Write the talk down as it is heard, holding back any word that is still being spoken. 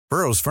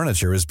Burrow's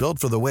furniture is built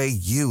for the way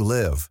you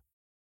live.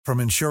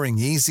 From ensuring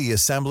easy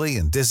assembly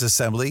and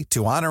disassembly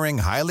to honoring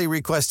highly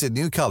requested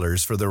new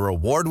colors for their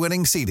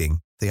award-winning seating,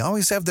 they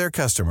always have their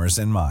customers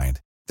in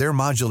mind. Their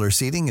modular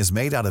seating is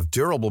made out of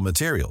durable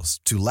materials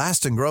to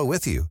last and grow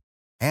with you.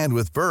 And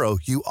with Burrow,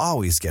 you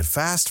always get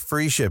fast,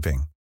 free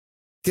shipping.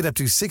 Get up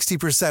to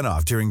 60%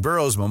 off during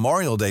Burrow's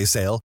Memorial Day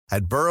sale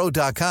at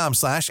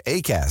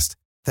burrow.com/ACAST.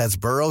 That's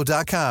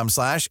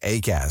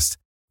burrow.com/ACAST.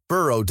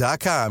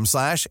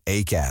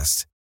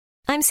 burrow.com/ACAST.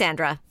 I'm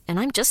Sandra, and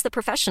I'm just the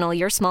professional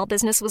your small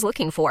business was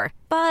looking for.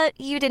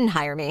 But you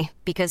didn't hire me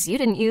because you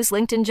didn't use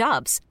LinkedIn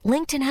Jobs.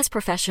 LinkedIn has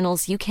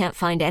professionals you can't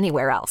find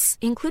anywhere else,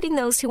 including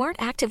those who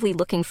aren't actively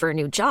looking for a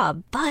new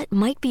job, but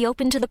might be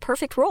open to the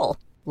perfect role,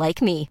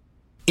 like me.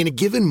 In a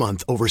given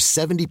month, over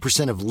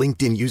 70% of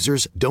LinkedIn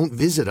users don't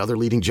visit other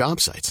leading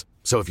job sites.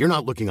 So if you're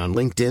not looking on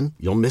LinkedIn,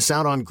 you'll miss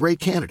out on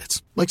great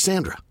candidates like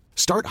Sandra.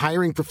 Start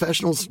hiring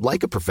professionals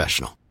like a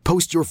professional.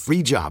 Post your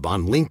free job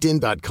on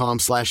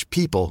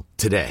linkedin.com/people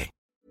today.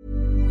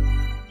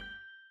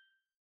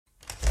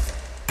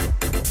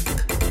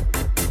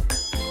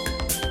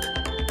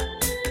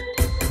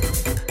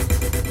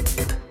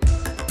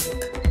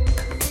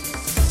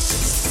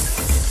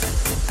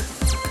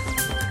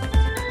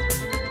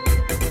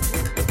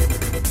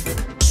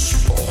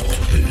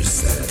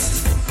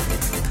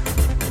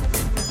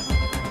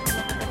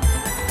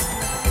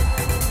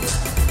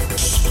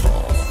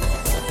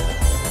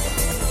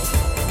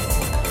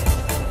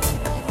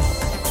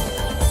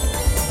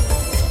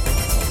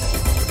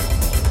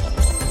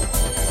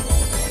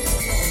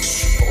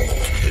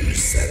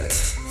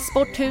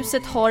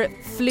 Sporthuset har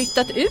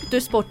flyttat ut ur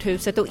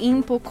Sporthuset och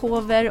in på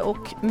Kover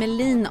och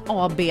Melin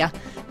AB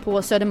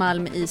på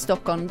Södermalm i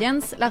Stockholm.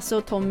 Jens, Lasse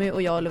och Tommy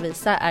och jag och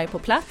Lovisa är på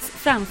plats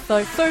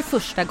framför för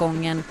första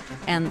gången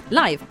en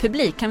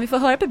live-publik. Kan vi få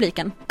höra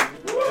publiken?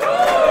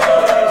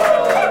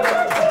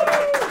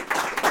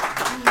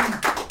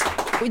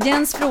 Och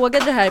Jens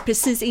frågade det här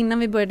precis innan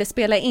vi började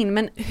spela in,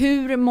 men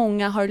hur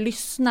många har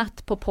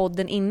lyssnat på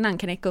podden innan?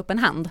 Kan räcka upp en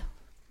hand?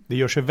 Det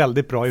gör sig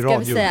väldigt bra i Ska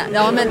radio. vi säga?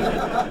 Ja, men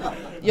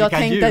jag kan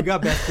tänkte ljuga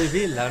bäst vi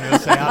vill här nu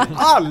och säga att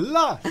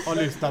alla har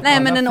lyssnat.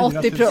 Nej, men en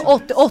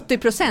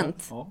 80%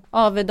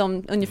 av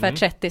de ungefär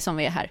 30 som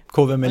vi är här.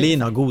 KV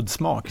Melin har god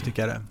smak,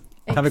 tycker jag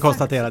det. Kan vi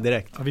konstatera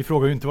direkt. Ja, vi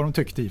frågar ju inte vad de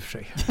tyckte i och för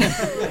sig.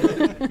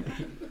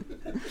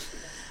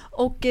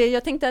 Och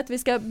jag tänkte att vi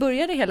ska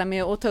börja det hela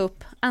med att ta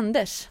upp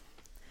Anders,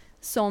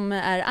 som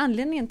är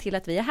anledningen till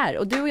att vi är här.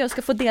 Och du och jag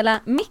ska få dela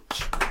mick.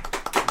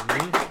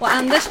 Och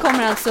Anders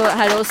kommer alltså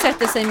här och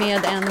sätter sig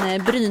med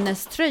en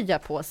Brynäs-tröja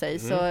på sig.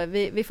 Så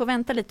vi får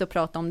vänta lite och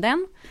prata om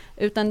den.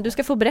 Utan du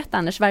ska få berätta,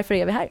 Anders, varför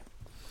är vi här?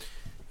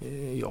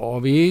 Ja,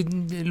 vi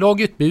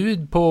lagade ett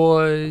bud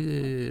på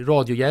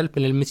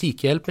radiohjälpen, eller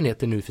musikhjälpen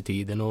heter nu för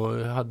tiden,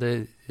 och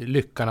hade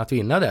lyckan att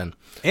vinna den.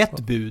 Ett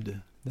bud?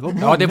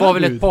 Det var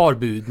väl ett par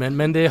bud,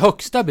 men det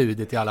högsta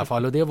budet i alla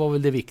fall, och det var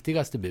väl det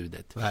viktigaste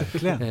budet.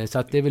 Verkligen. Så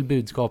att det är väl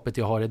budskapet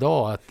jag har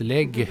idag, att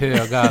lägg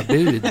höga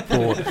bud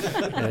på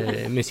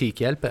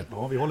musikhjälpen.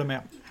 Ja, vi håller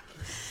med.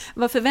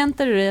 Vad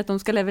förväntar du dig att de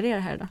ska leverera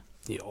här då?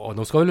 Ja,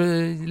 de ska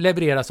väl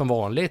leverera som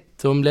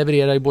vanligt. De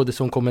levererar ju både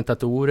som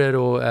kommentatorer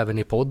och även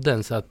i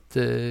podden, så att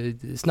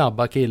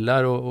snabba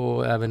killar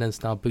och även en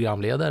snabb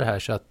programledare här,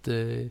 så att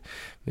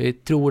vi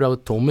tror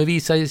att Tommy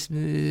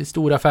visar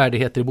stora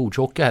färdigheter i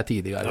bordshockey här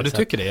tidigare. Ja, du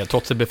tycker det,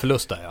 trots det blev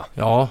förlust där, ja.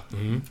 Ja.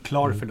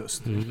 Klar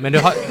förlust. Men det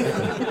har...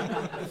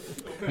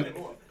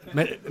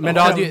 Men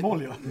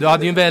du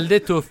hade ju en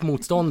väldigt tuff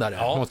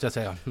motståndare, måste jag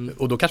säga.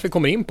 Och då kanske vi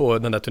kommer in på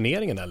den där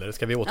turneringen, eller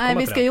ska vi återkomma till den?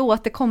 Nej, vi ska ju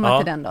återkomma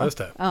till den då. Just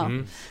det.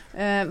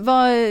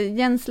 Vad,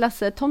 Jens,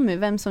 Lasse, Tommy,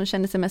 vem som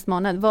känner sig mest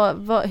manad?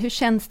 Hur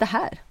känns det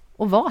här?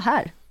 Och vara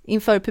här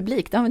inför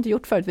publik? Det har vi inte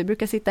gjort förut. Vi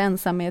brukar sitta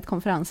ensam i ett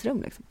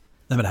konferensrum liksom.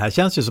 Nej, men det här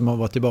känns ju som att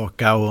vara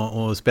tillbaka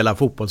och spela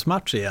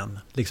fotbollsmatch igen.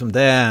 Liksom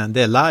det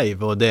är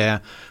live och det är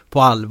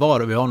på allvar,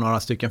 och vi har några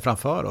stycken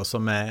framför oss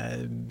som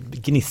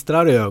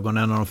gnistrar i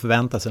ögonen när de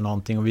förväntar sig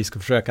någonting och vi ska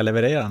försöka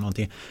leverera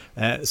någonting.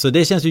 Så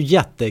det känns ju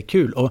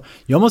jättekul, och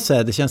jag måste säga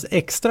att det känns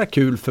extra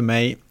kul för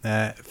mig,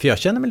 för jag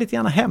känner mig lite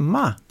grann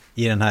hemma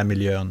i den här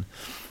miljön.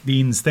 Vi är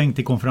instängt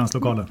i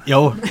konferenslokalen.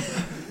 Jo,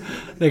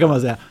 det kan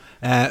man säga.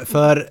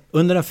 För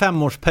under en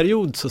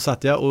 5-årsperiod så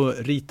satt jag och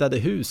ritade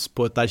hus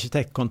på ett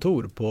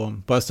arkitektkontor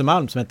på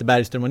Östermalm som heter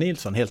Bergström och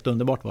Nilsson. Helt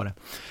underbart var det.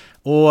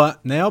 Och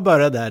när jag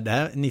började där, det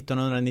här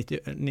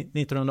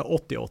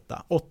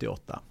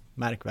 1988,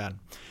 märk väl,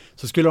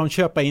 så skulle de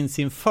köpa in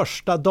sin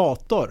första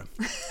dator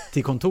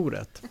till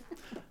kontoret.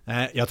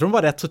 Jag tror de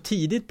var rätt så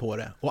tidigt på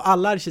det. Och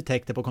alla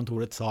arkitekter på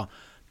kontoret sa,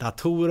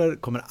 datorer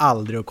kommer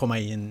aldrig att komma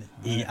in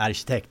i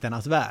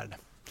arkitekternas värld.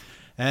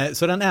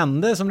 Så den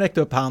enda som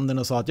räckte upp handen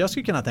och sa att jag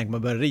skulle kunna tänka mig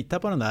att börja rita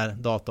på den där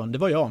datorn, det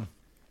var jag.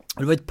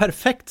 Och det var ett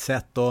perfekt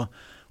sätt att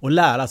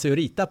lära sig att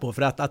rita på,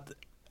 för att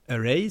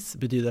erase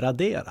betyder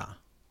radera.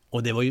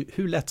 Och det var ju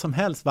hur lätt som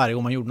helst varje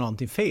gång man gjorde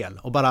någonting fel.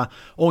 Och bara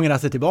ångra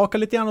sig tillbaka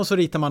lite grann och så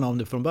ritar man om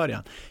det från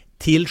början.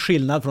 Till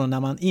skillnad från när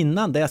man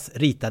innan dess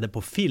ritade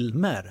på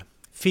filmer.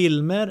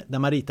 Filmer där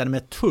man ritade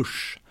med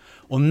tusch.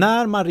 Och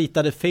när man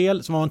ritade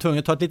fel så var man tvungen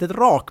att ta ett litet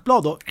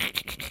rakblad och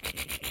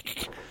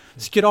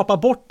skrapa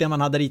bort det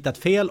man hade ritat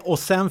fel och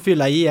sen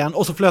fylla igen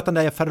och så flöt den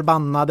där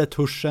förbannade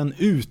tuschen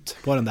ut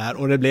på den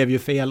där och det blev ju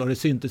fel och det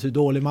syntes hur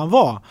dålig man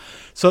var.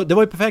 Så det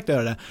var ju perfekt att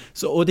göra det.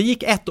 Och det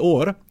gick 1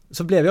 år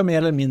så blev jag mer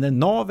eller mindre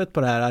navet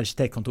på det här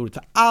arkitektkontoret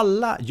för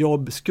alla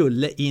jobb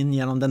skulle in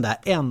genom den där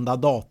enda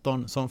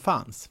datorn som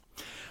fanns.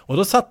 Och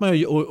då satt man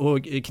ju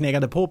och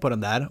knegade på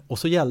den där och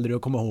så gällde det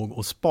att komma ihåg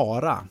att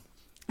spara.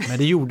 Men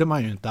det gjorde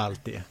man ju inte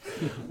alltid.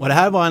 Och det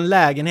här var en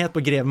lägenhet på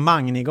Grev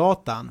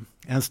Magnigatan.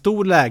 En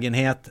stor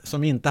lägenhet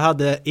som inte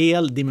hade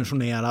el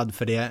dimensionerad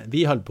för det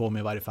vi höll på med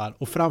i varje fall.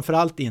 Och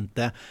framförallt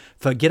inte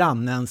för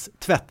grannens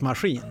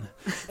tvättmaskin.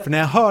 För när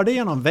jag hörde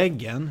genom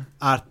väggen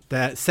att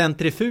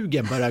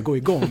centrifugen började gå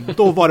igång,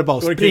 då var det bara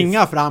att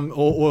springa fram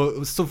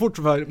och så fort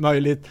som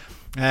möjligt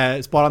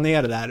spara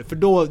ner det där. För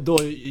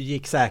då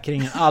gick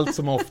säkringen allt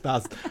som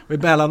oftast. Och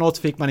emellanåt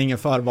fick man ingen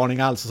förvarning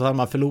alls och så hade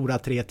man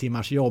förlorat 3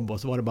 timmars jobb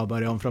och så var det bara att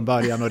börja om från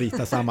början och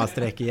rita samma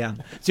streck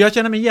igen. Så jag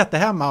känner mig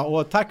jättehemma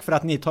och tack för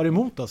att ni tar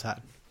emot oss här.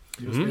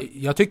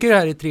 Jag tycker det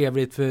här är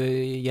trevligt för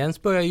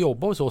Jens börjar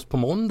jobba hos oss på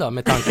måndag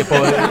med tanke på...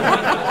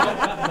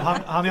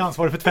 han är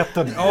ansvarig för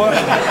tvätten.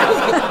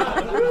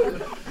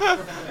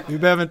 Vi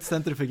behöver inte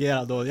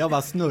centrifugera då, jag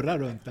bara snurrar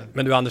runt den.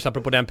 Men du Anders,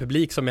 apropå den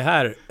publik som är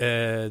här,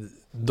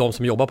 de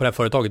som jobbar på det här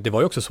företaget, det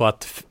var ju också så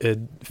att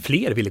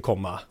fler ville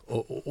komma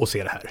och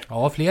se det här.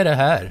 Ja, fler är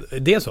här.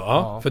 Det är så,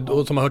 ja.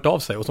 För, som har hört av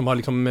sig och som har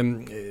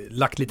liksom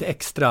lagt lite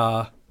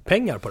extra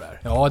pengar på det här.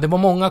 Ja, det var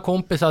många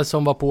kompisar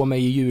som var på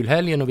mig i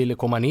julhelgen och ville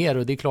komma ner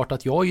och det är klart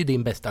att jag är ju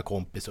din bästa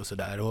kompis och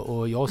sådär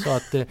och jag sa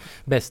att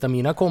bästa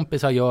mina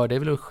kompisar gör det är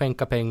väl att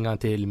skänka pengar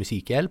till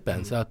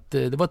Musikhjälpen så att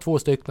det var 2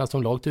 stycken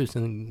som lag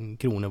 1000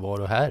 kronor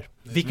var och här.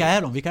 Vilka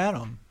är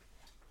de?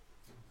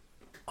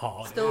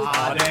 Ja, det är en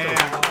applåd.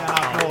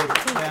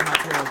 Ja,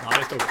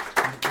 det är stort.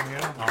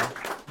 Ja.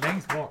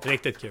 Längst bak.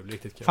 Riktigt kul.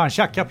 Fan,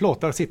 tjacka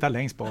plåtar och sitta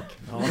längst bak.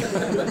 Ja.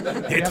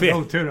 Det är en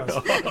otur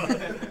alltså.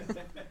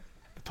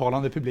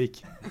 Betalande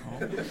publik. Ja.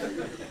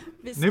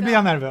 Nu blir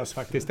jag nervös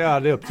faktiskt. Jag har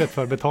aldrig uppträtt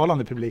för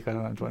betalande publik.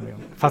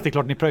 Fast det är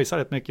klart ni pröjsar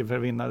rätt mycket för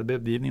att vinna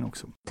budgivningen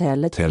också.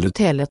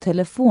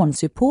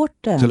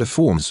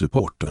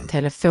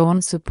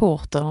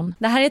 Telefonsupporten.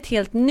 Det här är ett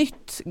helt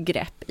nytt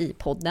grepp i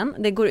podden.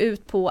 Det går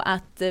ut på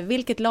att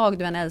vilket lag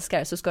du än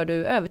älskar så ska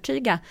du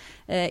övertyga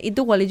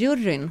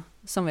idoljuryn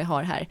som vi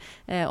har här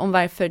om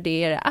varför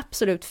det är det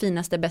absolut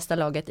finaste, bästa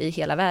laget i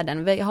hela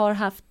världen. Vi har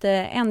haft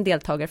en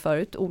deltagare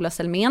förut, Ola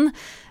Selmén,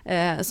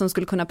 som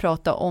skulle kunna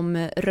prata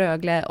om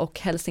Rögle och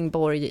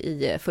Helsingborg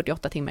i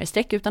 48 timmar i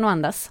sträck utan att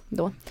andas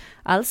då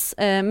alls.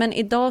 Men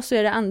idag så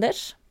är det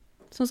Anders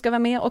som ska vara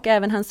med och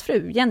även hans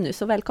fru Jenny,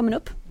 så välkommen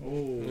upp.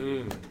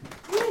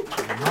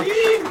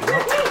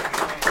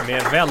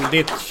 Med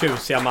väldigt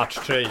tjusiga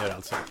matchtröjor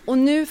alltså. Och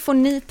nu får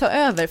ni ta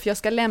över för jag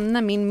ska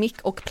lämna min mick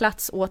och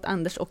plats åt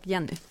Anders och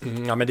Jenny.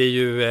 Ja, men det är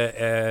ju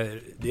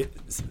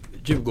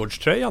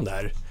Djurgårdströjan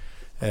där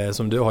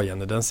som du har,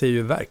 Jenny. Den ser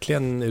ju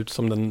verkligen ut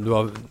som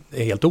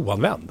är helt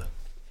oanvänd.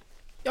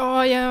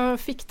 Ja, jag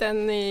fick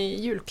den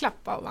i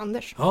julklapp av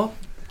Anders. Ja,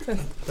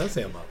 den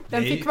ser man.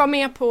 Den fick vara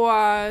med på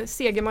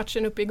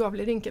segermatchen uppe i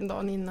Gavlerinken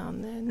dagen innan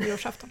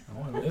nyårsafton.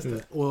 Ja, just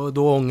det. Och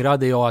då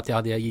ångrade jag att jag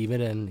hade givit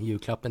den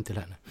julklappen till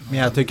henne. Men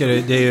jag tycker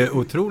det är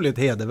otroligt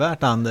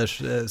hedervärt,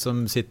 Anders,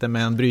 som sitter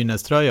med en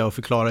Brynäs-tröja och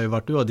förklarar ju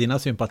vart du har dina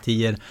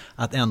sympatier,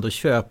 att ändå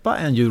köpa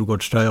en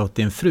Djurgårdströja åt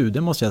din fru.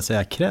 Det måste jag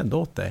säga, cred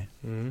åt dig.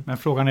 Men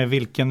frågan är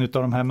vilken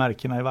utav de här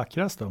märkena är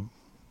vackrast då?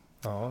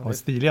 Ja, och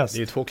stiligast. Det är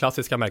ju 2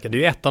 klassiska märken. Det är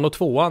ju 1:an och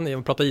 2:an, om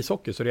vi pratar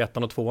ishockey så är det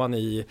 1:an och 2:an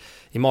i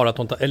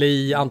maraton, eller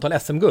i antal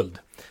SM-guld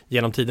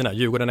genom tiderna.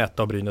 Djurgården 1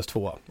 och Brynäs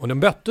 2. Och de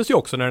möttes ju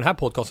också när den här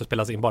podcasten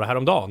spelas in bara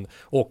häromdagen.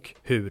 Och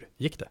hur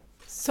gick det?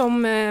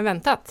 Som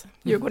väntat.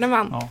 Djurgården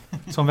vann. Ja,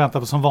 som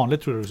väntat och som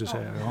vanligt tror du skulle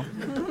säga. Ja.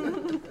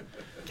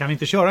 Kan vi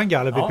inte köra en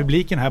gallup i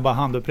publiken här, bara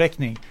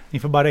handuppräckning? Ni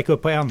får bara räcka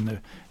upp på en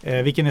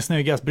nu. Vilken är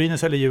snyggast,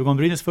 Brynäs eller Djurgården?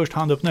 Brynäs först,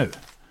 hand upp nu.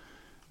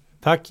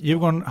 Tack,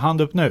 Djurgården,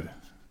 hand upp nu.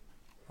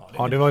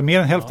 Ja, det var mer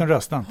än hälften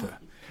rösta inte.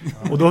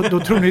 Och då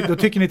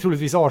tycker ni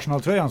troligtvis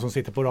Arsenal-tröjan som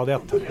sitter på rad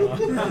 1.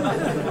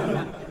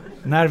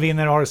 När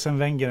vinner Arsene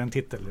Wenger en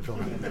titel?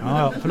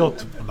 Ja,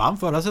 förlåt. Vann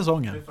förra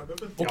säsongen.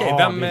 Okej,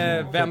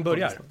 vem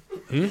börjar?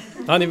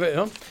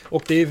 Ja,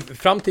 och det är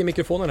fram till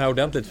mikrofonen här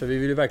ordentligt, för vi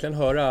vill ju verkligen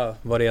höra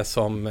vad det är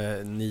som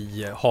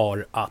ni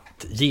har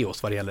att ge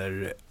oss vad det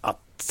gäller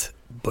att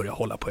börja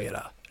hålla på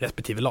era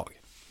respektive lag.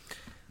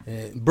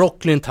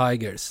 Brooklyn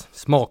Tigers,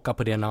 smaka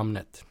på det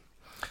namnet.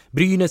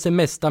 Brynäs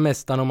är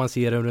mästaren om man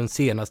ser det de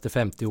senaste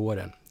 50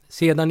 åren.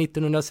 Sedan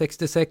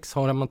 1966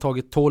 har man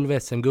tagit 12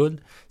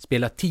 SM-guld,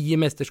 spelat 10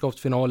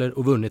 mästerskapsfinaler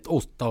och vunnit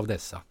 8 av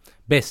dessa.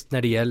 Bäst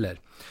när det gäller.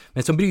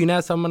 Men som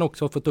Brynäs har man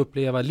också fått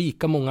uppleva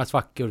lika många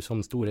svackor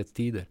som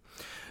storhetstider.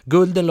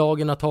 Gulden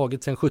lagen har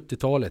tagit sedan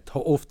 70-talet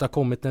har ofta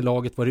kommit när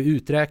laget varit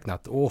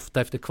uträknat och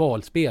ofta efter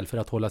kvalspel för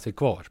att hålla sig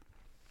kvar.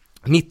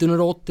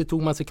 1980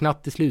 tog man sig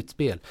knappt till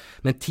slutspel,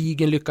 men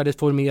Tigern lyckades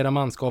formera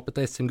manskapet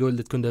och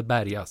SM-guldet kunde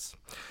bärgas.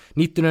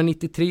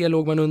 1993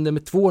 låg man under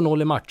med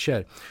 2-0 i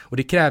matcher och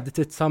det krävdes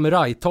ett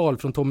samurajtal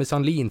från Tommy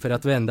Sandlin för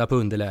att vända på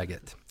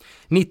underläget.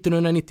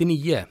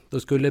 1999 då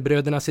skulle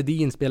bröderna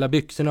Sedin spela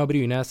byxorna och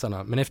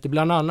brynäsarna, men efter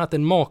bland annat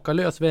en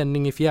makalös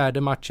vändning i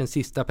fjärde matchens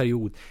sista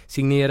period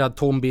signerad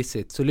Tom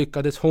Bissett så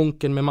lyckades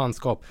Honken med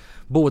manskap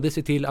både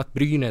se till att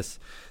Brynäs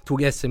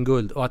tog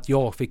SM-guld och att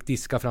jag fick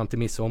diska fram till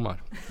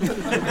midsommar.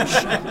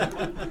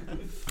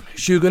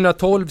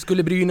 2012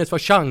 skulle Brynäs vara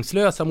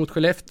chanslösa mot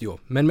Skellefteå,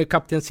 men med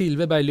kapten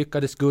Silverberg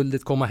lyckades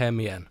guldet komma hem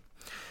igen.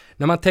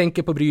 När man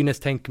tänker på Brynäs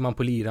tänker man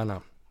på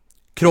lirarna.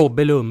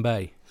 Krobbe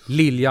Lundberg,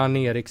 Liljan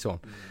Eriksson,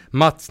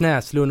 Mats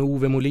Näslund och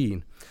Ove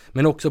Molin,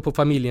 men också på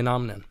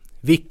familjenamnen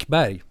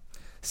Wickberg,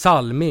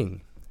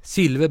 Salming,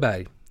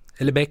 Silverberg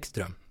eller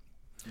Bäckström.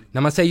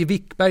 När man säger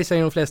Wickberg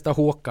säger de flesta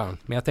Håkan,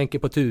 men jag tänker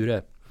på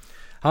Ture.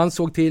 Han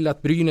såg till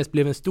att Brynäs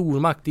blev en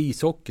stormakt i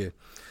ishockey.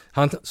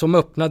 Han som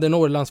öppnade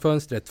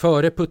Norrlandsfönstret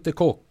före Putte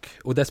Kock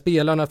och där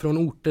spelarna från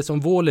orter som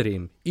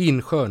Vålerim,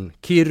 Insjön,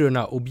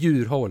 Kiruna och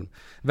Bjurholm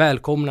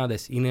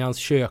välkomnades in i hans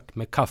kök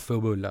med kaffe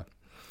och bullar.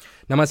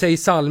 När man säger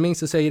Salming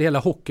så säger hela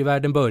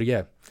hockeyvärlden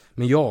Börje.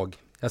 Men jag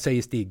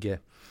säger Stigge.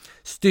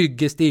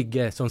 Stygge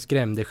Stigge som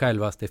skrämde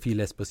självaste Phil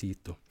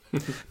Esposito.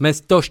 Men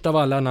störst av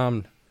alla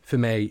namn för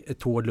mig är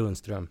Tord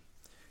Lundström.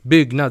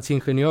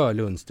 Byggnadsingenjör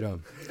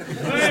Lundström.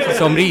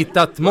 Som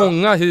ritat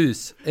många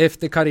hus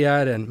efter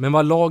karriären men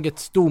var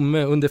lagets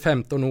stomme under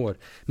 15 år.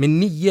 Med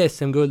 9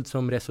 SM-guld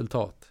som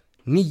resultat.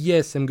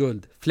 9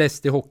 SM-guld,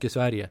 flest i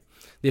Hockey-Sverige.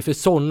 Det är för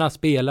sådana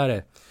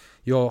spelare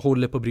jag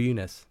håller på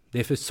Brynäs. Det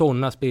är för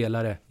sådana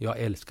spelare jag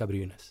älskar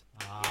Brynäs.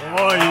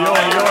 Oj.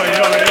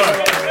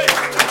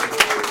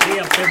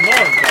 Helt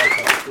enormt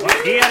alltså. Vad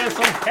är det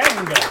som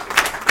händer?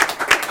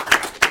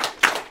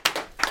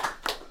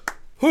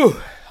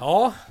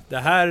 Ja, det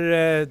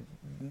här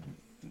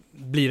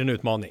blir en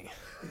utmaning.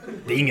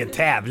 Det är ingen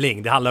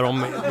tävling, det handlar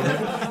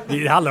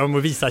om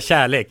att visa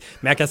kärlek.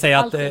 Men jag kan säga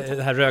att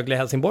det här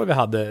Rögle-Helsingborg vi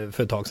hade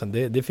för ett tag sedan,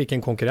 det fick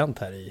en konkurrent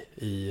här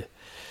i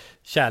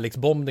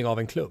kärleksbombning av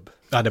en klubb.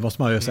 Ja, det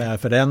måste man ju säga,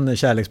 för den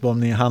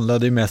kärleksbombningen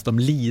handlade ju mest om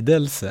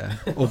lidelse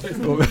och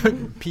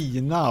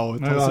pina och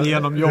ta sig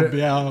igenom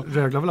jobbiga...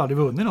 Rögle har väl aldrig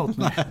vunnit något?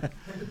 Ja,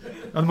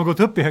 de har gått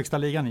upp i högsta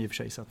ligan i och för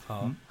sig. Så att,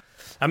 ja,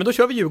 men då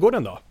kör vi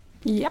Djurgården då.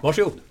 Yep.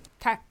 Varsågod.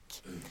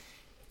 Tack.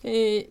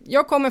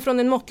 Jag kommer från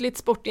en måttligt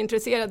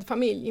sportintresserad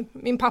familj.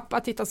 Min pappa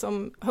tittar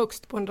som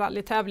högst på en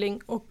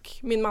rallytävling och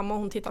min mamma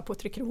hon tittar på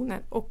 3 Kronor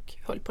och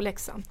höll på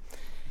Leksand.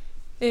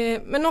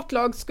 Men något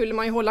lag skulle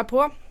man ju hålla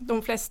på.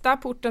 De flesta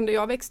på orten där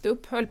jag växte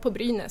upp höll på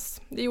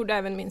Brynäs. Det gjorde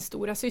även min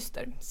stora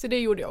syster. Så det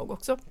gjorde jag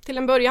också till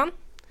en början.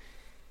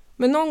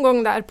 Men någon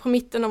gång där på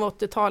mitten av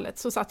 80-talet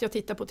så satt jag och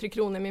tittade på 3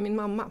 Kronor med min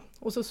mamma.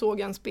 Och så såg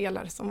jag en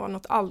spelare som var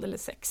något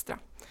alldeles extra.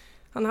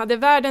 Han hade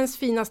världens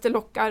finaste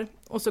lockar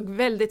och såg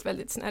väldigt,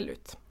 väldigt snäll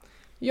ut.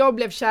 Jag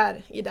blev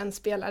kär i den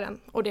spelaren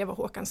och det var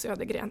Håkan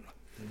Södergren.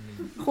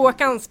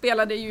 Håkan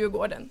spelade i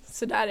Djurgården,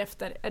 så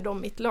därefter är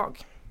de mitt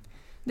lag.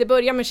 Det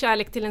börjar med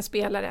kärlek till en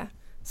spelare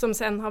som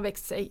sen har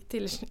växt sig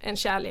till en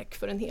kärlek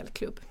för en hel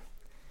klubb.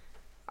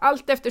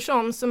 Allt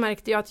eftersom så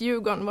märkte jag att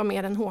Djurgården var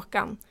mer än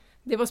Håkan.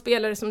 Det var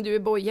spelare som du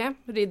Boye,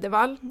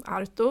 Riddervall,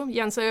 Arto,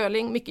 Jens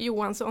Öling, Micke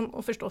Johansson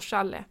och förstås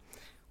Challe.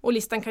 Och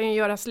listan kan ju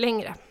göras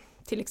längre,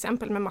 till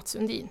exempel med Mats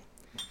Sundin.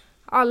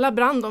 Alla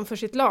brann de för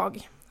sitt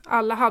lag.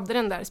 Alla hade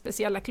den där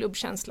speciella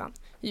klubbkänslan,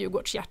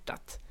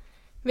 Djurgårdshjärtat.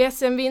 Vid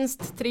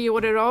SM-vinst 3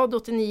 år i rad,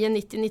 89,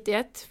 90,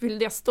 91,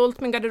 fyllde jag stolt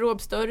med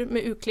garderobsdörr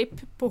med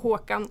uklipp på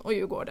Håkan och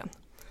Djurgården.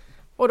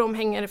 Och de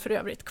hänger för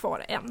övrigt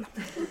kvar än.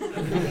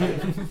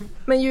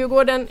 Men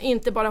Djurgården är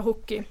inte bara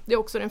hockey, det är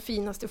också den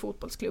finaste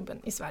fotbollsklubben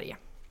i Sverige.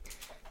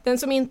 Den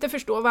som inte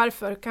förstår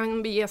varför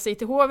kan bege sig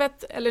till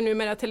Hovet eller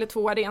numera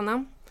Tele2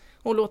 Arena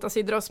och låta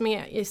sig dras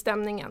med i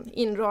stämningen,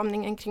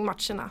 inramningen kring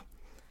matcherna.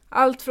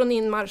 Allt från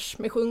inmarsch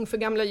med sjung för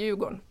gamla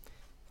Djurgården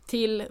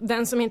till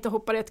den som inte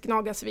hoppar ett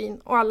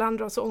gnagasvin och alla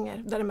andra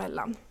sånger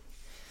däremellan.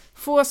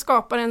 Få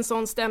skapar en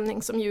sån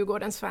stämning som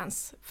Djurgårdens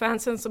fans.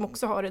 Fansen som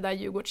också har det där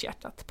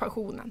Djurgårdshjärtat,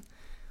 passionen.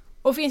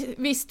 Och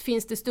visst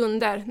finns det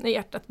stunder när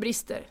hjärtat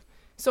brister.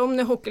 Som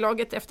när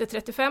hockeylaget efter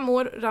 35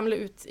 år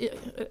ramlade ut i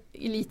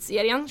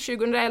elitserien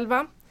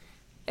 2011.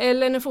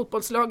 Eller när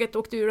fotbollslaget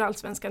åkte ur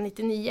allsvenskan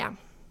 99.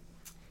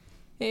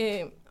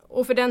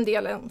 Och för den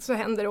delen så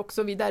händer det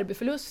också vid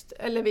derbyförlust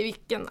eller vid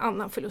vilken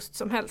annan förlust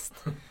som helst.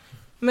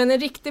 Men en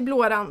riktig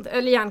blårand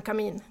eller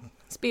järnkamin,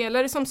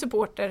 spelare som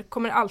supporter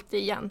kommer alltid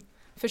igen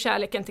för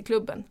kärleken till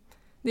klubben.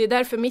 Det är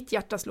därför mitt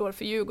hjärta slår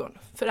för Djurgården,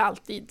 för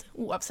alltid,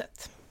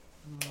 oavsett.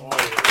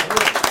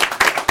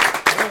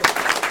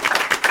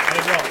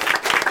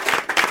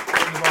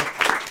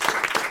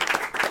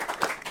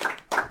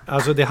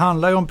 Alltså det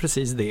handlar ju om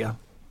precis det.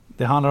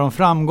 Det handlar om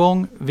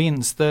framgång,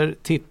 vinster,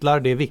 titlar,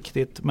 det är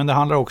viktigt. Men det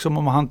handlar också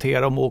om att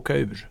hantera och åka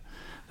ur.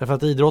 Därför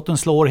att idrotten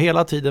slår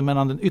hela tiden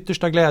mellan den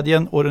yttersta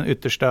glädjen och den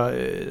yttersta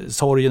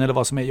sorgen eller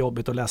vad som är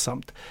jobbigt och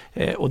ledsamt.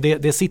 Och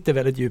det sitter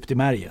väldigt djupt i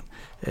märgen.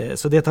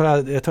 Så det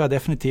tar jag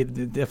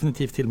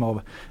definitivt till mig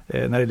av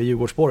när det gäller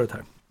Djurgårdsspåret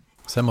här.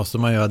 Sen måste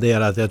man ju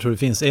addera att jag tror det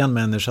finns en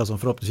människa som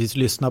förhoppningsvis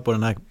lyssnar på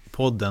den här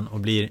podden och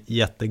blir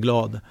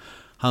jätteglad.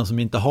 Han som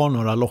inte har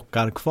några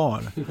lockar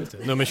kvar.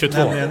 Nummer 22.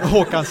 Nämligen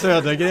Håkan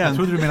Södergren. Jag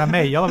trodde du menade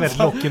mig, jag var väldigt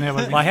lockig när jag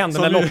var... Vad hände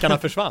när lockarna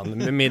försvann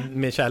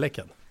med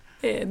kärleken?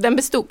 Den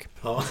bestod.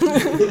 Ja.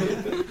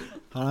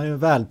 Han har ju en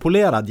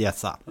välpolerad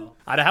gässa.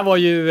 Ja, det här var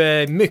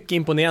ju mycket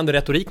imponerande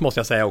retorik måste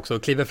jag säga också.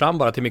 Kliver fram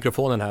bara till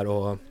mikrofonen här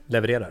och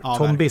levererar. Ja,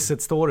 Tom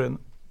Bissett-storyn.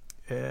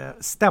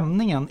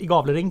 Stämningen i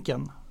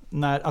Gavlerinken.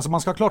 Alltså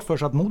man ska ha klart för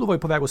sig att Modo var ju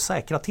på väg att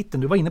säkra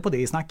titeln. Du var inne på det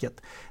i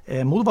snacket.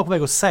 Modo var på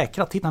väg att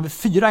säkra titeln. Han var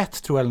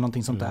 4-1 tror jag eller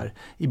någonting sånt där.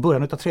 I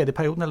början av tredje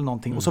perioden eller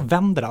någonting. Och så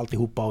vänder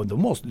alltihopa och det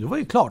var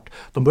ju klart.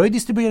 De började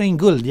distribuera in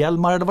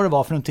guldhjälmar eller vad det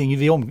var för någonting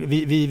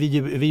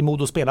vid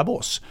Modo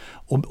spelarbås.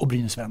 Och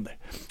Brynäs vänder.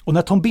 Och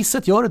när Tom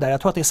Bissett gör det där,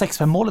 jag tror att det är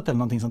 6-5 målet eller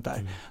någonting sånt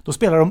där. Då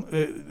spelar de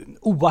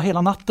OA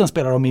hela natten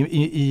spelar de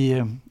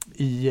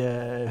i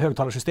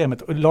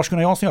högtalarsystemet. Och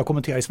Lars-Gunnar Jansson och jag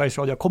kommenterar i Sveriges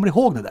Radio. Jag kommer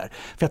ihåg det där.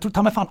 För jag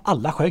tror att fan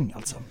alla sjöng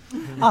alltså.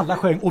 Alla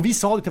sjöng. Och vi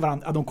sa det till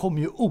varandra att de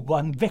kommer ju OA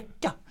en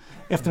vecka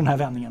efter den här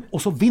vändningen.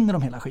 Och så vinner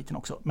de hela skiten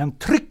också. Men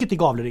trycket i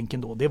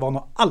Gavlerinken då, det var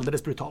nog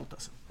alldeles brutalt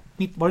alltså.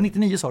 Var det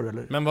 99 sa du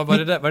eller? Men var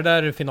det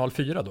där final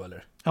 4 då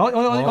eller?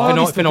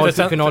 Ja,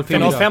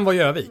 final 5 var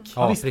ju Övik.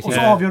 Ja, visst. Och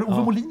så avgör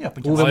Ove Molin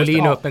öppen kasse. Ove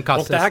Molin öppen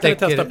kasse. Och det här kan vi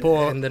testa på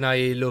händerna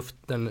i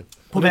luften.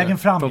 På vägen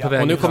fram.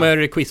 Och nu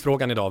kommer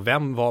quizfrågan idag.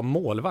 Vem var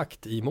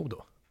målvakt i Modo?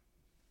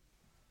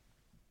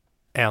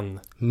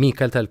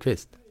 Mikael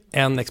Tellqvist.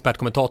 En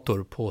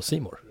expertkommentator på C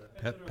More.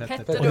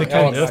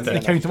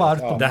 Det kan ju inte vara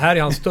Arton. Det här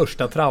är hans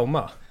största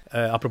trauma.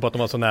 Apropå att de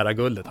var så nära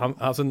guldet.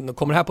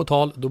 Kommer det här på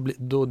tal,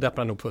 då deppar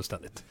han nog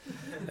fullständigt.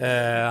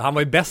 Han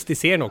var ju bäst i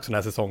serien också den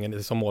här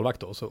säsongen som målvakt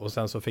då. Och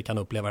sen så fick han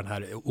uppleva den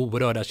här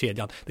oerhörda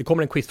kedjan. Det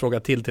kommer en quizfråga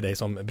till dig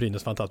som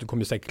Brynäs fantast. Du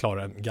kommer ju säkert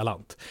klara den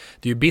galant.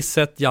 Det är ju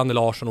Bissett, Janne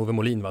Larsson och Ove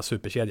Molin var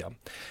superkedjan.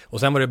 Och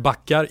sen var det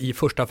backar i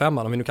första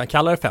femman, om vi nu kan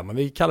kalla det femman.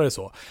 Vi kallar det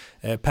så.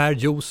 Per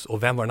Jos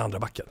och vem var den andra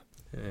backen?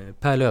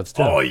 Per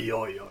Lövström. Oj.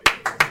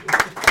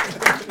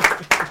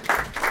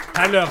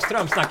 Per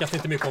Lövström snackas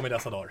inte mycket om i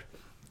dessa dagar.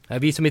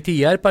 Vi som är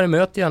Tierpare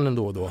möter igen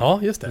ändå då. Ja,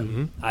 just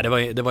det.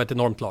 Nej, det var ett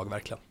enormt lag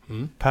verkligen.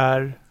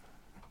 Per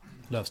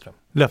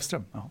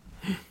Lövström. Ja.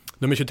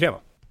 Nummer 23 va?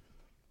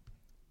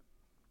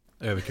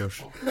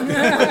 Överkurs.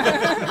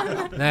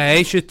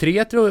 Nej,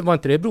 23 tror jag, var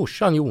inte det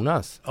brorsan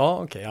Jonas? Ja,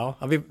 okej. Ja.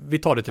 Vi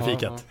tar det till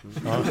fikat.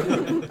 Ja.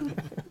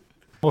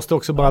 Måste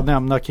också bara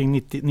nämna kring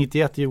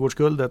 91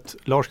 Djurgårdsguldet.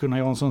 Lars-Gunnar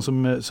Jansson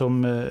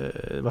som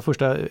var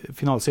första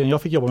finalserien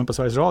jag fick jobba med på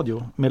Sveriges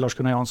Radio med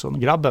Lars-Gunnar Jansson.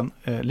 Grabben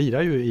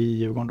lirar ju i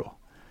Djurgården då.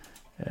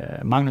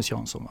 Magnus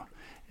Jansson va?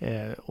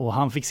 Och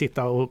han fick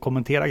sitta och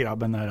kommentera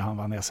grabben när han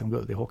vann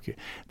SM-guld i hockey.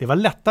 Det var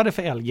lättare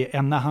för LG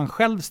än när han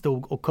själv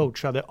stod och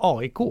coachade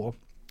AIK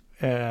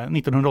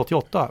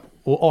 1988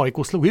 och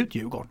AIK slog ut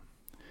Djurgården.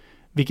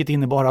 Vilket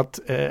innebar att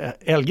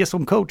LG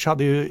som coach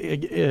hade ju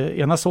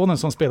ena sonen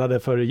som spelade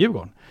för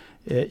Djurgården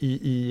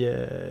i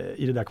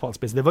det där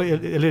kvalspelet.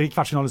 Eller i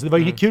kvartsfinalen. Så det var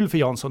ju inget kul för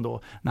Jansson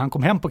då när han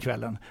kom hem på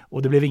kvällen.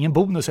 Och det blev ingen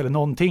bonus eller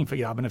någonting för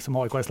grabben eftersom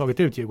AIK hade slagit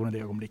ut Djurgården i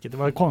det ögonblicket. Det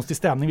var en konstig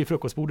stämning vid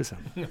frukostbordet sen.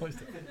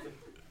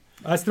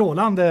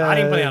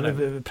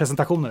 Strålande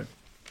presentationer.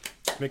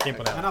 Mycket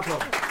imponerande. En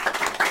applåd.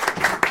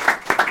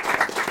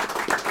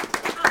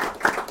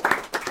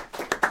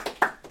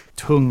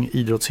 Tung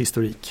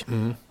idrottshistorik.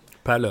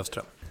 Per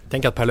Lövström.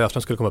 Tänk att Per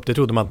Lövström skulle komma upp. Det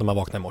trodde man inte när man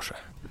vaknade i morse.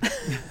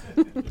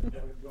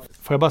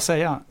 Får jag bara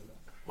säga,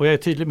 och jag är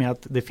tydlig med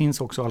att det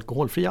finns också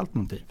alkoholfria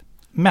alternativ.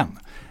 Men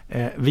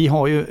vi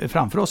har ju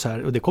framför oss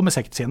här, och det kommer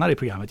säkert senare i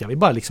programmet, jag vill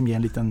bara liksom ge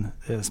en liten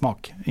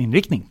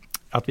smakinriktning.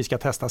 Att vi ska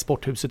testa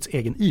Sporthusets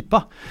egen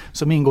IPA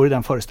som ingår i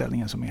den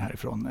föreställningen som är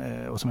härifrån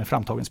och som är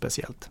framtagen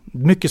speciellt.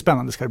 Mycket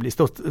spännande ska det bli.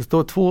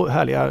 Står 2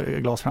 härliga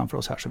glas framför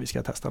oss här så vi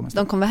ska testa.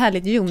 De kommer vara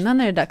härligt ljumna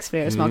när det är dags för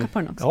er att smaka på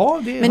den också.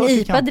 Ja, men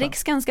IPA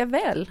dricks ganska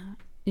väl.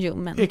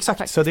 Ljummen. Exakt,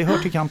 faktiskt. Så det hör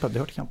till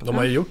kampen. De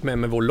har ju gjort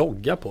med vår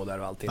logga på där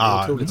och allting.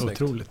 Ja, det är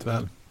otroligt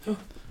väl.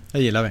 Det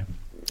gillar vi.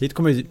 Dit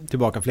kommer vi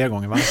tillbaka fler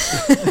gånger va?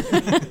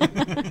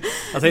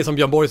 Jag säger som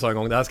Björn Borg sa en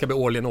gång, det här ska bli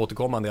årligen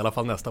återkommande, i alla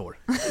fall nästa år.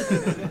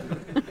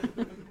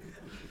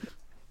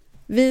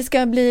 Vi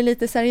ska bli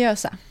lite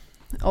seriösa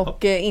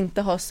och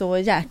inte ha så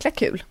jäkla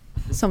kul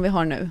som vi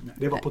har nu.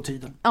 Det var på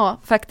tiden. Ja,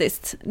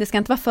 faktiskt. Det ska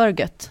inte vara för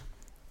gött.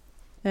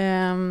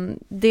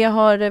 Det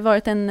har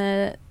varit en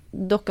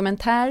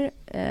dokumentär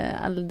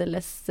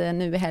alldeles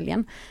nu i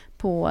helgen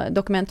på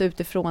Dokument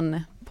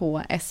utifrån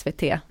på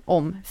SVT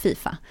om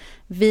FIFA.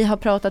 Vi har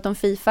pratat om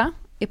FIFA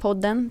i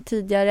podden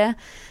tidigare.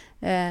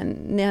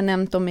 Ni har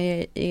nämnt dem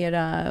i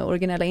era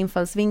originella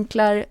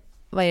infallsvinklar.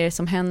 Vad är det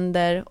som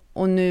händer?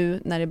 Och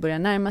nu när det börjar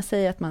närma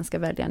sig att man ska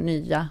välja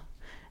nya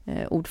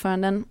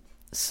ordföranden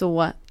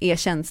så är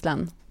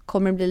känslan,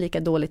 kommer det bli lika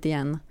dåligt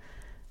igen?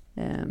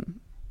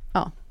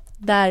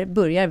 Där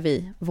börjar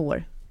vi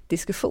vår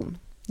diskussion.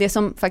 det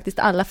som faktiskt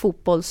alla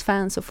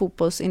fotbollsfans och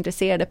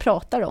fotbollsintresserade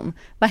pratar om.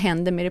 Vad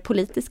händer med det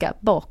politiska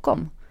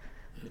bakom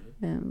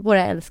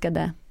våra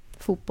älskade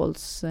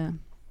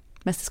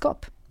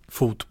fotbollsmästerskap?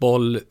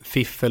 Fotboll,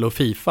 fiffel och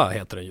FIFA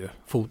heter det ju.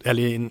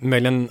 Eller i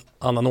möjligen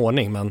annan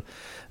ordning, men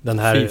den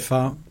här...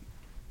 FIFA,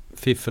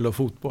 fiffel och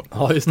fotboll.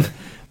 Ja, just det.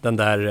 Den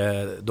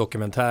där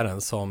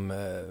dokumentären som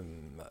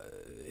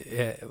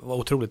var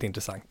otroligt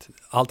intressant.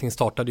 Allting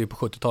startade ju på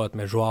 70-talet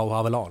med João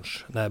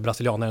Avalanche, när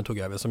brasilianaren tog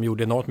över, som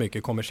gjorde enormt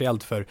mycket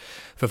kommersiellt för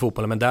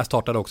fotbollen. Men där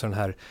startade också den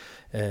här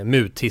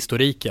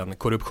muthistoriken,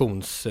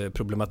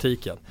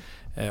 korruptionsproblematiken.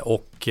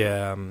 Och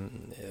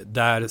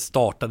där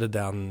startade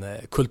den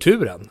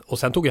kulturen. Och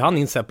sen tog ju han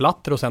in Sepp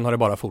Blatter och sen har det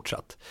bara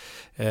fortsatt.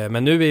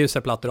 Men nu är ju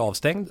Sepp Blatter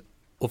avstängd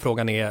och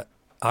frågan är,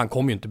 han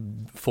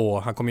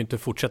kommer ju inte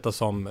fortsätta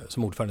som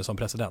ordförande, som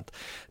president.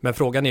 Men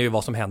frågan är ju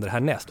vad som händer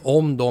härnäst.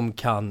 Om de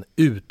kan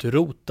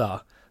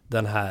utrota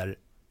den här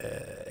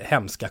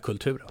hemska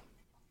kulturen.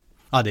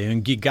 Ja, det är ju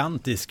en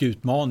gigantisk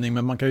utmaning,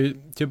 men man kan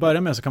ju, till att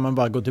börja med så kan man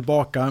bara gå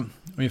tillbaka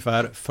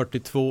ungefär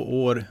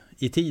 42 år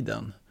i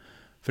tiden.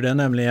 För det är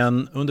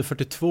nämligen, under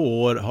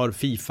 42 år har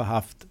FIFA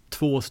haft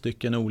 2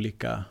 stycken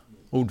olika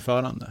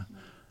ordförande.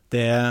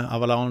 Det är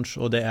Avalanche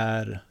och det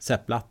är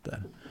Sepp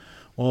Blatter.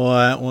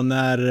 Och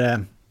när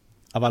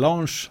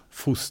Avalanche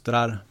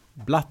fostrar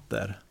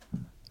Blatter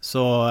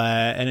så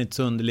är det inte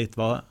så underligt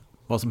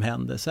vad som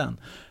händer sen.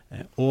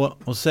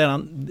 Och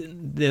sedan,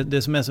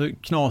 det som är så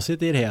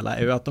knasigt i det hela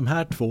är ju att de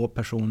här 2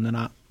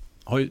 personerna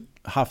har ju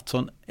haft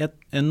ett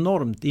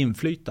enormt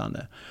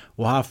inflytande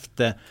och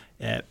haft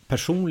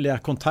personliga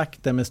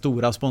kontakter med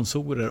stora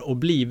sponsorer och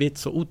blivit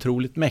så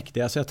otroligt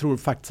mäktiga, så jag tror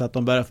faktiskt att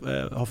de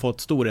har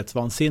fått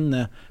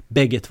storhetsvansinne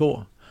bägge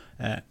 2.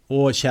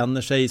 Och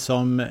känner sig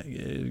som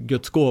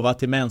Guds gåva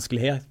till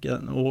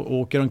mänskligheten och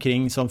åker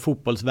omkring som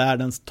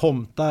fotbollsvärldens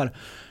tomtar,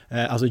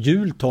 alltså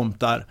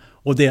jultomtar,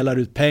 och delar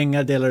ut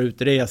pengar, delar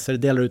ut resor,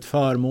 delar ut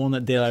förmåner,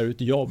 delar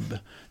ut jobb.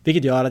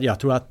 Vilket gör att jag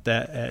tror att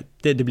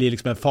det blir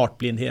liksom en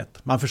fartblindhet.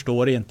 Man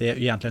förstår inte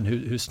egentligen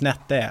hur snett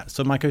det är.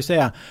 Så man kan ju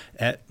säga,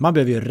 man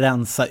behöver ju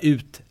rensa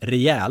ut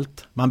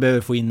rejält. Man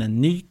behöver få in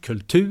en ny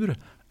kultur.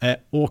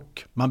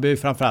 Och man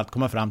behöver framförallt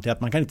komma fram till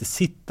att man kan inte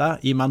sitta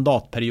i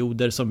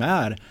mandatperioder som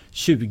är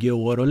 20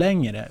 år och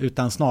längre,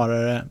 utan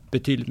snarare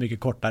betydligt mycket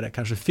kortare,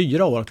 kanske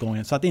 4 år åt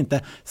gången, så att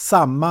inte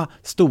samma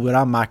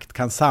stora makt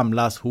kan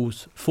samlas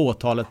hos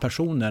fåtalet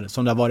personer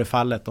som det har varit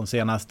fallet de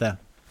senaste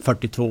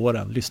 42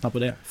 åren. Lyssna på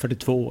det,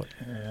 42 år.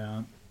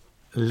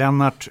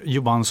 Lennart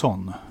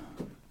Johansson,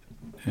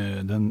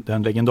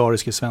 den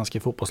legendariske svenska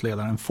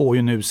fotbollsledaren, får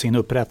ju nu sin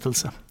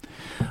upprättelse.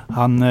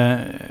 Han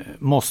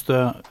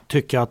måste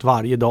tycka att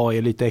varje dag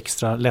är lite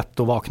extra lätt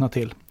att vakna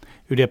till.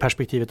 Ur det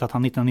perspektivet att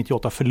han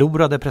 1998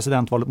 förlorade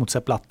presidentvalet mot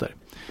Sepp Blatter.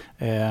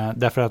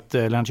 Därför att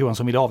Lennart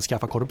Johansson ville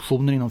avskaffa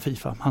korruptionen inom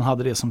FIFA. Han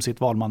hade det som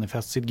sitt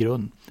valmanifest,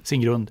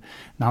 sin grund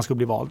när han skulle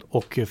bli vald,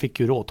 och fick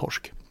ju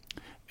råtorsk.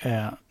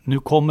 Nu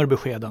kommer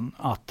beskeden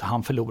att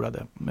han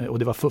förlorade, och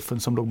det var fuffen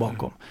som låg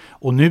bakom.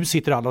 Och nu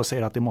sitter alla och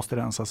säger att det måste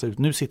rensas ut.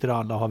 Nu sitter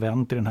alla och har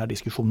vänt i den här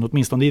diskussionen,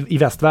 åtminstone i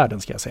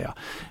västvärlden ska jag säga.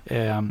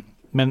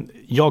 Men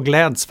jag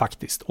gläds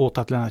faktiskt åt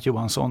att Lennart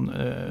Johansson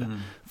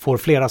får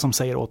flera som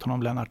säger åt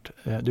honom, Lennart,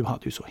 du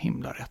hade ju så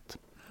himla rätt.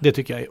 Det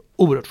tycker jag är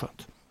oerhört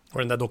skönt. Och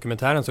den där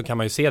dokumentären så kan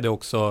man ju se det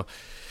också.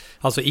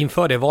 Alltså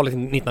inför det valet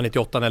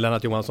 1998 när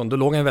Lennart Johansson, då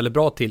låg han väldigt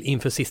bra till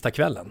inför sista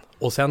kvällen.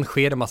 Och sen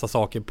sker det massa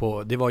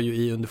saker det var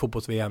ju under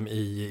fotbolls-VM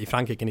i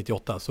Frankrike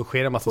 98, så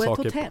sker det massa på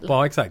saker. Ett hotell.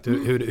 Ja, exakt.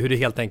 Hur det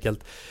helt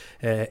enkelt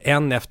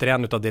en efter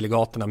en av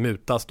delegaterna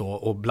mutas då,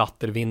 och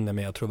Blatter vinner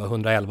med, jag tror det var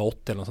 111-80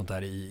 eller något sånt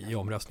där i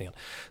omröstningen.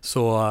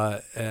 Så,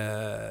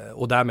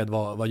 och därmed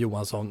var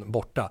Johansson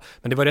borta.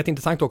 Men det var rätt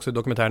intressant också i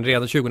dokumentären.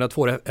 Redan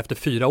 2002, efter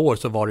 4 år,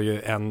 så var det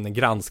ju en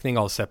granskning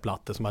av Sepp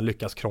Blatter som har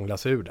lyckats krångla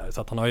sig ur där.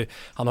 Så att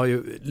han har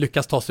ju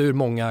lyckas ta sig ur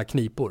många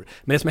knipor.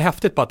 Men det som är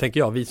häftigt bara, tänker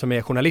jag, vi som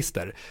är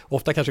journalister.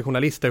 Ofta kanske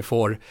journalister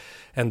får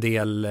en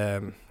del,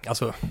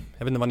 alltså,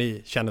 jag vet inte vad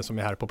ni känner som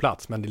är här på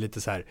plats, men det är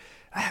lite så här,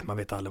 man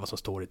vet aldrig vad som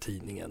står i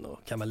tidningen, och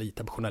kan man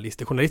lita på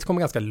journalister? Journalister kommer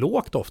ganska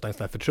lågt ofta i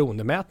sådana här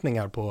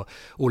förtroendemätningar på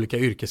olika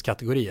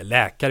yrkeskategorier.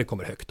 Läkare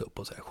kommer högt upp,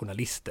 och så här,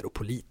 journalister och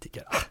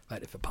politiker, vad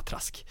är det för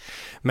patrask?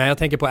 Men jag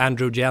tänker på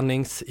Andrew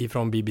Jennings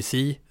från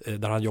BBC,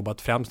 där han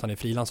jobbat främst, han är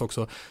frilans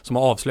också, som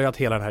har avslöjat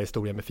hela den här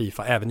historien med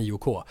FIFA, även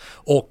IOK.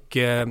 Och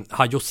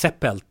Hajo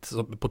Seppelt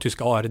på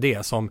tyska ARD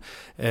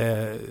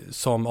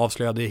som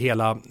avslöjade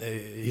hela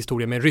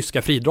historien med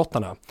ryska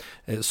friidrottarna,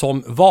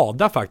 som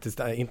VADA faktiskt,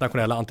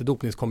 internationella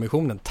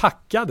antidopningskommissionen,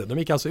 tackade. De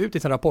gick alltså ut i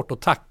sin rapport och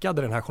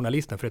tackade den här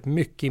journalisten för ett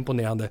mycket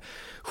imponerande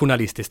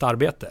journalistiskt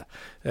arbete.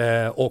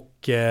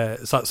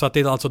 Så att det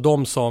är alltså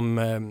de som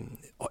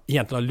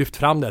egentligen har lyft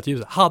fram det här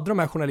ljuset. Hade de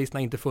här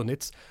journalisterna inte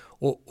funnits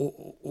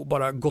och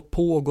bara gått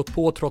på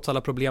trots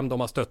alla problem de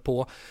har stött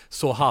på,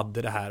 så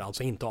hade det här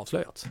alltså inte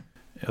avslöjats.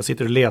 Jag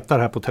sitter och letar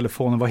här på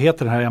telefonen. Vad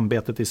heter det här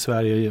ämbetet i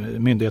Sverige,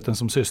 myndigheten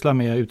som sysslar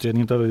med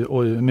utredning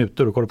av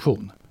mutor och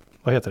korruption?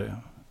 Vad heter det?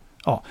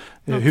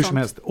 hur som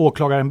helst.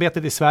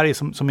 Åklagarämbetet i Sverige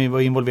som var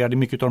involverade i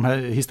mycket av de här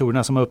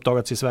historierna som har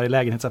uppdagats i Sverige,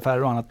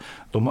 lägenhetsaffärer och annat,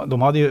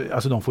 de hade ju,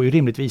 alltså de får ju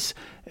rimligtvis,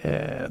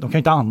 de kan ju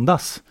inte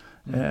andas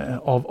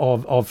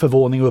av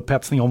förvåning och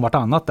upphetsning om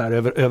vartannat där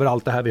över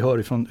allt det här vi hör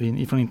ifrån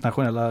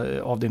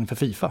internationella avdelningen för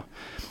FIFA.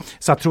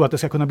 Så att tro att det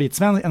ska kunna bli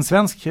en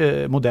svensk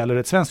modell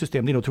eller ett svenskt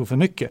system, det är nog tro för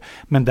mycket.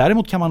 Men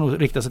däremot kan man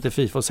nog rikta sig till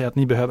FIFA och säga att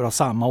ni behöver ha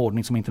samma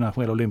ordning som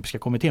internationella olympiska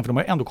kommittén, för de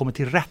har ändå kommit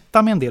till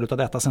rätta med en del av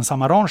detta sedan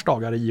Samarange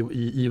dagar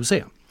i IOC.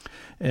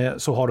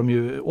 Så har de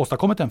ju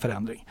åstadkommit en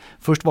förändring.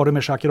 Först var det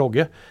med Jacques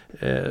Rogge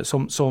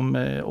som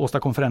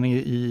åstadkom förändring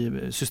i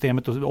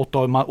systemet och 8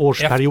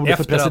 årsperioder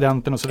för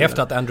presidenten och så vidare.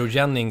 Efter att Andrew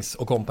Jennings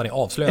och company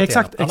avslöjat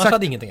det. Annars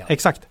hade ingenting annat.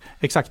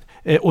 Exakt.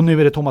 Och nu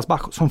är det Thomas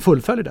Bach som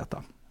fullföljer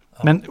detta.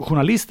 Men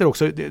journalister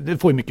också, det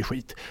får ju mycket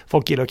skit.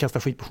 Folk gillar att kasta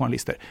skit på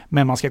journalister.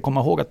 Men man ska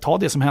komma ihåg att ta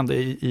det som hände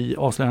i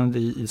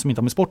avslöjandet som inte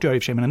har med sport att göra i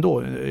och för sig, men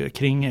ändå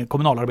kring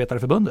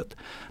Kommunalarbetareförbundet.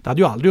 Det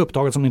hade ju aldrig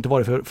uppdagats om det inte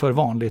varit för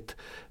vanligt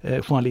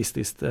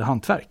journalistiskt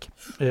hantverk.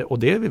 Och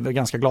det är vi väl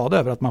ganska glada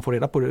över att man får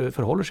reda på hur det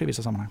förhåller sig i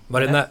vissa sammanhang.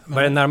 Vad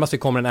är det närmast vi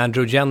kommer en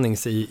Andrew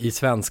Jennings i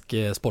svensk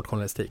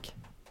sportjournalistik?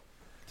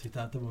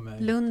 Titta inte på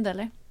mig. Lund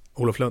eller?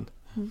 Olof Lund.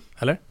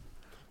 Eller?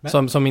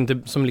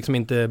 Som liksom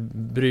inte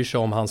bryr sig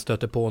om han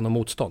stöter på något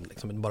motstånd,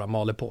 liksom bara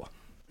maler på.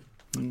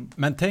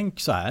 Men tänk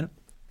så här.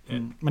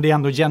 Men det är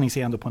ändå, Jennings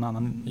är ändå på en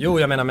annan... Jo,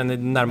 jag menar, men det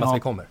närmast vi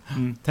kommer.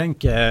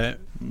 Tänk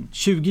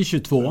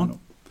 2022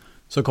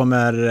 så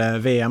kommer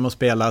VM att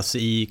spelas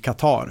i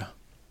Qatar.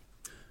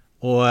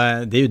 Och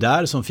det är ju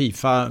där som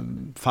FIFA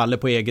faller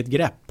på eget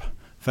grepp.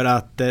 För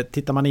att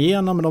tittar man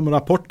igenom de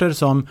rapporter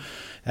som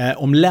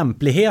om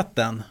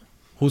lämpligheten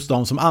hos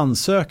de som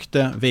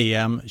ansökte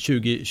VM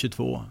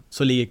 2022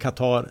 så ligger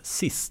Qatar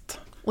sist.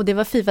 Och det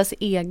var FIFAs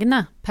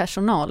egna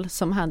personal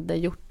som hade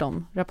gjort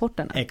de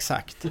rapporterna.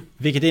 Exakt.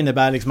 Vilket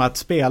innebär liksom att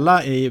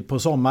spela på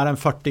sommaren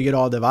 40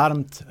 grader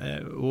varmt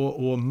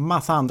och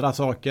massa andra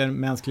saker,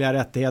 mänskliga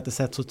rättigheter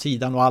sätts åt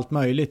sidan och allt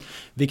möjligt.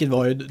 Vilket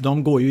var ju,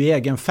 de går ju i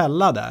egen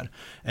fälla där.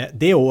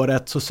 Det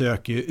året så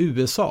söker ju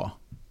USA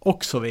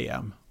också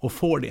VM och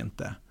får det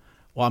inte.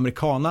 Och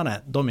amerikanerna,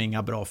 de är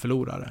inga bra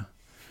förlorare.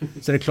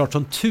 Så det är klart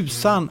som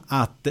tusan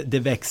att det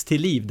väcks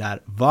till liv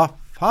där. Vad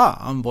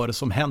fan var det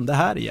som hände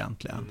här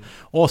egentligen?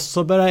 Och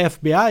så börjar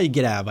FBI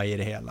gräva i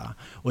det hela.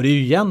 Och det är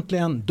ju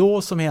egentligen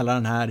då som hela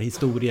den här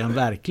historien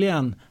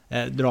verkligen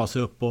dras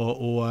upp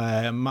och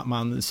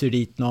man syr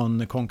dit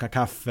någon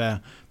CONCACAF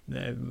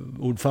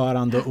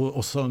ordförande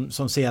och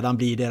som sedan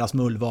blir deras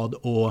mullvad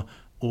och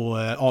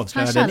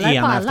avslöjar den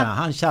ena efter den.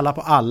 Han kallar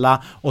på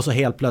alla och så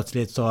helt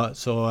plötsligt så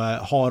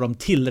har de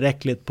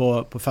tillräckligt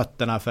på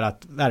fötterna för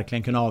att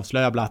verkligen kunna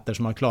avslöja Blatter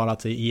som har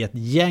klarat sig i ett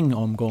gäng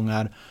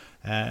omgångar.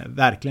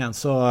 Verkligen.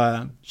 Så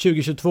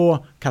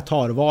 2022,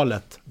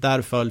 Qatar-valet,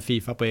 där föll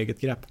FIFA på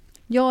eget grepp.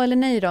 Ja eller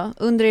nej då?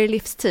 Under er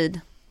livstid,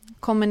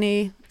 kommer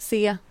ni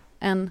se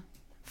en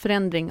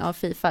förändring av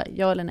FIFA?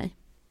 Ja eller nej?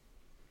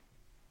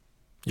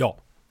 Ja.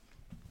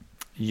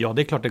 Ja,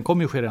 det är klart, den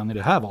kommer ju ske redan i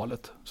det här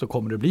valet. Så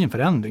kommer det bli en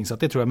förändring, så att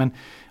det tror jag. Men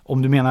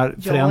om du menar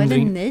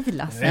förändring... Ja eller nej,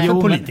 Lasse?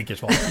 Jo,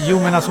 politikersvar. Jo,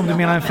 men alltså om du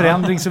menar en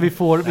förändring så vi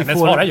får... Men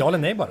svara ja eller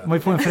nej bara. Om vi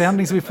får en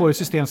förändring så vi får ett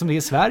system som det är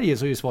i Sverige,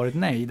 så är ju svaret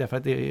nej. Därför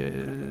att det är...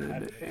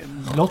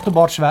 Lott och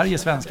bart Sverige,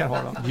 svenskar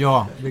har dem.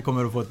 Ja, vi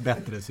kommer att få ett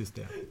bättre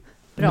system.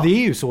 Men det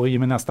är ju så i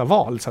med nästa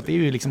val, så att det är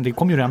ju liksom, det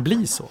kommer ju redan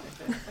bli så.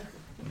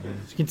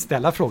 Du ska inte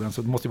ställa frågan,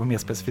 så det måste ju vara mer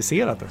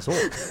specificerat än så.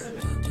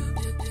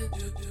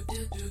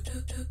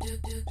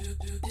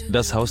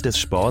 Das Haus des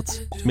Sports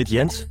mit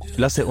Jens,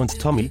 Lasse und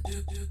Tommy.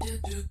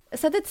 Jag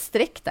satte ett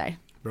streck där.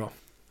 Bra.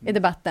 I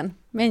debatten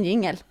med en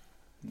jingle.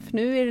 För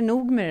nu är det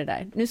nog med det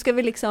där. Nu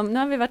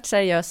har vi varit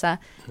seriösa.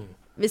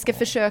 Vi ska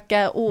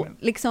försöka och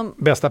liksom...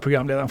 Bästa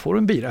programledaren, får du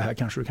en bira här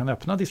kanske du kan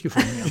öppna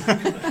diskussionen igen.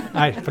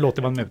 Nej, förlåt,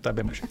 det var en muta.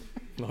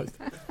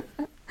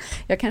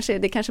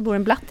 Det kanske bor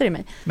en Blatter i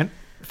mig. Men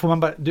får man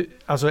bara,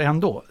 alltså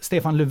ändå,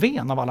 Stefan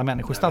Löfven av alla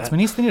människor,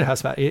 statsministern i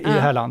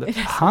det här landet,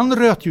 han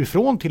röt ju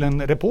ifrån till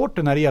en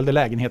reporter när det gällde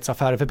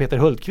lägenhetsaffärer för Peter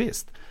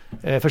Hultqvist,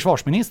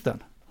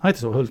 försvarsministern. Han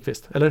heter så,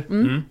 Hultqvist, eller?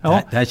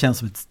 Ja. Det här känns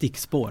som ett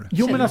stickspår.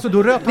 Jo, men alltså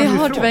då röt han ifrån.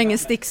 Vi har tyvärr ingen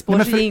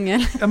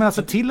stickspårsjingel. Ja, men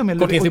alltså till och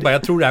med...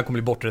 Jag tror det här kommer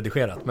bli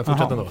bortredigerat, men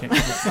fortsätt ändå. Okay.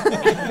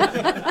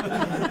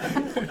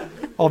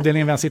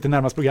 Avdelningen vem sitter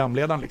närmast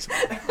programledaren liksom.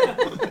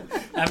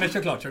 Nej, men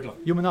såklart.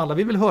 Jo, men alla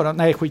vill väl höra...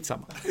 Nej,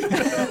 skitsamma.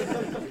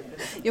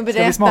 Ska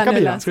vi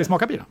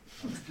smaka biran?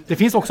 Det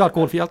finns också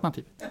alkoholfri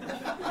alternativ.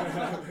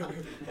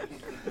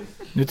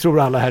 Nu tror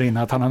alla här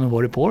inne att han har nog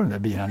varit på den där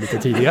biran lite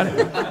tidigare.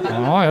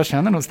 Ja, jag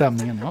känner nog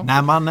stämningen. Ja.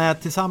 När man är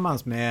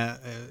tillsammans med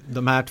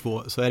de här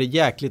två så är det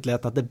jäkligt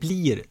lätt att det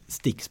blir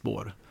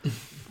stickspår.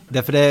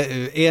 Därför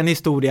en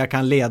historia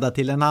kan leda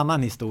till en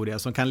annan historia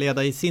som kan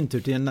leda i sin tur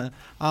till en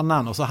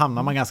annan och så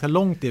hamnar man ganska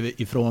långt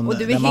ifrån. Och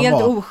du är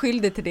helt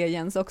oskyldig till det,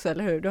 Jens, också,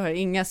 eller hur? Du har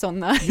inga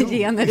sådana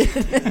gener i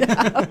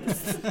det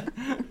alls.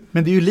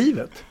 Men det är ju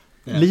livet.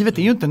 Livet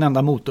är ju inte en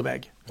enda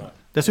motorväg.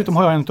 Dessutom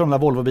har jag en av de där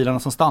Volvo-bilarna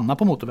som stannar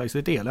på motorväg, så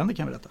det är ett elände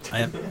kan vi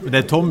berätta. Det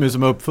är Tommy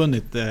som har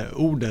uppfunnit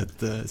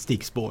ordet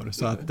stickspår,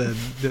 så att det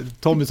är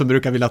Tommy som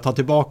brukar vilja ta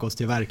tillbaka oss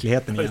till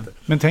verkligheten igen.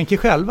 Men tänk er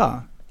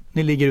själva,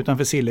 ni ligger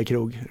utanför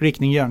Sillekrog,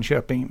 riktning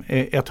Jönköping,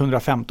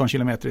 115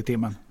 km i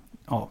timmen.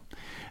 Ja.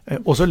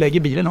 Och så lägger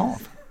bilen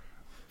av.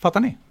 Fattar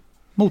ni?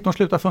 Motorn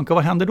slutar funka,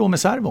 vad händer då med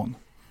servon?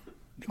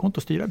 Det går inte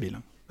att styra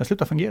bilen, den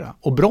slutar fungera.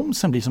 Och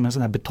bromsen blir som en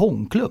sån här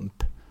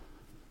betongklump.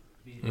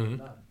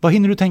 Vad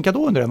hinner du tänka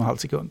då under 1,5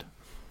 sekund?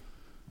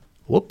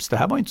 Oops, det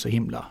här var inte så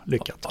himla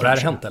lyckat. Har det här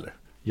hänt eller?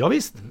 Ja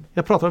visst,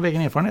 jag pratar av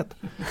egen erfarenhet.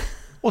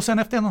 Och sen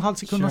efter 1,5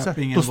 sekund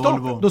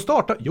då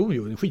startar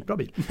en skitbra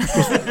bil.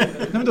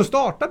 Då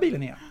startar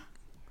bilen igen.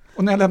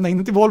 Och när jag lämnade in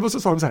den till Volvo så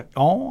sa de så här: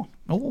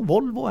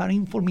 Volvo är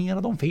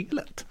informerad om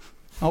felet.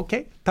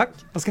 Okej, tack.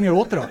 Vad ska ni göra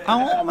åt det då?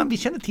 Ja, men vi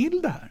känner till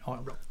det här. Ja,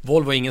 bra.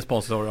 Volvo är ingen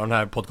sponsor av den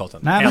här podcasten.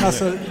 Nej, men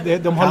alltså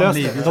de har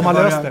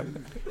löst det.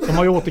 De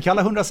har ju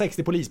återkallat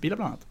 160 polisbilar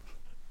bland annat.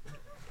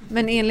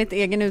 Men enligt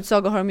egen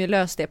utsago har de ju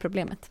löst det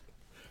problemet.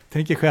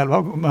 Tänk er själva,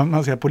 om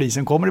man ser att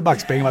polisen kommer i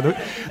backspegeln,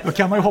 då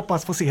kan man ju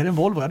hoppas få se en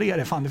Volvo. Ja, det är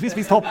det. Fan, det finns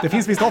visst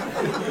hopp.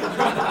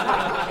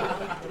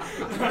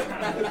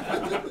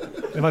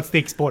 Det var ett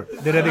stickspår.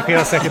 Det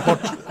redigeras säkert bort.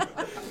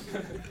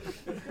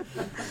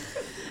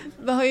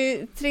 Vi har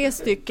ju 3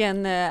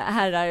 stycken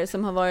herrar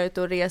som har varit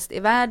och rest i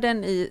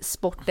världen i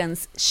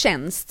sportens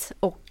tjänst.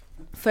 Och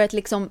för att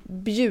liksom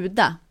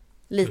bjuda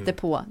lite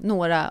på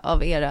några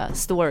av era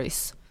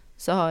stories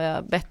så har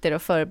jag bett er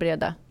att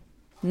förbereda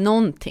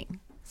någonting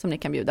som ni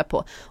kan bjuda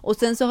på. Och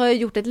sen så har jag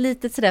gjort ett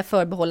litet sådär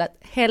förbehåll att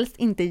helst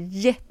inte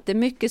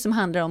jättemycket som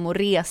handlar om att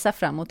resa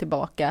fram och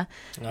tillbaka.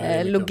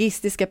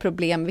 Logistiska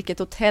problem, vilket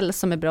hotell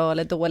som är bra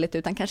eller dåligt,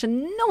 utan kanske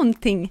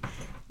någonting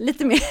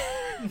lite mer.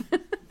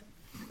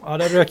 Ja,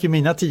 där rök ju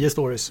mina 10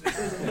 stories.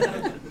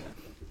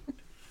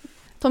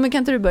 Tommy, kan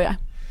inte du börja?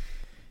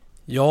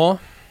 Ja,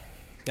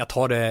 jag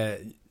tar det.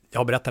 Jag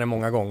har berättat det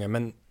många gånger,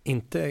 men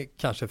inte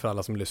kanske för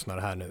alla som lyssnar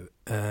här nu.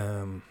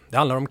 Det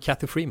handlar om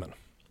Cathy Freeman,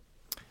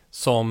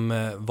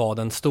 som var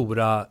den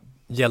stora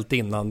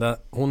hjältinnan.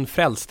 Hon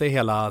frälste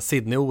hela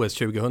Sydney-OS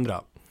 2000.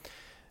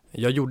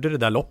 Jag gjorde det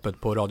där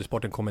loppet på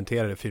Radiosporten,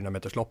 kommenterade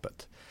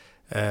 400-metersloppet.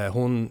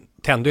 Hon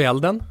tände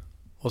elden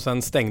och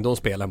sen stängde hon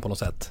spelen på något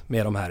sätt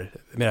med det här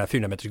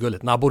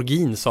 400-metersguldet.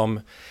 Naborgin som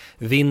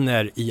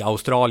vinner i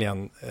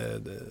Australien,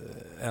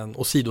 en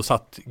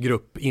åsidosatt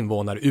grupp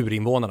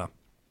urinvånarna.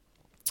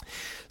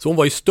 Så hon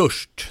var ju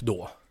störst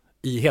då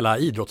i hela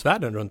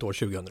idrottsvärlden runt år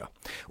 2000.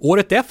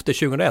 Året efter,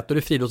 2001, då är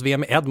det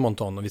friidrotts-VM i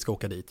Edmonton och vi ska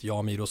åka dit.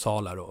 Jag, Miro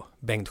Salar och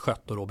Bengt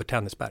Schött och Robert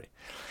Tennisberg.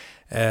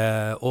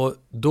 Och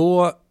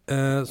då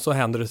så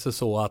hände det sig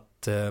så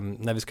att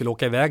när vi skulle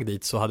åka iväg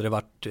dit så hade det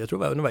varit, jag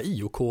tror det var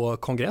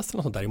IOK-kongressen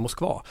och sånt där i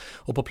Moskva.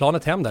 Och på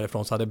planet hem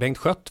därifrån så hade Bengt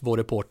Schött, vår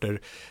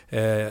reporter,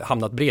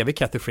 hamnat bredvid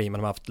Cathy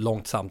Freeman och haft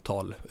långt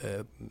samtal.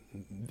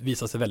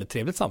 Visade sig väldigt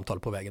trevligt samtal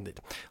på vägen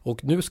dit.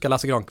 Och nu ska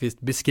Lasse Granqvist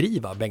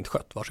beskriva Bengt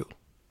Schött, varsågod.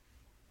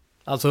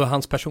 Alltså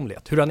hans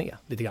personlighet, hur han är,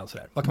 lite grann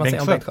sådär. Vad kan man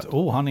säga om Bengt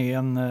Schött? Han är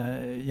en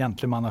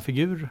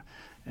gentlemannafigur.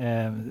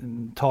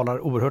 Talar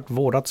oerhört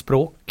vårdat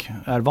språk,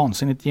 är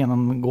vansinnigt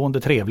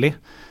genomgående trevlig,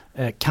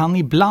 kan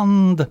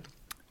ibland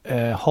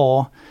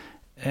ha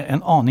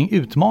en aning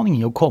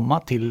utmaning i att komma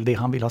till det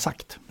han vill ha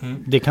sagt.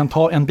 Det kan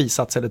ta en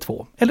bisats eller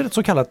 2, eller ett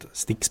så kallat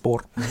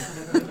stickspår.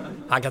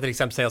 Han kan till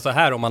exempel säga så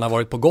här om man har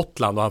varit på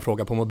Gotland och han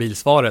frågar på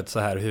mobilsvaret så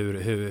här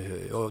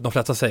hur och de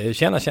flesta säger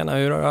tjena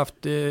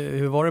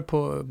hur var det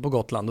på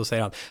Gotland? Och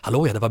säger han,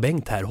 hallå ja, det var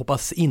Bengt här,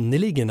 hoppas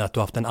innerligen att du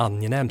har haft en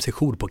angenäm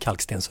sejour på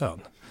Kalkstensön.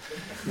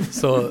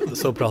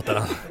 Så pratar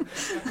han.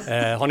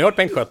 Har ni hört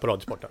Bengt Schött på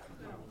Radiosporten?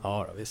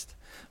 Ja, visst.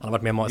 Han har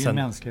varit med det är en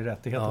mänsklig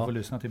rättighet att få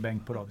lyssna till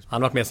Bengt på Radiosporten.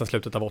 Han har varit med sedan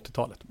slutet av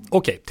 80-talet.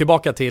 Okej,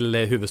 tillbaka till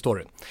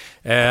huvudstoryn.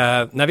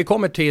 När vi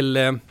kommer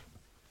till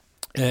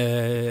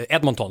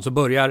Edmonton så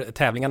börjar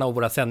tävlingarna och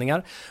våra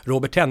sändningar.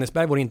 Robert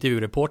Tennisberg, vår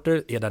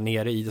intervjureporter, är där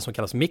nere i det som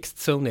kallas mixed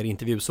zone, nere i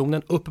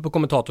intervjuzonen. Uppe på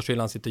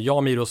kommentatorshyllan sitter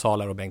jag, Miro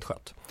Salar och Bengt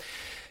Schött.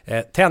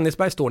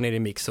 Tennisberg står nere i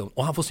mixzone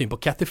och han får syn på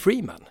Cathy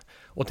Freeman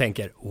och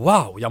tänker,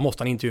 wow, jag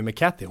måste ha en intervju med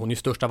Cathy. Hon är ju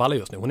störst av alla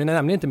just nu. Hon är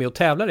nämligen inte med och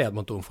tävlar i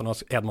Edmonton för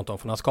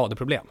några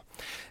skadeproblem.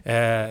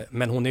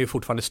 Men hon är ju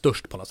fortfarande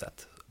störst på något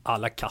sätt.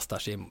 Alla kastar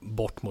sig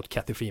bort mot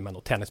Cathy Freeman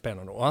och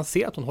tennisspelaren. Och han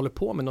ser att hon håller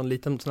på med någon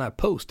liten sån här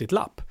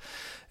post-it-lapp.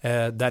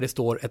 Där det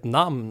står ett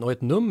namn och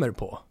ett nummer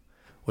på.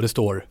 Och det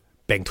står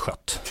Bengt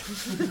Schött.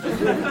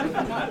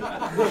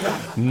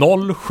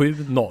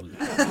 070.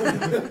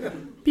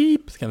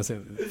 Beep. Ska vi se.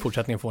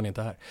 Fortsättningen får ni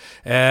inte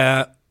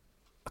här.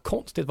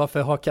 Konstigt,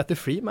 varför har Cathy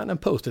Freeman en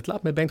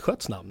post-it-lapp med Bengt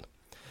Schötts namn?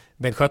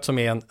 Bengt Schött som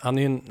är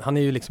han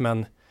är ju liksom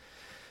en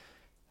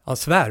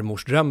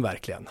svärmorsdröm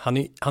verkligen.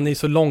 Han är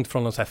så långt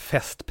från någon så här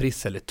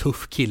festpris eller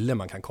tuff kille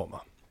man kan komma.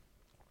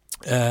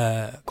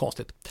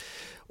 Konstigt.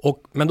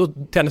 Men då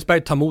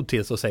Tennisberg tar mod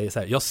till sig och säger så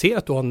här, jag ser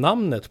att du har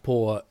namnet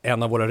på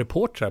en av våra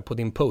reportrar på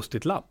din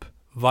post-it-lapp.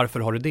 Varför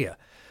har du det?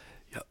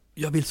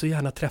 Jag vill så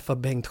gärna träffa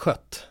Bengt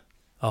Schött.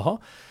 Jaha.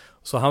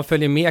 Så han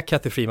följer med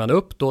Cathy Freeman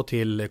upp då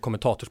till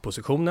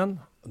kommentatorspositionen.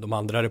 de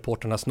andra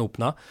reporterna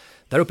snopna.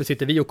 Där uppe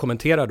sitter vi och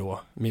kommenterar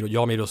då,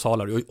 jag, Miro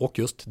Salar och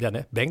just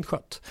denne Bengt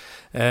Schött.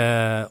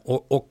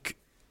 Och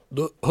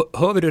då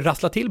hör vi det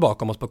rassla till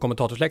bakom oss på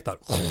kommentatorsläktaren.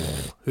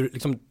 Hur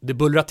liksom det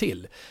bullrar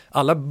till.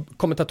 Alla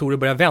kommentatorer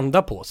börjar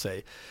vända på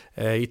sig.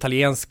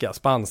 Italienska,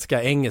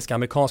 spanska, engelska,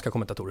 amerikanska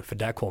kommentatorer. För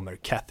där kommer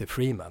Kathy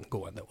Freeman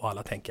gående. Och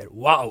alla tänker,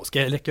 wow,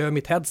 ska jag läcka över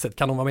mitt headset?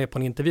 Kan hon vara med på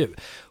en intervju?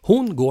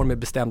 Hon går med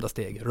bestämda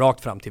steg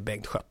rakt fram till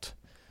Bengt Schött.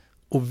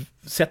 Och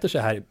sätter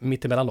sig här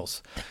mitt emellan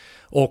oss.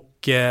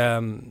 Och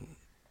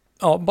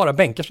bara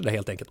bänkar sig där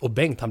helt enkelt. Och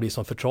Bengt, han blir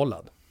som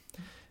förtrollad.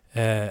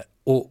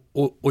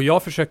 Och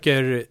jag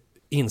försöker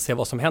inse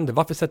vad som händer.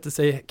 Varför sätter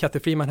sig Kathy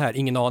Freeman här?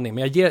 Ingen aning.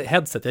 Men jag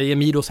ger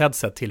Miros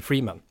headset till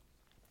Freeman.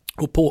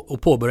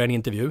 Och påbörjar en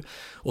intervju.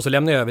 Och så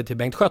lämnar jag över till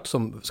Bengt Schött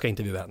som ska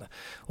intervjua henne.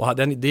 Och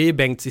det är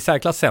Bengts i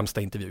särklass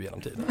sämsta intervju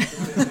genom tiden.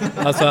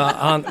 Alltså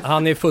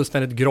han är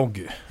fullständigt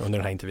groggy under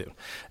den här intervjun.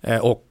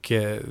 Och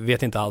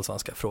vet inte alls vad han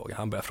ska fråga.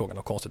 Han börjar fråga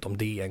något konstigt om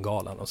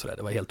DN-galan och sådär.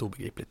 Det var helt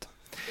obegripligt.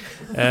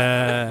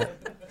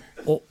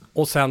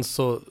 Och sen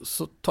så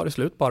tar det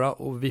slut bara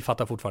och vi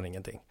fattar fortfarande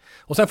ingenting.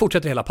 Och sen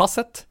fortsätter hela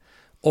passet.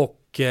 Och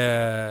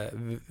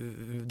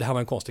det här var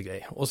en konstig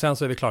grej. Och sen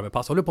så är vi klara med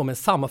passet. Håller på med en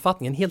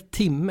sammanfattning. En hel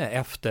timme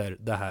efter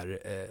det här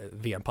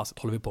VM-passet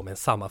håller vi på med en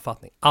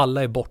sammanfattning.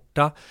 Alla är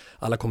borta.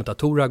 Alla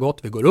kommentatorer har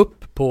gått. Vi går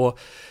upp på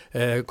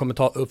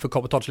för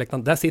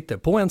kommentatorsläktaren. Där sitter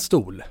på en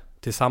stol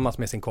tillsammans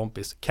med sin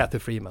kompis Kathy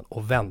Freeman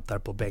och väntar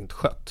på Bengt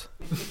Schött.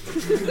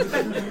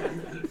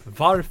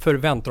 Varför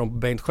väntar de på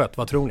Bengt Schött?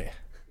 Vad tror ni?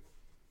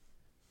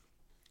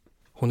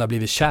 Hon har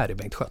blivit kär i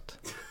Bengt Schött.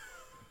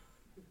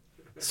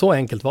 Så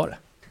enkelt var det.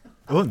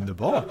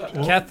 Underbart.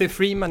 Kathy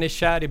Freeman är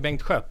kär i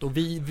Bengt Schött och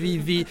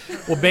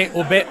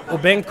och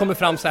Bengt kommer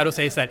fram så här och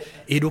säger så här: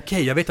 är det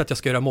okej? Jag vet att jag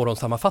ska göra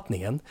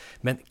morgonsammanfattningen,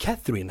 men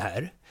Catherine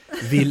här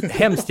vill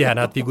hemskt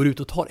gärna att vi går ut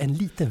och tar en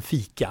liten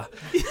fika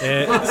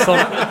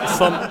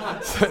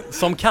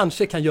som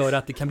kanske kan göra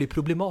att det kan bli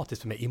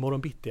problematiskt för mig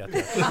imorgon bitti.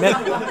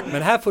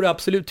 Men här får du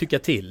absolut tycka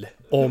till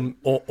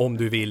om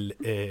du vill,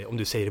 om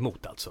du säger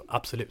emot alltså.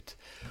 Absolut.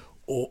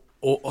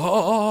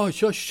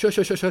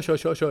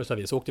 Kör, sa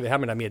vi. Så åkte vi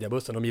hem med den här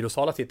mediebussen och Miro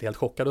Sala sitter helt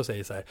chockad och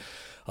säger så här: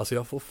 alltså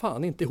jag får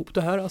fan inte ihop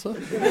det här alltså.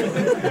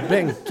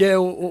 Benke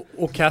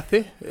och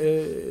Kathy.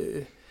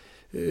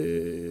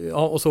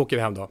 Och så åker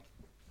vi hem då.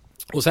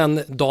 Och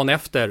sen dagen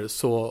efter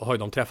så har ju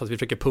de träffats. Vi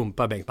försöker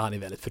pumpa Bengt, men han är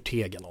väldigt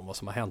förtegen om vad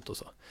som har hänt och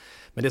så.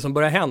 Men det som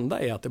börjar hända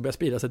är att det börjar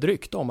spridas ett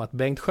rykte om att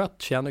Bengt Schött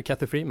känner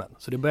Kathy Freeman.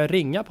 Så det börjar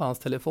ringa på hans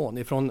telefon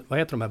ifrån, vad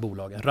heter de här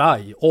bolagen?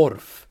 RAI,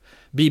 Orf,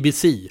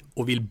 BBC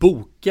och vill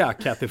boka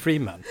Kathy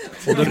Freeman.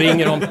 Och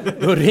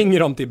då ringer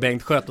de till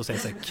Bengt Schött och säger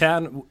så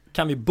här: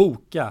 kan vi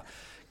boka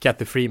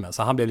Kathy Freeman?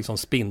 Så han blev liksom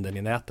spindeln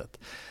i nätet.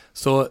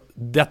 Så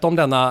detta om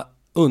denna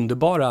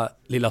underbara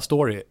lilla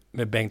story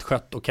med Bengt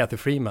Schött och Kathy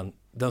Freeman,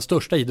 den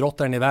största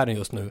idrottaren i världen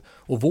just nu,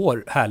 och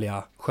vår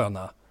härliga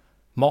sköna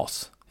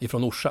mas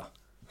ifrån Orsa.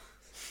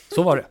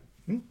 Så var det.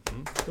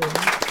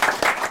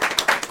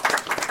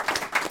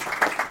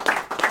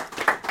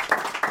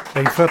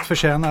 Bengt Schött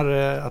förtjänar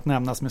att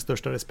nämnas med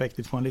största respekt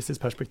i ett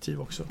journalistiskt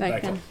perspektiv också.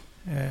 Verkligen.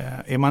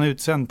 Är man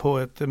utsänd på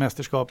ett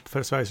mästerskap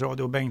för Sveriges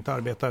Radio och Bengt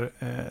arbetar,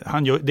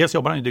 dels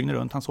jobbar han ju dygnet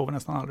runt, han sover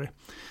nästan aldrig.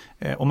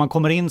 Om man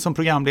kommer in som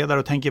programledare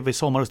och tänker vid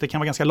sommar, det kan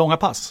vara ganska långa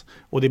pass.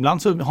 Och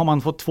ibland så har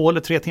man fått 2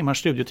 eller 3 timmars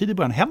studiotid i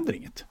början, händer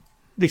inget.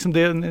 Liksom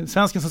det,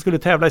 svensken som skulle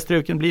tävla i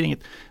struken blir inget.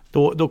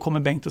 Då kommer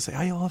Bengt och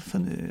säger,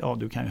 ja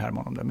du kan ju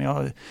härma om det, men jag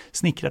har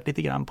snickrat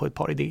lite grann på ett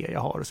par idéer jag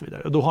har och så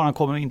vidare. Och då har han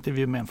kommit en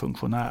intervju med en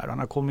funktionär, han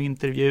har kommit en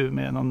intervju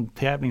med någon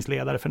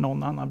tävlingsledare för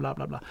någon annan, bla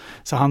bla bla.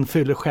 Så han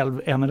fyller själv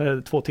 1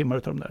 eller 2 timmar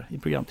utav dem där i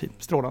programtid.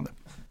 Strålande.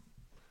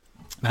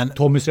 Men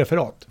Tommys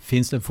referat.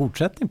 Finns det en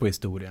fortsättning på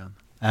historien?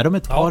 Är de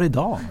ett par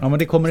idag? Ja, men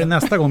det kommer det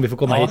nästa gång vi får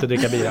komma hit och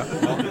dricka bira.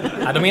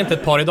 Nej, de är inte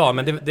ett par idag,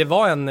 men det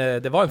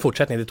var en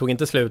fortsättning. Det tog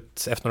inte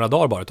slut efter några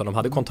dagar bara, utan de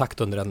hade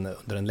kontakt under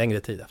en längre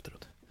tid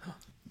efteråt.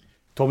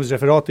 Tommys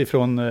referat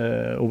ifrån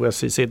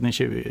OS i Sydney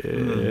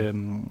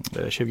 2000,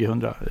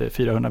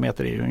 400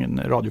 meter är ju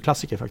en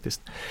radioklassiker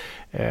faktiskt.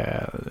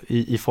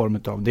 I form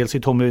av, dels är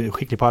Tommy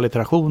skicklig på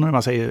allitterationer,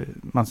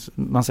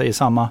 man säger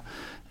samma,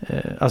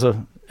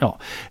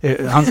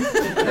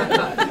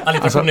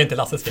 Alliterationen är inte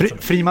Lasses fel.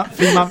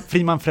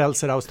 Freeman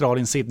frälser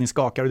Australien, Sydney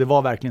skakar, och det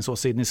var verkligen så.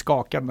 Sydney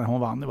skakade när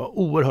hon vann. Det var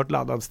oerhört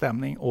laddad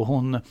stämning, och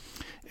hon,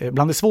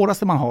 bland det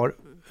svåraste man har,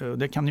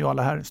 det kan ju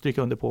alla här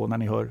stryka under på när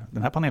ni hör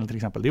den här panelen till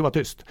exempel, det är att vara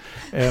tyst.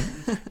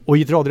 Och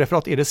i ett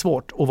radioreferat är det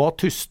svårt att vara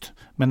tyst.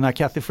 Men när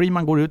Kathy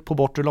Freeman går ut på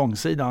bortre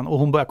långsidan och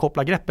hon börjar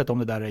koppla greppet om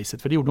det där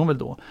racet, för det gjorde hon väl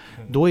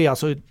då är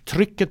alltså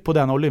trycket på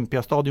den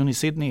Olympiastadion i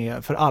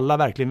Sydney, för alla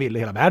verkligen ville,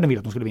 hela världen ville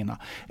att de skulle vinna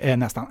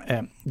nästan.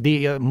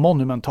 Det är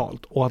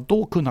monumentalt, och att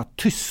då kunna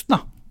tystna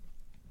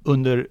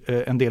under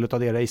en del av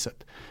det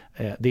racet,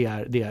 det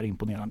är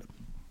imponerande.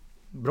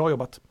 Bra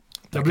jobbat.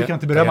 Jag brukar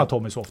inte berömma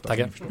Tommy så ofta.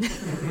 Tackar.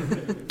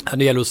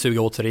 Det gäller att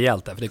suga åt sig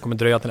rejält där, för det kommer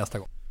dröja till nästa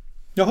gång.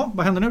 Jaha,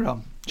 vad händer nu då?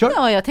 Kör!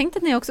 Ja, jag tänkte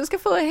att ni också ska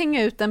få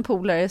hänga ut en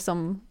polare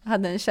som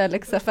hade en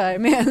kärleksaffär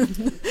med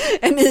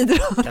en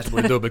idrott. Kanske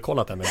borde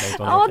dubbelkollat det med Bengt.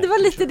 Ja, det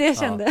var lite det jag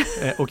kände.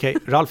 Okej,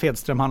 Ralf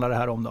Edström handlar det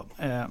här om då.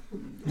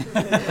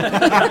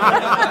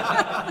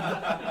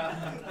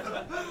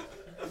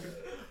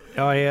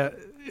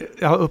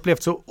 Jag har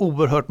upplevt så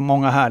oerhört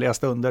många härliga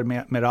stunder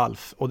med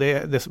Ralf. Och det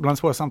är bland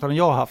svåra samtalen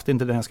jag har haft,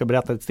 inte den jag ska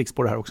berätta ett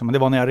stickspår här också, men det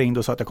var när jag ringde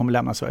och sa att jag kommer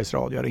lämna Sveriges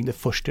Radio. Jag ringde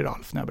först till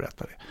Ralf när jag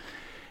berättade det.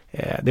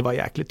 Det var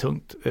jäkligt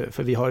tungt,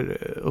 för vi har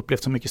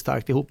upplevt så mycket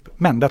starkt ihop.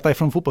 Men detta är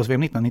från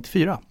fotbolls-VM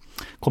 1994.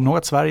 Kommer ni ihåg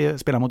att Sverige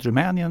spelar mot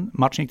Rumänien?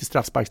 Matchen gick till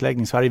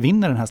straffsparksläggning. Sverige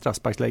vinner den här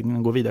straffsparksläggningen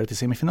och går vidare till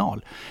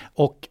semifinal.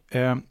 Och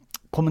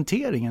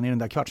kommenteringen i den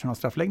där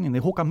kvartsfinalstraffläggningen, det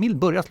är Håkan Mild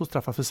börjar slå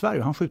straffar för Sverige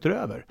och han skjuter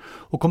över.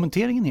 Och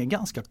kommenteringen är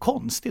ganska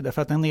konstig,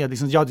 därför att den är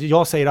liksom,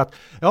 jag säger att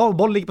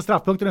bollen ligger på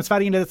straffpunkten och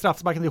Sverige inleder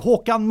straffsparken till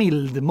Håkan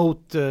Mild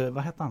mot,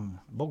 vad heter han?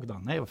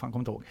 Bogdan? Nej, vad fan,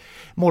 kommer inte ihåg.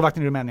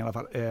 Målvakten i Rumänien i alla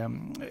fall.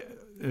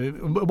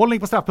 Bollen ligger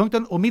på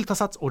straffpunkten och Mild har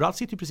sats och Ralf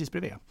sitter ju precis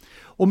bredvid.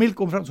 Och Mild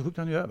kommer fram så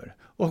skjuter han ju över.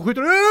 Och han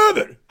skjuter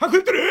över! Han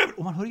skjuter över!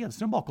 Och man hör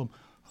Edström bakom.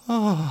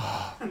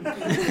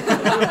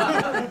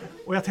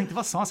 Och jag tänkte,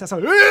 vad sa han? Så jag sa,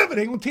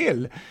 över en gång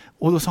till!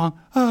 Och då sa han,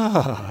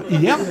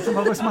 igen, vad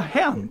var det som har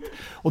hänt?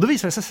 Och då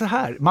visade det sig så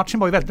här, matchen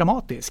var ju väldigt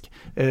dramatisk.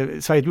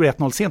 Sverige gjorde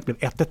 1-0 sent, blev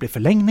 1-1, blev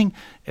förlängning.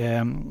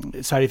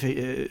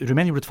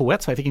 Rumänien gjorde 2-1,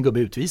 Sverige fick en gubbe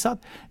utvisad.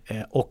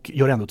 Och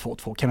gör ändå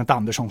 2-2. Kenneth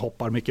Andersson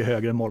hoppar mycket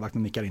högre än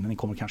målvakten nickar in, ni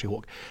kommer kanske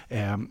ihåg.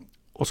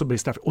 Och så blir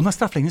det straff. Och när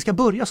straffläggningen ska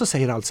börja så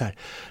säger allt så här,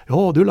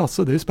 ja du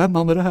Lasse, det är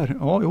spännande det här.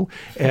 Ja, jo.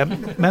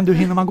 Men du,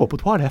 hinner man gå på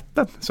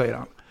toaletten, säger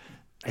han.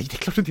 Nej, det är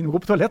klart att inte gå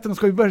på toaletten. De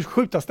ska ju börja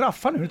skjuta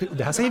straffar nu.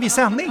 Det här säger vi i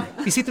sändning.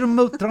 Vi sitter och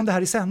muttrar om det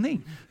här i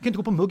sändning. Du kan inte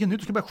gå på muggen nu.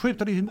 Du ska börja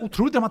skjuta. Det är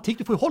otroligt dramatik.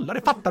 Du får ju hålla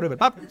det. Fattar du?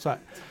 Så här.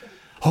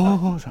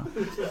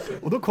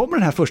 Och då kommer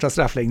den här första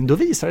straffläggningen. Då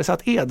visar det sig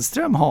att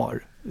Edström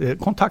har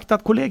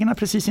kontaktat kollegorna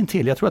precis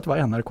intill. Jag tror att det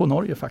var NRK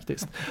Norge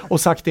faktiskt.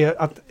 Och sagt det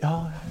att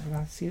jag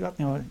ser att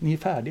ni är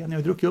färdiga. Ni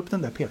har druckit upp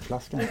den där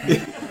petflaskan.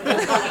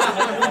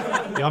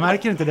 Jag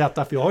märker inte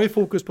detta, för jag har ju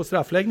fokus på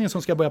straffläggningen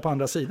som ska börja på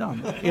andra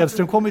sidan.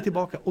 Edström kommer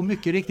tillbaka och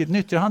mycket riktigt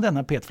nyttjar han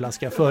denna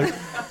petflaska för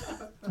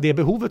det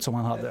behovet som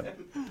han hade.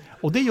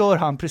 Och det gör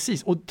han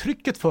precis. Och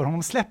trycket för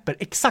honom släpper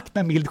exakt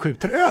när Mild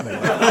skjuter över.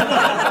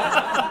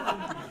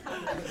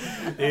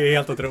 Det är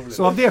helt otroligt.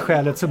 Så av det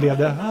skälet så blev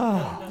det...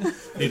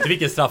 Det är inte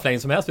vilken straffläggning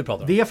som helst vi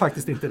pratar om. Det är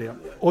faktiskt inte det.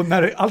 Och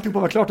när allting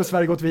var klart och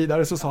Sverige gått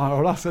vidare så sa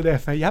han, alltså det är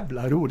för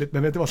jävla roligt,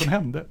 men vet du vad som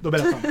hände? Då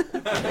berättade han.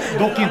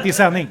 Dock inte i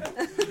sändning.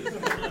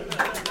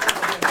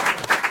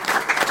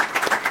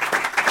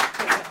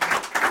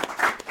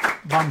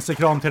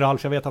 Bamsekram till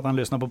Ralf, jag vet att han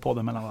lyssnar på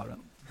podden mellan varven.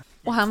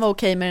 Och han var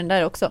okej med den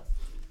där också?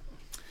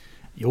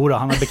 Jo då,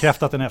 han har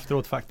bekräftat den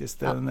efteråt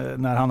faktiskt,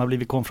 när han har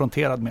blivit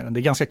konfronterad med den. Det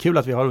är ganska kul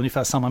att vi har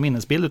ungefär samma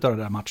minnesbild av den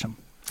där matchen,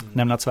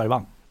 nämligen att Sverige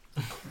vann.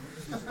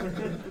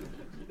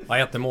 Vad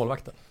heter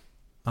målvakten?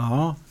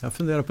 Ja, jag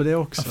funderar på det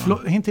också.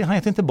 Han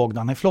heter inte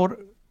Bogdan, nej, Flor.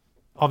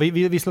 Ja,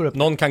 vi slår upp.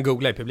 Någon kan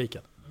googla i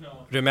publiken.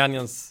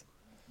 Rumäniens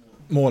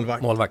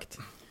målvakt.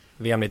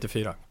 VM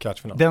 94,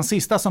 kvartsfinal. Den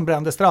sista som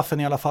brände straffen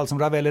i alla fall, som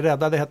Ravelli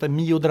räddade, hette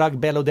Miodrag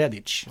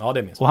Belodedic. Ja,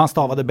 det minns. Och han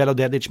stavade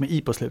Belodedic med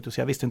i på slutet,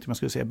 så jag visste inte om jag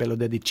skulle säga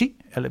Belodedici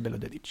eller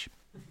Belodedic.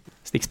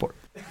 Stickspår.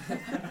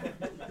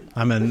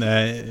 Ja, men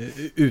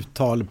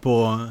uttal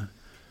på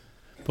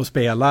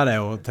spelare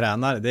och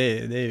tränare, det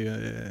är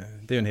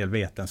ju en hel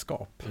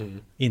vetenskap.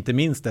 Inte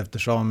minst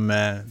eftersom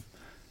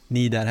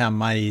ni där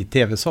hemma i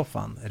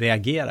tv-soffan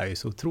reagerar ju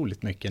så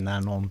otroligt mycket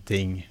när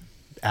någonting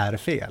är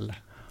fel.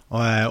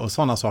 Och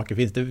sådana saker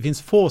det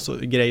finns få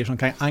grejer som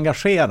kan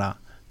engagera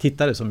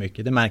tittare så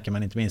mycket. Det märker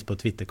man inte minst på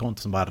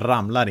Twitterkonto som bara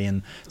ramlar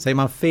in. Säger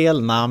man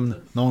fel namn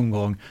någon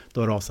gång,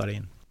 då rasar det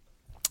in.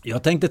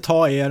 Jag tänkte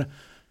ta er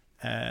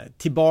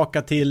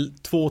tillbaka till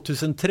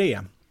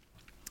 2003.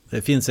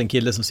 Det finns en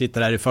kille som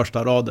sitter här i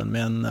första raden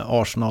med en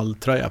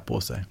Arsenal-tröja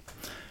på sig.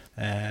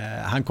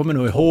 Han kommer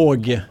nog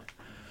ihåg,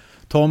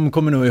 Tom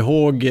kommer nog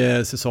ihåg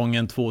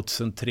säsongen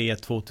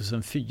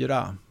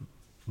 2003-2004.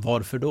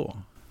 Varför då?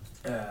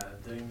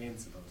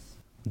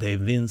 The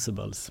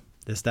Invincibles.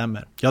 Det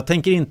stämmer. Jag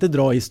tänker inte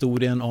dra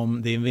historien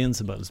om The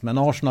Invincibles, men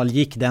Arsenal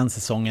gick den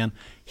säsongen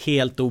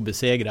helt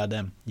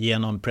obesegrade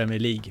genom Premier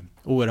League.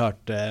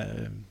 Oerhört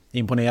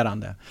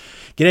imponerande.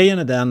 Grejen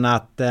är den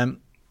att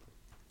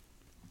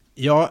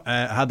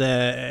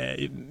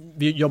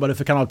vi jobbade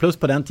för Kanal Plus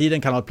på den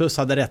tiden. Kanal Plus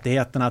hade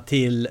rättigheterna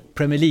till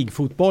Premier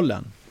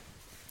League-fotbollen.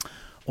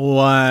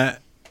 Och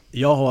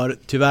jag har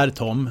tyvärr,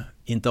 Tom,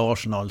 inte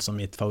Arsenal som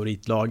mitt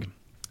favoritlag,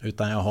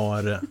 utan jag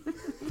har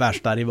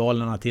värsta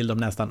rivalerna till dem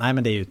nästan. Nej,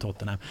 men det är ju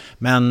Tottenham.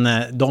 Men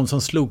de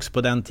som slogs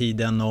på den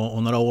tiden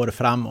och några år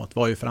framåt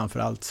var ju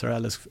framförallt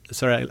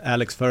Sir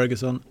Alex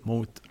Ferguson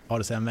mot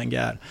Arsene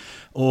Wenger.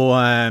 Och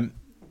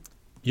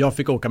jag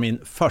fick åka min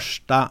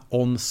första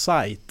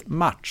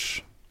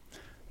on-site-match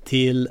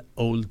till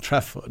Old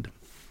Trafford.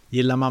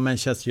 Gillar man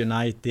Manchester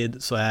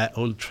United så är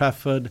Old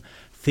Trafford,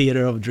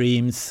 Theatre of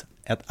Dreams,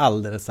 ett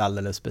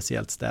alldeles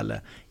speciellt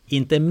ställe.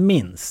 Inte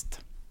minst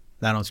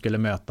när de skulle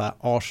möta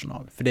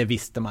Arsenal. För det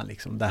visste man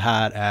liksom. Det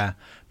här är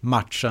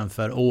matchen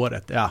för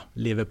året. Ja,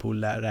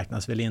 Liverpool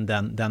räknas väl in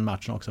den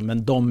matchen också.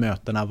 Men de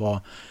mötena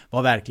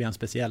var verkligen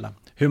speciella.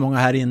 Hur många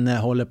här inne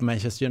håller på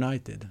Manchester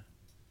United?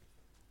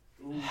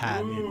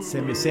 Härligt.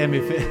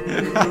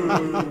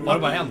 Var det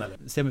bara en eller?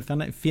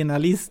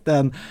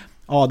 Semifinalisten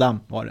Adam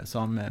var det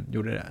som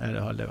gjorde det. Eller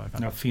höll det i alla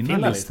fall. Ja,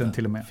 finalisten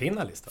till och med.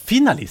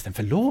 Finalisten,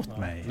 förlåt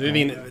mig. Nu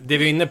är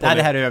vi inne på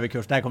det här är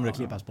överkurs, där kommer det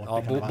klippas bort.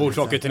 Ja,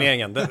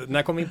 bordshockeyturneringen.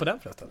 När kommer vi in på den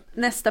förresten?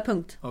 Nästa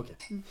punkt. Okay.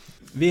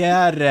 Vi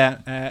är,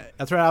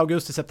 jag tror det är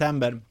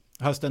augusti-september,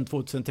 hösten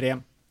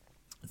 2003.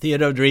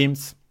 Theater of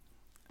Dreams.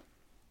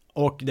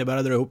 Och det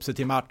börjar dra ihop sig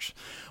till match.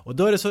 Och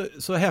då är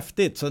det så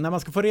häftigt. Så när man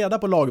ska få reda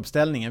på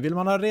laguppställningen, vill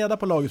man ha reda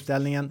på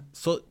laguppställningen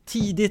så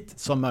tidigt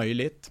som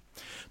möjligt,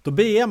 då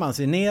beger man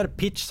sig ner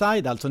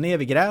pitchside, alltså ner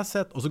vid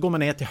gräset, och så går man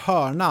ner till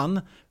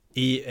hörnan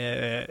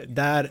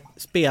där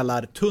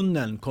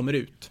spelartunneln kommer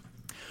ut.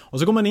 Och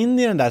så går man in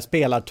i den där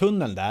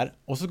spelartunneln där,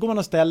 och så går man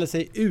och ställer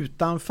sig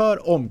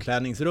utanför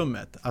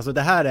omklädningsrummet. Alltså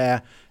det här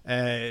är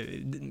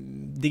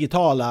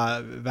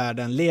digitala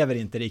världen lever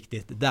inte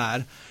riktigt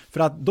där. För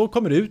att då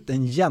kommer det ut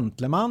en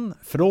gentleman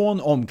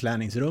från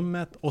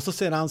omklädningsrummet, och så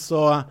ser han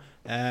så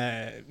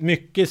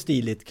mycket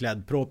stiligt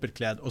klädd, propert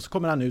klädd, och så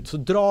kommer han ut, så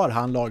drar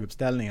han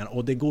laguppställningen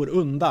och det går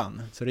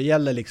undan. Så det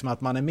gäller liksom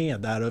att man är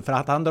med där, för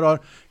att han drar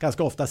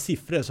ganska ofta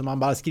siffror, så man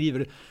bara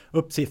skriver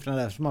upp siffrorna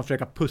där, så man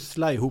försöker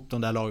pussla ihop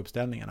de där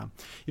laguppställningarna.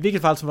 I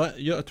vilket fall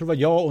jag tror det var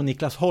jag och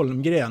Niklas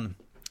Holmgren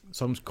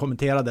som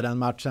kommenterade den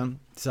matchen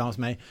tillsammans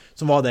med mig,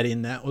 som var där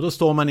inne, och då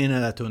står man inne i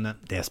den där tunneln.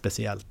 Det är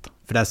speciellt.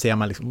 För där ser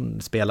man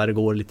liksom spelare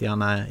går lite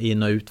grann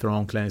in och ut från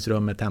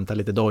omklädningsrummet, hämtar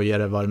lite dojor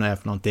eller vad det nu är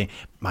för någonting.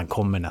 Man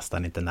kommer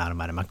nästan inte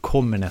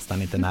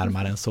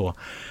närmare än så.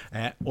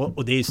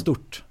 Och det är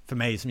stort för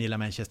mig som gillar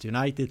Manchester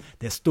United.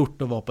 Det är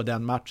stort att vara på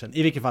den matchen.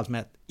 I vilket fall som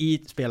helst, i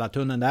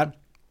spelartunneln där.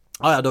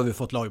 Ja, då har vi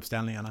fått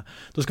laguppställningarna.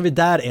 Då ska vi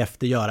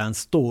därefter göra en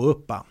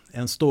ståuppa.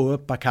 En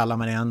ståuppa kallar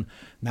man den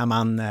när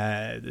man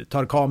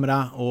tar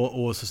kamera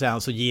och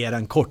så ger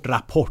en kort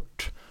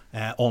rapport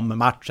om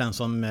matchen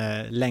som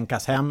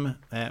länkas hem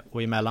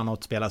och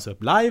emellanåt spelas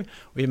upp live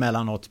och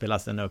emellanåt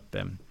spelas den upp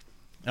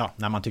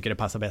när man tycker det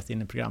passar bäst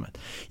in i programmet.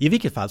 I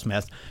vilket fall som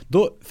helst,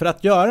 då, för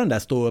att göra den där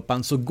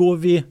ståuppan så går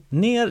vi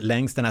ner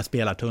längs den här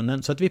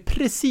spelartunneln så att vi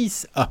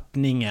precis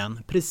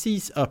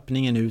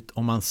öppningen ut,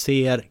 om man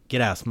ser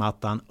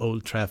gräsmattan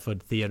Old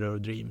Trafford Theater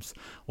of Dreams.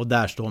 Och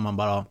där står man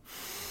bara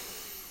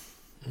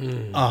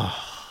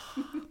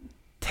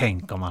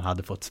tänk om man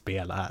hade fått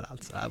spela här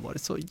alltså. Det här var det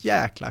så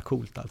jäkla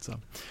coolt alltså.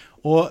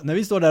 Och när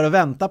vi står där och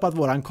väntar på att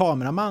våran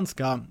kameraman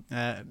ska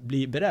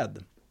bli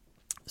beredd,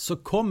 så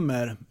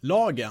kommer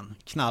lagen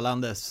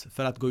knallandes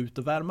för att gå ut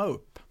och värma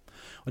upp.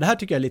 Och det här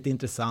tycker jag är lite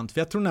intressant,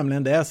 för jag tror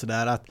nämligen det är så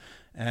där att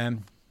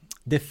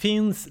det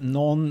finns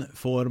någon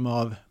form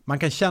av, man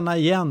kan känna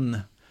igen,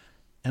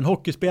 en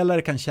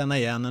hockeyspelare kan känna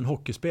igen en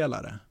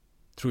hockeyspelare,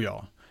 tror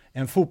jag.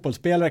 En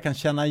fotbollsspelare kan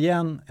känna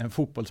igen en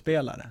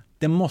fotbollsspelare.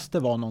 Det måste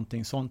vara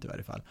någonting sånt i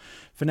varje fall.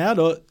 För när jag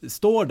då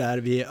står där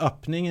vid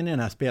öppningen i den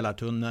här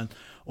spelartunneln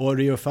och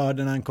Rio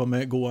Ferdinand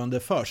kommer gående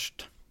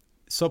först,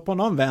 så på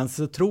någon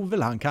vänster tror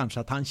väl han kanske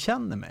att han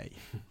känner mig.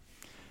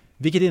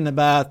 Vilket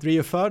innebär att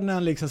Rio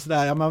Ferdinand liksom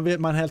sådär,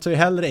 man hälsar ju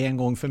hellre en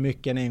gång för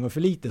mycket än en gång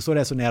för lite. Så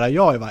resonerar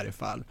jag i varje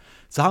fall.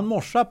 Så han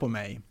morsar på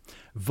mig.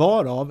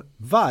 Varav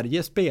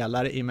varje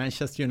spelare i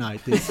Manchester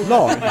Uniteds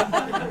lag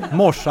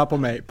morsar på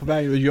mig. På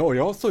väg, och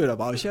jag står ju där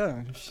bara,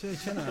 tjena.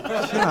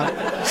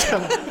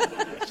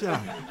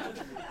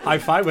 High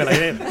five och hela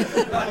grejen.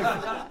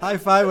 High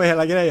five och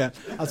hela grejen.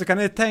 Alltså kan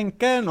ni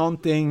tänka er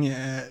någonting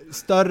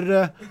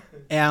större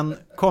än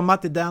komma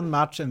till den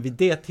matchen vid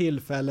det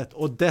tillfället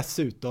och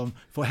dessutom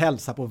få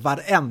hälsa på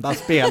varenda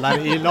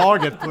spelare i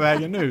laget på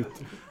vägen ut.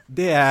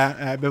 Det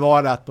är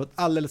bevarat på ett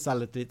alldeles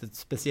litet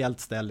speciellt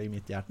ställe i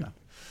mitt hjärta.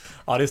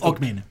 Ja, det är stort.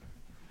 Och min.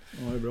 Ja,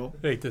 det är bra.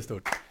 Riktigt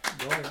stort.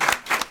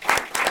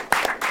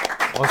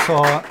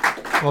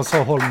 Vad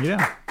sa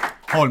Holmgren?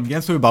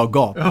 Holmgren såg ju bara och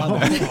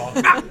gapade.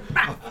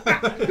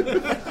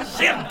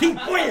 En till!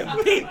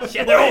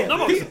 Känner du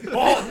honom också?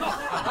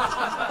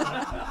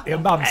 Det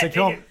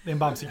är en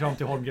bamsekram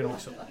till Holmgren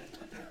också.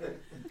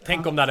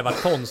 Tänk om det hade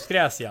varit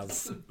konstgräs,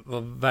 Jens.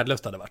 Vad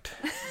värdelöst det hade varit.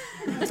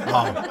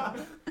 Ja.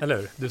 Eller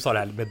hur? Du sa det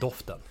här med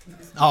doften.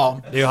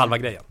 Ja. Det är ju halva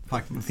grejen.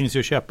 Faktiskt. Det finns ju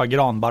att köpa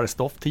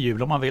granbarrstoft till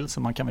jul om man vill,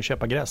 så man kan väl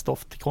köpa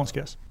grässtoft till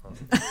konstgräs.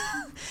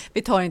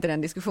 Vi tar inte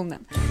den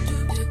diskussionen.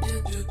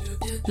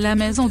 La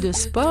maison de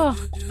sport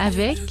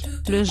avec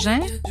le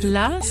Jean,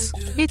 Las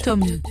et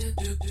Tommy.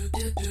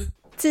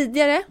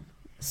 Tidigare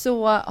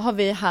så har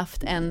vi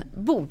haft en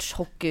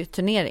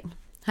bordshockeyturnering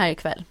här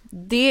ikväll.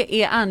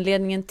 Det är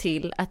anledningen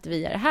till att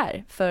vi är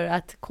här. För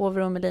att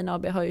Kover och Melina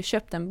AB har ju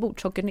köpt en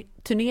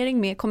bordshockeyturnering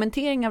med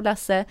kommentering av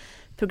Lasse,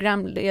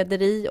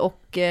 programlederi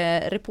och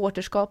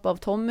reporterskap av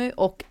Tommy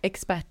och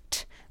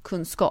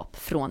expertkunskap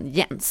från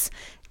Jens.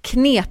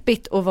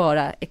 Knepigt att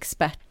vara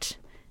expert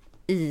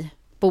i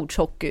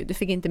bordshockey. Du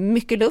fick inte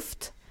mycket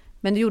luft,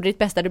 men du gjorde ditt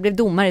bästa. Du blev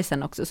domare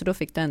sen också, så då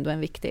fick du ändå en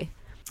viktig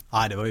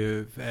Ja, det var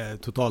ju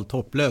totalt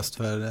hopplöst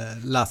för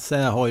Lasse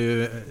har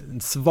ju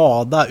en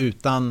svada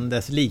utan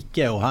dess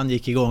like och han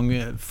gick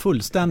igång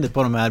fullständigt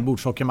på de här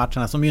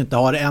bordshockeymatcherna som ju inte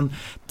har en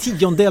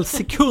 10:e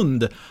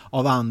sekund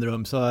av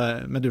andrum.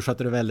 Men du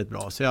skötte det väldigt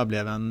bra, så jag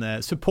blev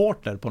en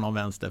supporter på någon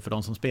vänster för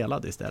de som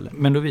spelade istället.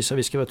 Men då visar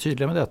vi ska vara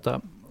tydliga med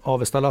detta.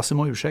 Avesta Lasse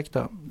må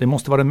ursäkta. Det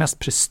måste vara den mest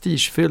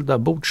prestigefyllda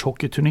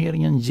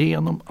bordshockeyturneringen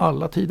genom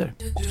alla tider.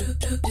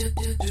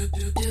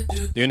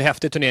 Det är ju en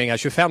häftig turnering här,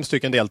 25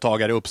 stycken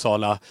deltagare i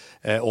Uppsala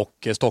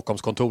och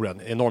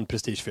Stockholmskontoren. Enormt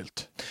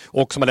prestigefyllt.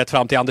 Och som har lett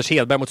fram till Anders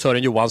Hedberg mot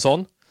Sören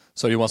Johansson.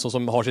 Sören Johansson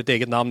som har sitt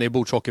eget namn i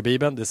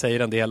bordshockey-bibeln. Det säger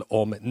en del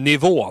om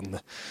nivån.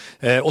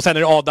 Och sen är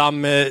det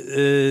Adam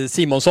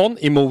Simonsson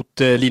emot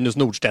Linus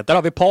Nordstedt. Där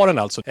har vi paren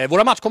alltså.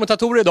 Våra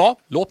matchkommentatorer idag,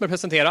 låt mig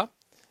presentera.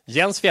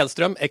 Jens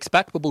Fjällström,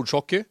 expert på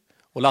bordshockey,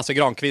 och Lasse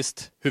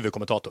Granqvist,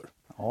 huvudkommentator.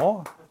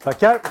 Ja,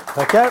 tackar.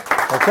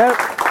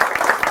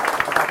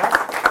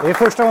 Det är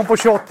första gången på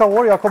 28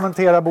 år jag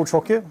kommenterar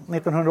bordshockey.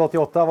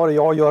 1988 var det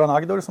jag och Göran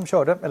Agdur som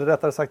körde, eller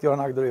rättare sagt Göran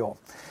Agdur och jag.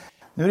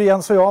 Nu är det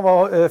Jens och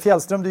jag.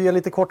 Fjällström, du ger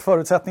lite kort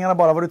förutsättningarna,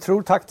 bara vad du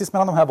tror taktiskt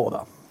mellan de här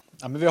båda.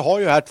 Ja, men vi har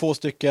ju här 2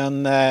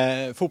 stycken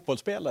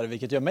fotbollsspelare,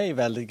 vilket gör mig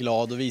väldigt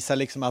glad och visar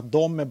liksom att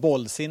de med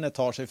bollsinne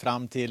tar sig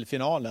fram till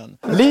finalen.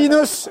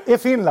 Linus är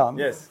Finland.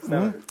 Yes,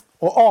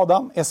 och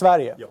Adam är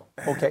Sverige. Ja.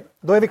 Okej,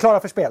 då är vi klara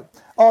för spel.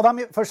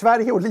 Adam för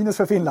Sverige och Linus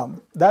för Finland.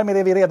 Därmed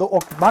är vi redo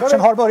och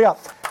matchen har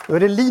börjat. Då är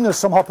det Linus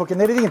som har pucken.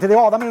 Nej, det är inte. Det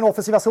är Adam i den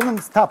offensiva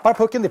zonen. Tappar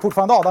pucken. Det är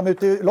fortfarande Adam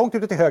långt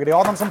ute till höger. Det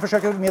är Adam som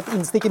försöker med ett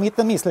instick i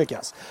mitten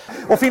misslyckas.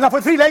 Och Finland får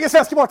ett friläge.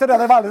 Svenska borta.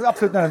 Det var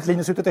absolut nödvändigt.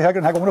 Linus ute till höger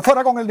den här gången. Och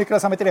förra gången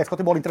lyckades han med ett direktskott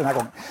i boll, inte den här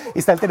gången.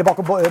 Istället är det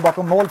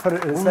bakom mål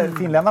för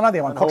finländarna.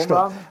 Det var en kort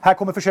stund. Här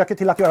kommer försöket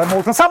till att göra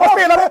mål från samma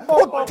spelare.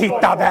 Och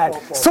titta där!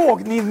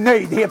 Såg ni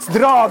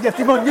nöjdhetsdraget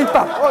i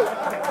mungipan?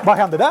 Vad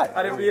hände där?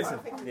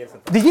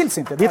 Det gills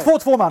inte. Det är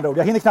 2-2 med andra ord.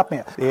 Jag hinner knappt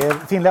med. Det är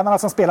finländarna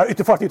som spelar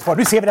ytterfart.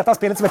 Nu ser vi detta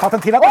spelet som är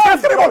patenterat.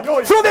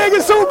 Från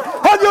egen zon!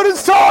 Han gör en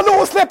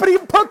salo och släpper in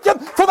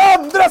pucken från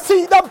andra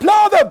sidan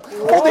planen!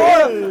 Och det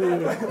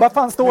är... Vad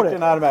fan står det? Det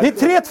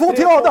är 3-2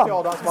 till Adam.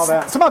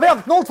 Som har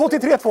vänt. 0-2 till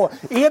 3-2.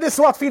 Är det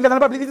så att finländarna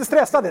börjar bli lite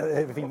stressade?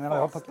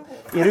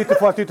 Är det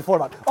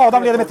ytterforward?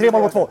 Adam leder med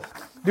 3-2.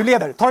 Du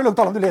leder. Ta det lugnt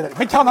Adam, du leder.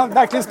 Men kan han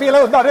verkligen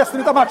spela undan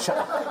resten av matchen?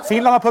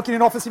 Finland har pucken i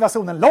den offensiva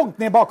zonen. Långt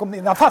ner bakom.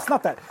 Han har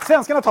fastnat där.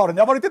 Svenskarna tar den.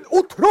 Det har varit en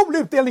otrolig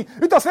utdelning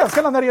utav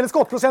svenskarna när det gäller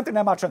skottprocent i den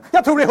här matchen.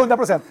 Jag tror det är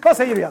 100%. Vad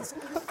säger du Jens?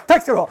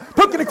 Tack ska du ha.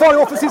 Pucken är kvar i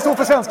offensiv zon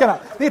för svenskarna.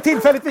 Det är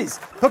tillfälligtvis.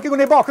 Pucken går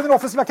ner bakom den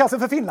offensiva kassen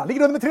för Finland.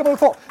 Ligger under med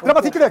 3-2.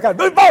 Dramatiken ökar.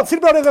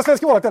 Vansinnigt bra den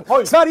svenska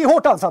målvakten. Sverige är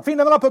hårt ansatt.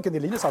 Finland har pucken. Det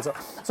är Linus alltså.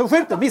 Som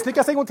skjuter.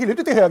 Misslyckas en gång till.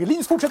 Ute till höger.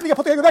 Linus fortsätter ligga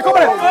på höger. Där kommer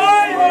det.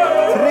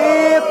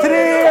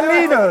 3-3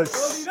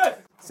 Linus.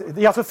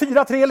 Det är alltså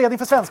 4-3 ledning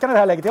för svenskarna i det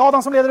här läget. Det är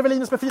Adam som leder över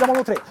Linus med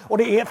 4-3. Och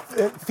det är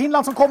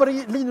Finland som kommer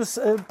i Linus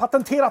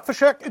patenterat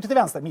försök ute till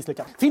vänster.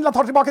 Misslyckat. Finland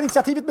tar tillbaka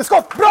initiativet med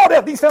skott. Bra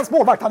räddning, svensk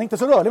målvakt. Han är inte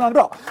så rörlig, men han är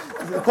bra.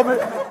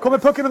 Kommer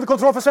pucken under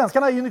kontroll för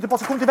svenskarna i en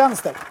ytterposition till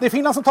vänster. Det är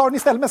Finland som tar den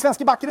istället, med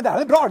svenska backen är där.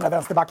 Han är bra den där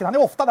vänsterbacken. Han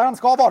är ofta där han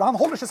ska vara. Han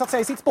håller sig så att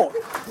säga i sitt spår.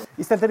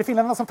 Istället är det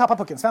finländarna som tappar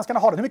pucken. Svenskarna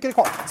har den. Hur mycket är det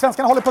kvar?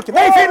 Svenskarna håller pucken.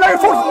 Nej, Finland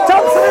får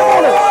chansen i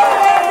målet!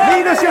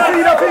 Linus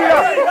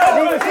 24-4.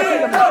 Linus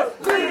 24.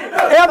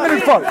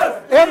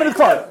 En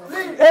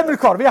minut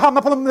kvar. Vi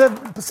hamnar på någon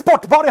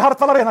sportbar i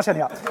Hartwall Arena känner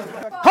jag.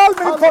 Halv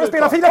minut kvar att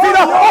spela. 4-4.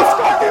 Och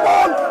skott i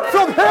mål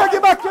från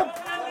högerbacken.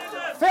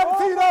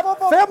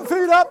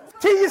 5-4.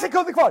 10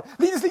 sekunder kvar.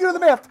 Linus ligger under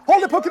med 1.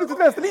 Håller pucken ut till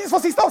vänster. Linus får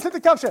sista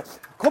avslutet kanske.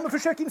 Kommer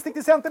försök instinkt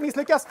i center.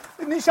 Misslyckas.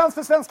 Ny chans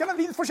för svenskarna.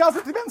 Linus får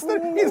chansen till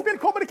vänster. Inspel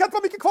kommer. Det kan inte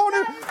vara mycket kvar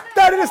nu.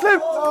 Där är det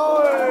slut.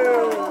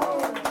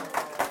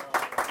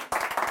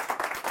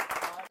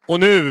 Och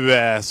nu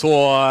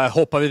så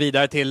hoppar vi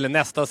vidare till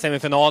nästa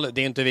semifinal.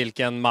 Det är inte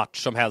vilken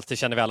match som helst, det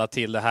känner vi alla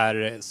till. Det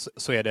här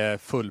så är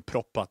det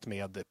fullproppat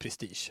med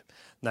prestige.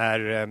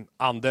 När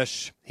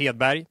Anders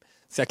Hedberg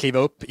ska kliva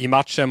upp i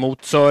matchen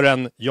mot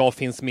Sören, jag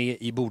finns med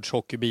i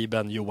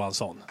bordshockeybibeln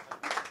Johansson.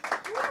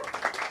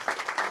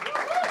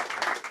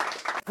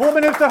 2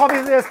 minuter har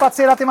vi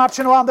spatserat i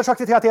matchen och Anders har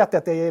kvitterat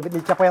 1-1. Det är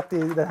lika på 1 i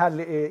den här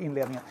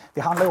inledningen.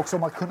 Det handlar också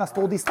om att kunna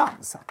stå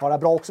distans. Vara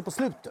bra också på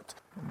slutet.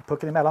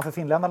 Pucken emellan för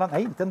finländarna.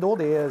 Nej, inte ändå.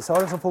 Det är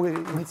Sören som får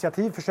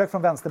initiativ. Försök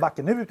från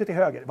vänsterbacken. Nu ute till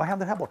höger. Vad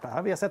händer här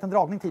borta? Vi har sett en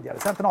dragning tidigare.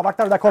 Centern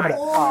avvaktar och där kommer det.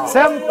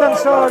 Centern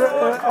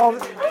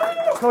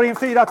slår in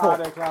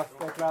 4-2.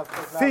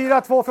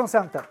 4-2 från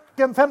Centern.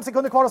 5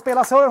 sekunder kvar att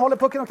spela. Sören håller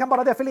pucken och kan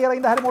bara defilera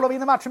in det här i mål och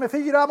vinner matchen med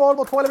 4 mål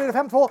mot 2 eller blir det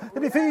 5-2. Det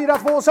blir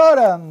 4-2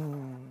 Sören.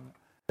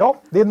 Ja,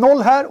 det är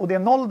 0 här och det är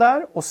 0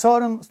 där. Och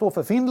Sören står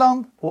för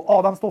Finland och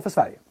Adam står för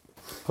Sverige.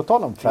 På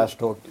tal om trash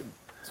talk.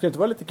 Ska det inte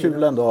vara lite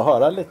kul ändå att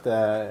höra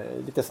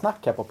lite snack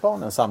här på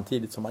planen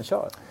samtidigt som man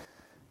kör?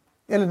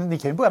 Eller ni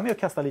kan ju börja med att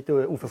kasta lite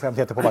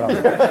oförskämdheter på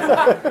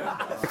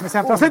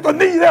varandra. Slut och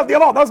ny räddning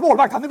av Adams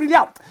målvakt, han är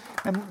briljant.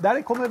 Men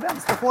där kommer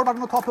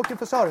vänsterforwarden att ta pucken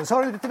för Sören.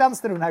 Sören är ute till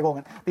vänster nu den här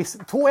gången. Det är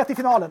 2-1 i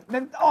finalen.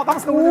 Men Adam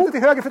snor ute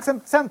till höger för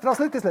ett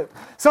centraslut till slut.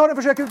 Sören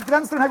försöker ut till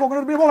vänster den här gången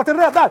och det blir målvakten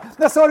räddar.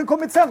 När Sören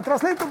kommer ett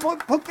centraslut och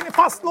pucken är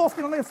fastlåst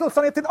innan den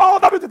slussar ner till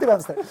Adam ute till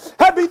vänster.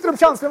 Här byter de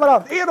chans med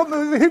varandra. Är de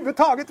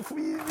överhuvudtaget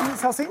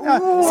visar sina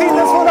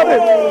sinnesfulla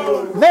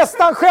bruk?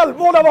 Nästan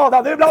självmål av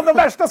Adam. Det är bland de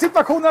värsta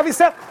situationerna vi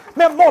sett.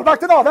 Men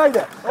målvakten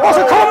avvägde. Och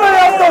så kommer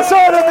ändå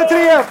Sören med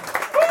 3-1.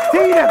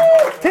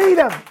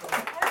 Tiden.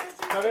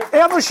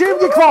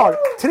 1:20 kvar.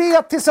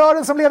 3-1 till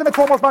Sören som leder med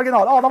 2 måls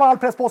marginal. Adam har all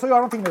press på sig att göra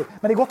någonting nu.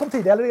 Men det är gott om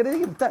tid, eller är det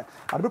inte?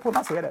 Ja, det beror på hur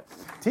man ser det.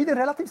 Tiden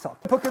är relativt sak.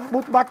 Pucken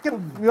mot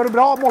backen, gör det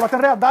bra.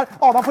 Målvakten räddar.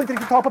 Adam får inte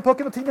riktigt ta på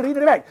pucken och tiden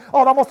rinner iväg.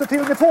 Adam måste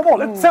till med 2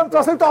 mål.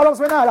 Centralslut Adam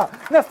som är nära.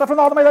 Nästa från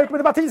Adam är där, men det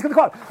är bara 10 sekunder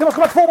kvar. Det måste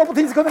komma 2 mål på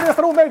 10 sekunder, det är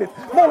nästan omöjligt.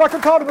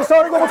 Målvakten tar det och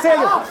Sören går mot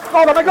seger.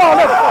 Adam är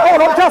galen.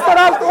 Adam kastar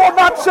allt och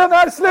matchen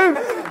är slut.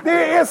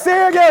 Det är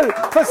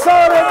seger för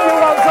Sören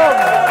Johansson.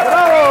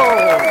 Bravo!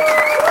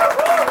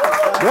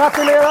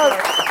 Gratulerar.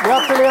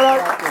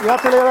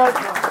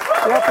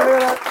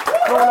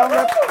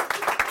 Förhållandet.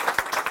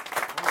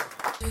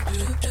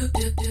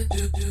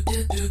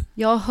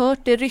 Jag har hört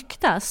det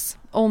ryktas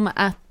om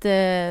att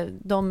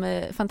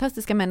de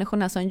fantastiska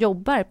människorna som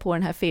jobbar på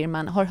den här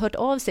firman har hört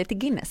av sig till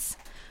Guinness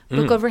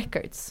Book of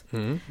Records.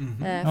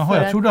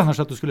 Jaha, jag trodde annars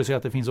att du skulle säga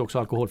att det finns också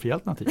alkoholfria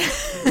alternativ.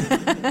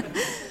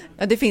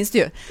 Ja, det finns det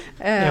ju.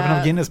 Även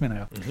av Guinness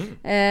menar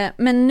jag.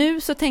 Men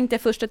nu så tänkte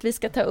jag först att vi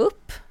ska ta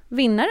upp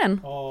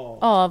vinnaren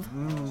av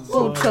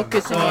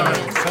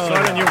bordshockeyturneringen.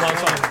 Sören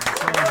Johansson.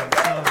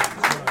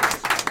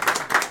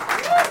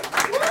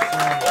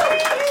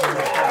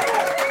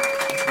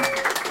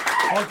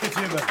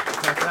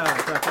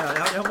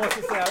 Jag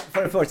måste säga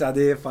för det första,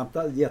 det är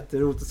fantastiskt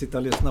jätteroligt att sitta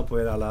och lyssna på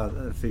er alla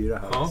 4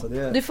 här. Ja. Så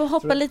det, du får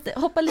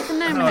hoppa lite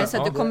närmare här så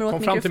att du kommer åt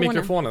mikrofonen. Kom fram till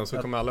mikrofonen så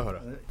kommer alla höra.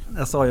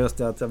 Jag sa just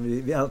det att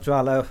jag tror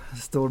alla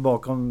står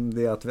bakom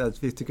det att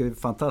vi tycker det är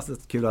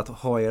fantastiskt kul att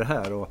ha er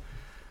här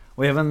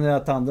och även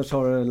att Anders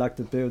har lagt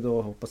ett bud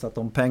och hoppas att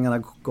de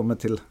pengarna kommer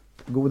till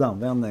god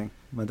användning.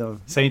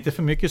 Men säg inte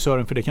för mycket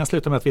Sören, för det kan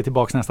sluta med att vi är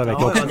tillbaka nästa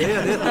vecka också.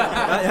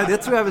 Det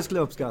tror jag vi skulle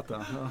uppskatta.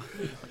 Ja.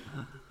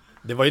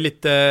 Det var ju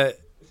lite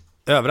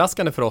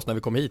överraskande för oss när vi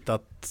kom hit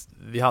att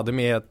vi hade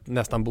med ett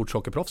nästan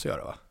bordshockeyproffs att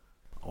göra, va?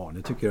 Ja,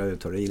 det tycker jag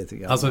tar i lite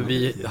grann. Alltså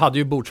vi hade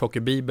ju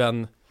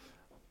bordshockeybibeln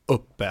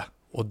uppe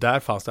och där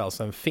fanns det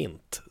alltså en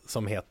fint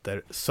som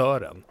heter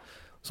Sören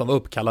som var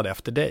uppkallad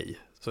efter dig.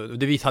 Så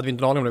det hade vi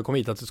inte en aning om när vi kom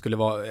hit att det skulle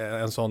vara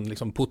en sån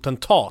liksom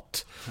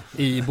potentat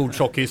i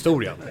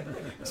bordshockeyhistorien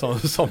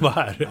som var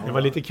här. Det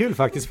var lite kul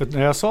faktiskt, för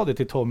när jag sa det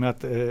till Tommy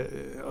att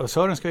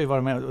Sören ska ju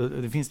vara med, och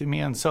det finns ju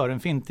med en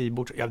Sören-fint i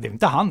bordshockey. Ja, det är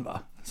inte han, va?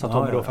 Sa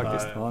Tommy då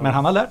faktiskt. Ja. Men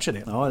han har lärt sig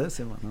det. Ja, det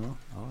ser man.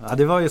 Ja,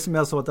 det var ju som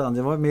jag sa till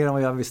det var mer än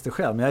vad jag visste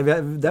själv.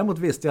 Men däremot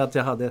visste jag att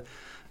jag hade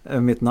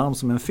mitt namn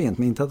som en fint,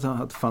 men inte att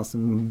det fanns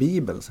en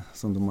bibel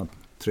som de har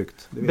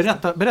tryckt.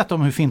 Berätta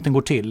om hur finten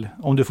går till,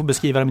 om du får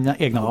beskriva det med dina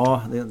egna ord.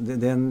 Ja,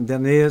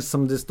 den är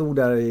som det stod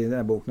där i den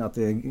här boken att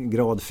det är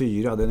grad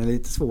 4. Den är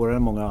lite svårare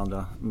än många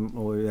andra.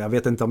 Och jag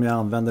vet inte om jag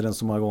använder den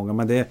så många gånger,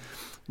 men det är,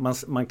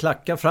 man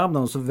klackar fram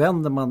den och så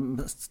vänder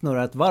man,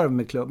 snurrar ett varv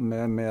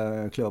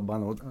med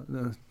klubban och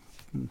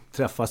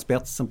träffar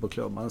spetsen på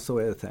klubban. Så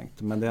är det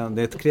tänkt. Men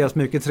det krävs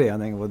mycket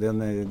träning och det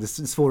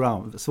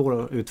är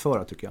svår att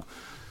utföra, tycker jag.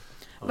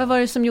 Vad var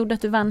det som gjorde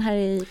att du vann här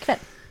ikväll?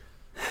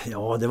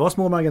 Ja, det var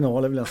små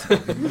marginaler vill jag säga.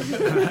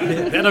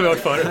 Det har vi hört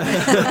förut.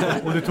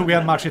 Och du tog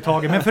en match i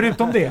taget, men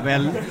förutom det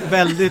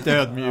väldigt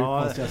ödmjuk,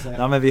 måste jag säga.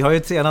 Ja, men vi har ju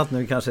tränat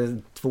nu kanske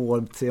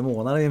 2-3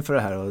 månader inför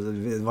det här och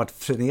det har varit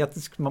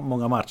frenetiskt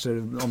många matcher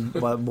om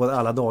både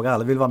alla dagar,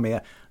 alla vill vara med.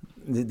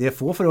 Det är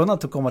få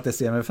förunnat att komma till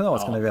semifinal,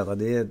 ska ni veta.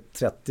 Det är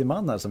 30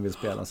 man här som vill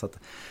spela, så att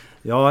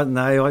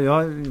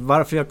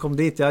varför jag kom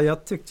dit,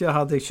 jag tyckte jag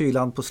hade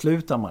kylan på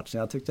slutet av matchen.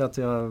 Jag tyckte att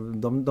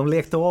de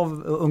lekte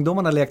av,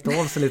 ungdomarna lekte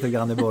av sig lite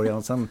grann i början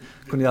och sen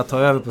kunde jag ta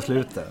över på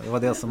slutet. Det var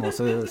det som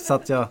också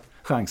satt jag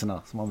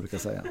chanserna, som man brukar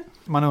säga.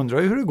 Man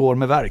undrar ju hur det går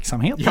med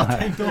verksamheten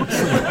här.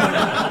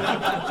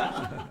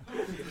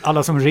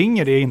 Alla som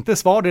ringer, det är inte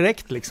svar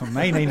direkt liksom.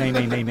 Nej,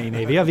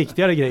 vi har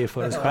viktigare grejer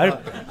för oss. Skärp.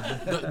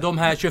 De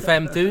här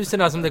 25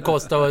 000 som det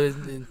kostar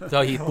att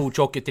ta hit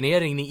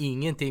bordshockeyturneringen är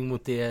ingenting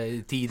mot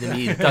det tiden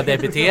vi inte har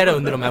debiterat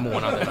under de här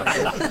månaderna.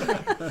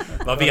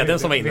 Var vdn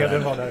som var inne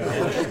där.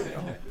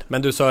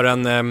 Men du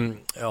Sören,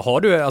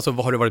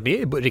 har du varit med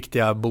i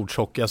riktiga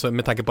bordshockey? Alltså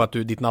med tanke på att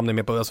ditt namn är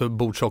med på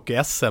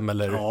bordshockey-SM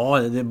eller? Ja,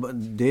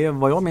 det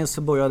vad jag minns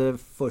så började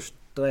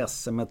första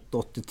SM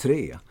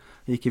 83.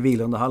 Gick i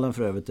Vilundahallen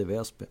för övrigt i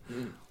Väsby.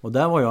 Och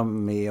där var jag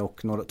med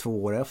och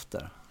 2 år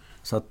efter.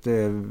 Så att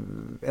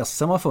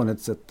SM har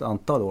funnits ett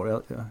antal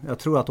år. Jag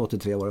tror att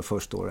 83 var det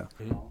första året.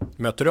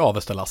 Möter du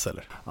Avesta Lasse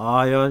eller?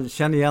 Ja, jag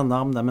känner igen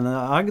namnen. Men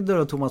Agder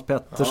och Thomas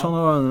Pettersson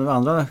och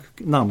andra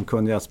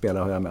namnkunniga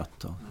spelare har jag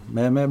mött.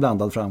 Med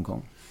blandad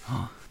framgång.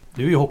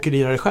 Du är ju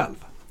hockeylirare själv.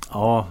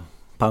 Ja,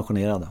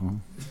 pensionerad.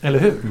 Eller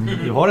hur?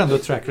 Du har ändå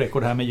ett track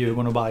record här med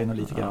Djurgården och Bayern och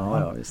lite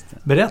grann. Ja, visst.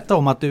 Berätta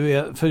om att du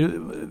är,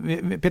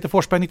 för Peter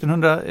Forsberg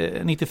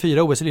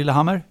 1994 OS i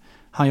Lillehammer.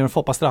 Han gör en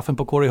Foppa-straffen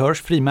på Corey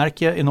Hirsch,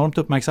 frimärke, enormt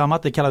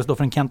uppmärksammat. Det kallades då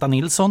för en Kenta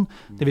Nilsson.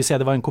 Det vill säga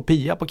det var en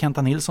kopia på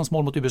Kenta Nilssons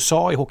mål mot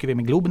USA i hockey-VM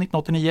i Globen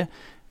 1989.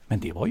 Men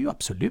det var ju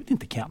absolut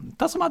inte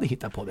Kenta som hade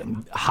hittat på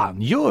den.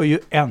 Han gör ju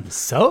en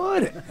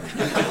Sören.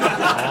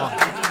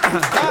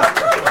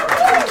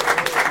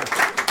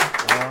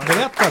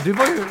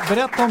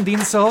 Berätta om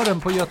din Sören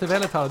på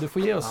Götevellet här. Du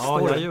får ge oss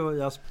story.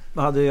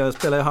 Jag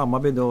spelade i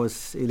Hammarby då i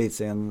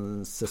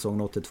elitserien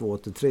säsong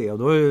 82-83 och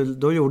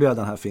då gjorde jag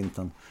den här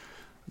finten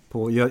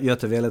på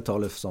Götevellet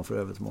som för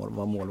övrigt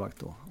var målvakt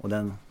då.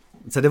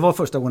 Så det var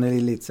första gången i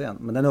elitserien,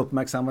 men den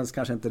uppmärksammades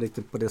kanske inte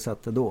riktigt på det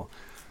sättet då.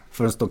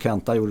 Förrän då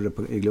Kenta gjorde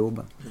det i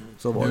Globen.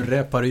 Så var du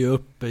repar ju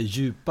upp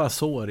djupa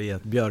sår i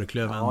ett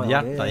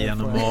björklöven-hjärta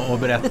genom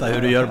att berätta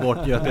hur du gör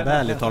bort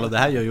Göteborg-tal, och det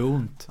här gör ju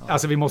ont.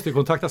 Alltså vi måste ju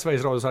kontakta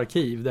Sveriges Radios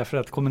arkiv, därför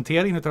att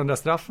kommenteringen av den där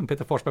straffen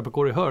Peter Forsberg på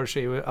Corey Hirsch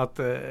är ju att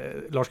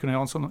Lars-Gunnar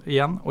Jansson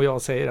igen och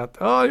jag säger att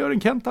han gör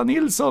en Kenta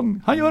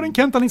Nilsson.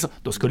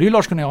 Då skulle ju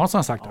Lars-Gunnar Jansson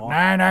ha sagt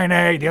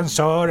nej, det är en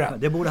Sören.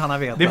 Det borde han ha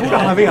vetat. Det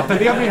är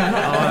det jag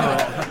menar.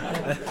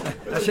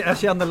 Jag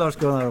känner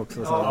Lars-Gunnar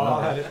också.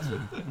 Så.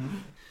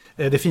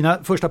 Det fina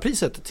första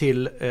priset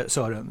till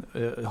Sören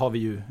har vi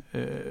ju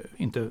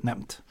inte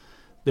nämnt.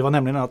 Det var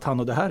nämligen att han,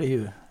 och det här är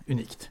ju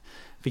unikt,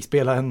 fick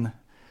spela en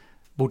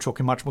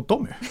bordshockeymatch mot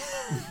Tommy.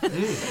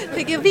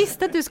 Jag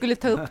visste att du skulle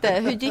ta upp det.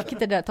 Hur gick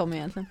det där, Tommy,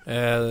 egentligen?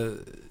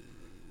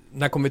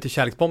 När kom vi till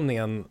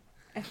kärleksbombningen?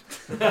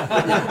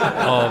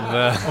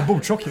 av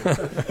bordshockey?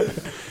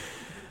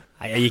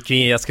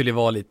 Jag skulle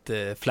vara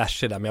lite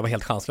flashig där, men jag var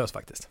helt chanslös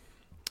faktiskt.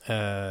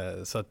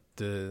 Så att,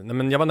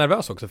 men jag var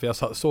nervös också, för jag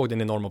såg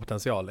din enorma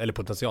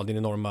din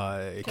enorma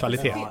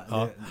kvalitet.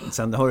 Ja.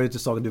 Sen har du inte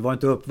sagt, du var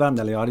inte uppvärmd,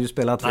 eller jag hade ju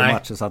spelat 2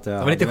 matcher så att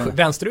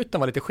vänsterutten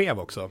var lite skev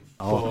också.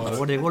 Ja,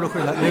 och det går att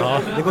skylla.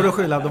 Det går att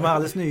skylla, de är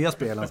alldeles nya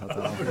spelen så att,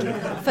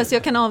 Fast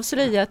jag kan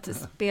avslöja att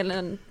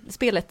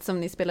spelet som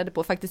ni spelade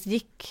på faktiskt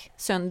gick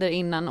sönder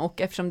innan,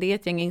 och eftersom det är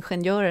ett gäng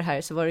ingenjörer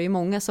här så var det ju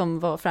många som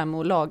var framme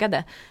och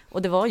lagade,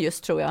 och det var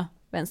just, tror jag,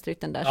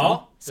 vänsterytten där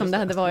som det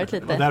hade varit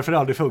lite. Och därför det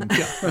aldrig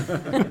funkar.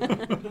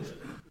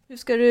 Hur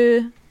ska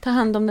du ta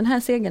hand om den här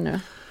segern nu?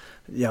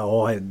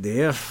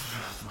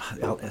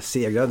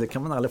 Segrar, det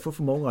kan man aldrig få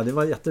för många. Det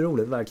var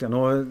jätteroligt verkligen.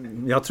 Och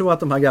jag tror att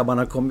de här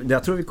grabbarna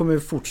vi kommer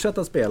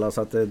fortsätta spela,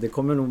 så att det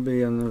kommer nog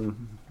bli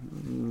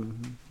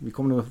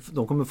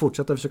de kommer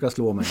fortsätta försöka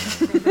slå mig.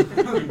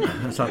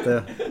 Så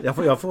att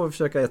jag får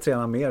försöka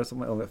träna mer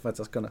för att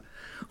jag ska kunna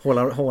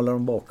hålla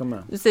dem bakom mig.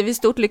 Du säger vi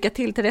stort lycka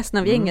till resten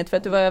av gänget för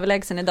att du var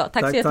överlägsen idag.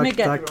 Tack så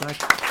jättemycket. Tack.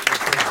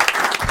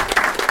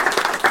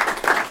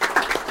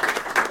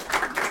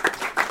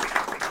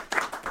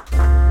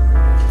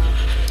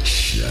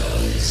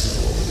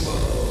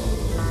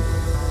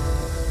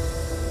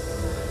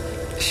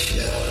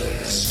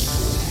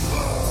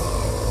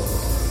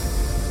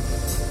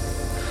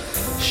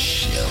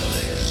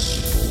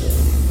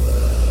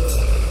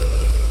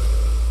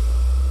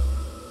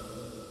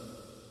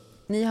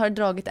 Ni har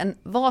dragit en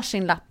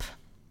varsin lapp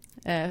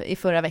i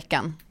förra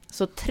veckan.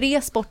 Så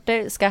 3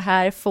 sporter ska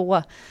här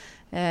få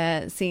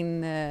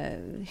sin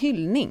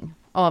hyllning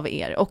av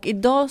er. Och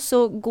idag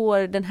så går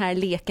den här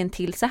leken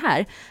till så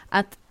här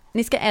att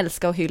ni ska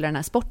älska och hylla den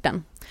här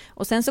sporten.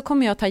 Och sen så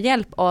kommer jag ta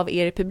hjälp av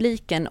er i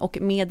publiken, och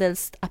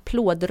medelst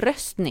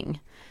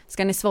applådröstning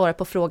ska ni svara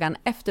på frågan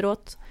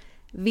efteråt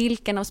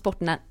vilken av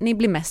sporterna ni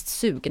blir mest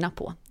sugna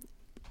på.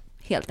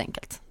 Helt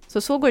enkelt.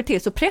 Så går det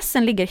till. Så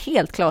pressen ligger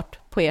helt klart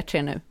på er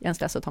 3 nu,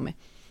 Jens, Lasse och Tommy.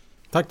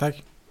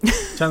 Tack.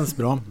 Känns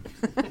bra.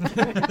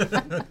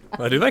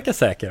 Du verkar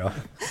säker då.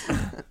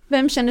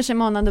 Vem känner sig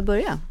manande att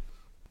börja?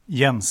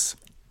 Jens.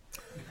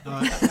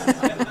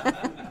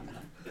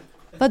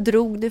 Vad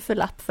drog du för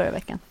lapp förra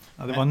veckan?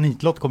 Ja, det var en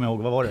nitlott, kommer jag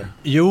ihåg. Vad var det?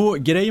 Jo,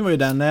 grejen var ju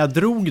den, när jag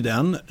drog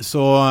den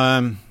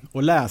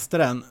och läste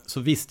den så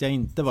visste jag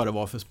inte vad det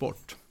var för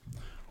sport.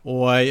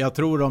 Och jag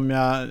tror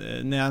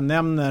när jag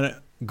nämner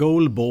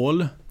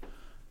goalball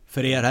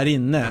för er här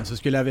inne, så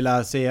skulle jag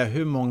vilja se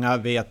hur många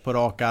vet på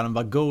rak arm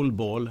vad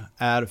goalball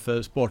är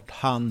för sport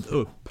hand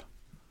upp.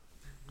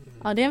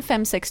 Ja, det är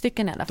 5-6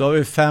 stycken i alla fall. Då har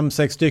vi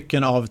 5-6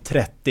 stycken av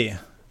 30.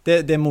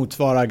 Det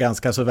motsvarar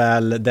ganska så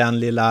väl den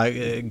lilla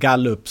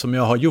gallup som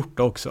jag har gjort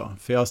också.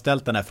 För jag har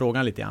ställt den här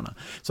frågan lite grann.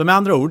 Så med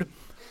andra ord,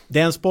 det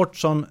är en sport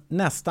som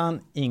nästan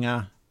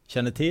inga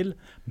känner till.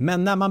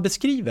 Men när man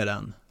beskriver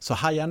den så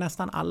hajar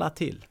nästan alla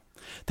till.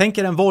 Tänk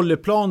er en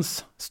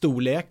volleyplans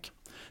storlek.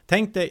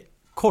 Tänk dig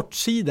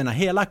kortsidorna,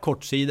 hela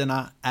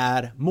kortsidorna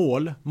är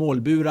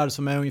målburar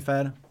som är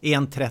ungefär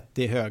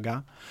 1,30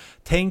 höga.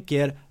 Tänk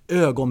er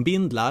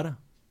ögonbindlar,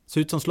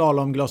 ser ut som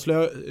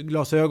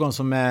slalomglasögon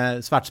som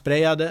är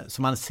svartsprayade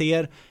så man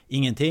ser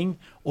ingenting.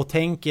 Och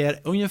tänk er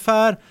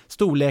ungefär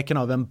storleken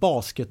av en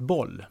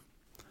basketboll,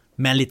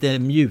 men lite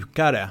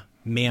mjukare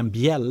med en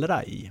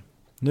bjällra i.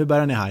 Nu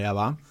börjar ni haja,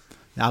 va?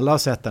 Alla har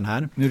sett den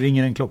här. Nu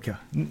ringer en klocka.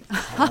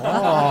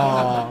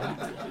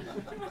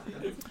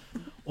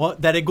 Och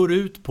där det går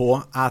ut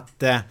på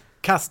att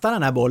kasta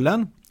den här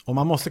bollen. Och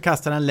man måste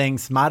kasta den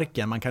längs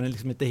marken. Man kan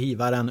liksom inte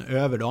hiva den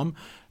över dem.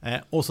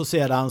 Och så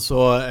sedan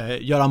så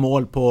göra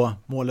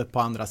målet på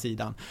andra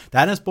sidan. Det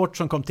här är en sport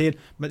som kom till,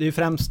 men det är ju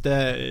främst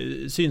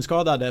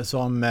synskadade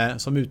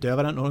som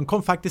utövar den. Och den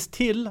kom faktiskt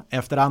till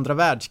efter andra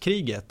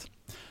världskriget.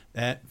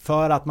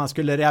 För att man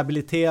skulle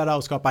rehabilitera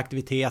och skapa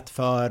aktivitet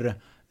för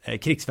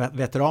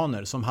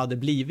krigsveteraner som hade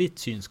blivit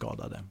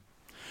synskadade.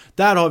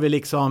 Där har vi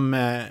liksom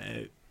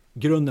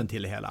grunden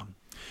till det hela.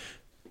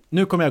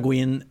 Nu kommer jag gå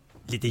in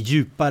lite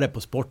djupare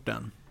på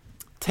sporten.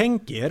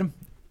 Tänk er,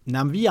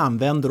 när vi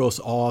använder oss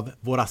av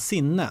våra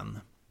sinnen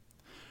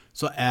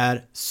så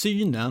är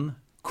synen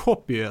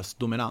kopiöst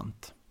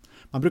dominant.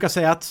 Man brukar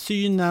säga att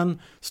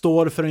synen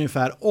står för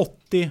ungefär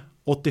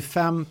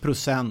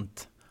 80-85%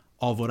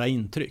 av våra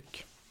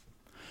intryck.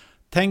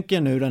 Tänk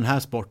er nu den här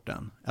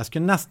sporten. Jag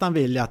skulle nästan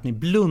vilja att ni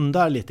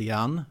blundar lite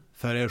grann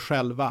för er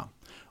själva.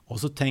 Och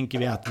så tänker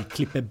vi att vi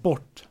klipper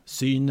bort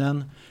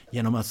synen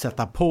genom att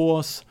sätta på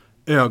oss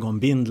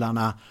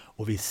ögonbindlarna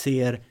och vi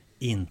ser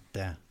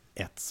inte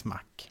ett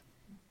smack.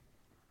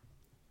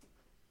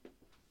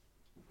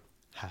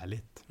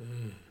 Härligt.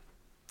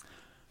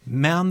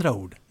 Med andra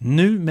ord,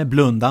 nu med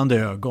blundande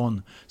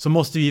ögon så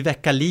måste vi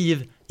väcka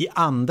liv i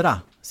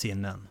andra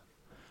sinnen.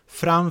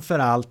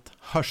 Framförallt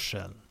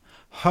hörseln.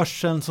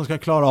 Hörseln som ska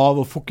klara av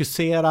att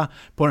fokusera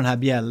på den här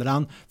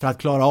bjällran för att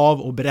klara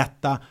av att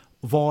berätta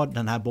var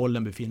den här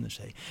bollen befinner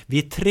sig. Vi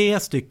är 3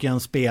 stycken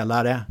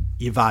spelare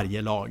i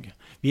varje lag.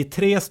 Vi är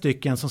 3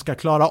 stycken som ska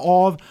klara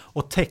av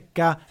att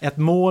täcka ett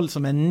mål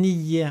som är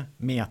 9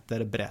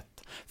 meter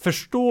brett.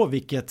 Förstå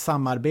vilket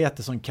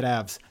samarbete som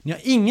krävs. Ni har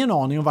ingen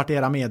aning om vart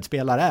era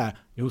medspelare är.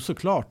 Jo,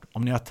 såklart.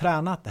 Om ni har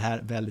tränat det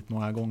här väldigt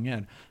många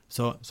gånger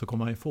så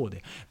kommer man ju få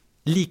det.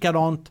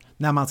 Likadant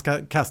när man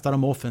ska kasta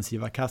de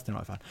offensiva kasten i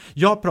alla fall.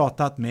 Jag har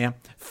pratat med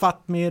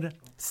Fatmir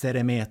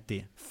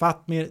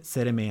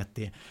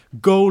Seremeti.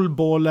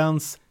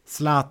 Goalballens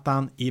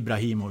Zlatan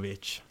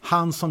Ibrahimovic.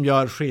 Han som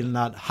gör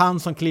skillnad. Han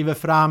som kliver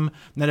fram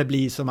när det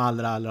blir som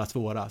allra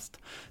svårast.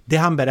 Det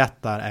han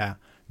berättar är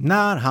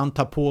när han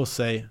tar på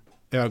sig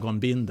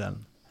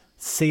ögonbindeln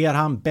ser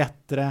han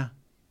bättre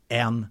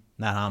än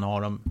när han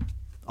har dem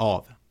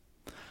av.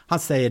 Han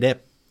säger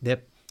det är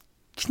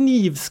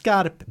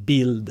knivskarp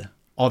bild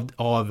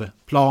av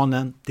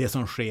planen, det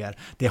som sker.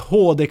 Det är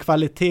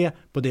HD-kvalitet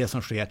på det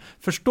som sker.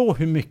 Förstå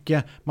hur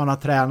mycket man har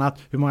tränat,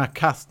 hur många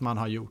kast man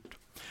har gjort.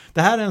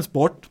 Det här är en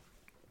sport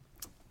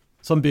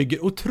som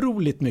bygger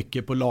otroligt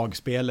mycket på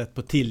lagspelet,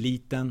 på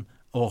tilliten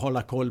och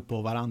hålla koll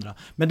på varandra.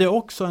 Men det är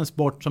också en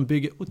sport som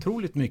bygger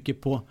otroligt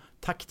mycket på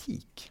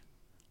taktik.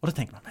 Och då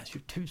tänker man, men hur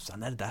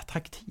tusan är det där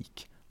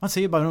taktik? Man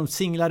ser ju bara de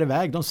singlar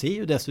iväg, de ser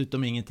ju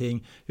dessutom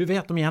ingenting. Hur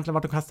vet de egentligen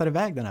vart de kastar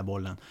iväg den här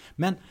bollen?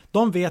 Men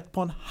de vet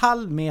på en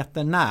halv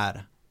meter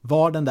när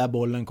var den där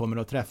bollen kommer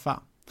att träffa.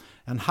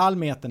 En halv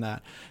meter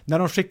när. När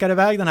de skickar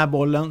iväg den här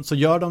bollen så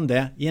gör de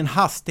det i en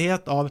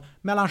hastighet av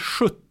mellan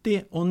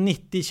 70 och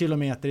 90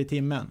 kilometer i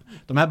timmen.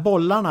 De här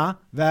bollarna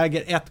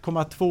väger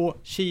 1,2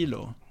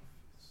 kilo.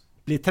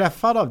 Blir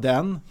träffad av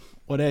den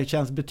och det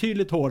känns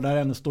betydligt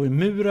hårdare än att stå i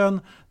muren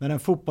när en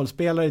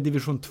fotbollsspelare i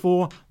division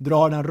 2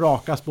 drar den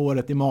raka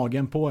spåret i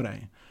magen på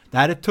dig. Det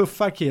här är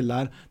tuffa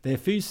killar, det är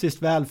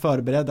fysiskt väl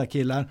förberedda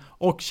killar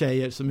och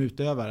tjejer som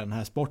utövar den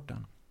här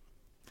sporten.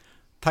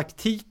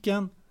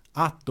 Taktiken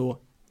att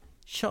då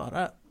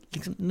köra,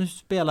 liksom, nu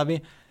spelar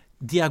vi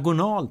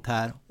diagonalt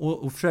här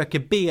och försöker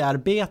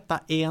bearbeta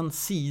en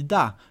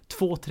sida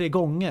 2-3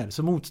 gånger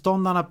så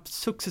motståndarna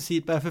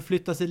successivt börjar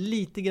förflytta sig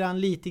lite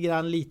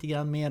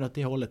grann mer åt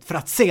det hållet för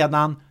att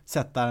sedan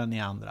sätta den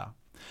i andra.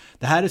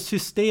 Det här är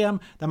system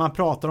där man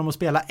pratar om att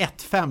spela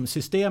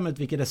 1-5-systemet,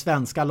 vilket det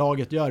svenska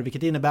laget gör,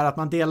 vilket innebär att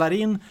man delar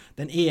in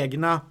den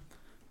egna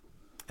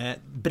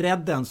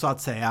bredden så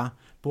att säga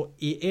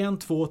i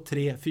 1, 2,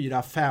 3,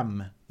 4,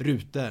 5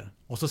 rutor.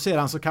 Och så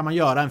sedan så kan man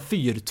göra en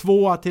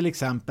 4-2 till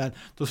exempel.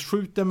 Då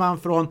skjuter man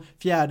från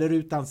fjärde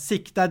rutan,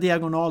 siktar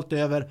diagonalt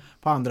över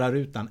på andra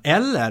rutan.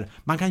 Eller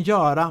man kan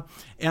göra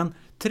en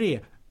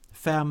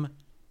 3-5-4.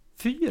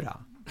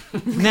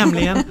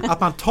 Nämligen att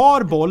man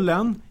tar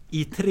bollen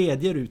i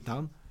tredje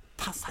rutan,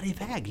 tassar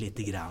iväg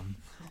lite grann.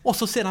 Och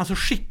så sedan så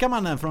skickar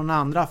man den från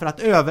andra för att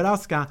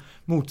överraska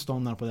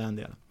motståndare på den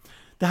delen.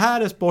 Det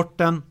här är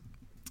sporten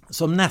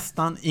som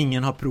nästan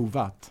ingen har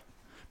provat.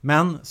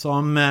 Men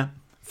som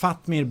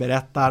Fatmir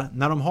berättar,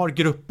 när de har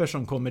grupper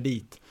som kommer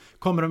dit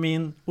kommer de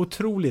in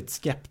otroligt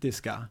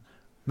skeptiska,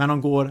 men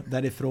de går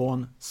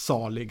därifrån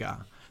saliga.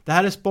 Det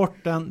här är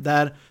sporten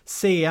där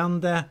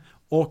seende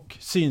och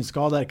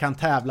synskadade kan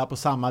tävla på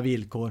samma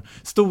villkor.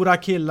 Stora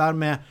killar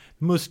med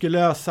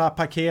muskulösa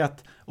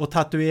paket och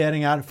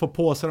tatueringar får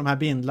på sig de här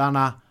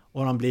bindlarna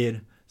och de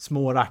blir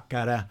små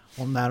rackare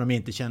om när de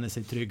inte känner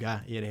sig trygga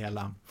i det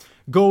hela.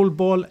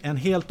 Goalball, en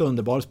helt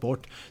underbar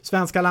sport.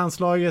 Svenska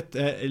landslaget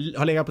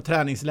har legat på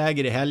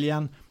träningsläger i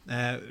helgen.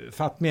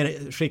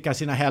 Fatmir skickar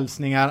sina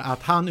hälsningar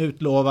att han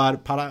utlovar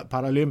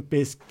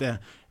paralympiskt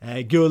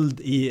guld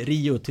i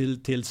Rio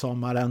till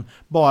sommaren.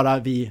 Bara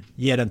vi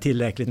ger den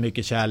tillräckligt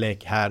mycket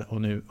kärlek här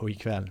och nu och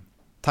ikväll.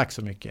 Tack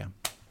så mycket.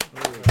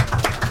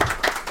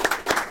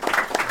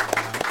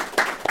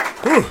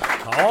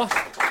 Ja.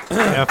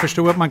 Jag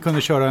förstod att man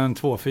kunde köra en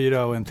 2-4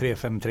 och en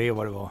 3-5-3 och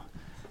vad det var.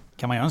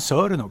 Kan man göra en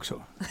Sören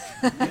också?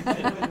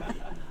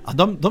 Ja,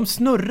 de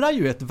snurrar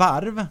ju ett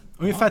varv.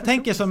 Ungefär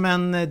tänker som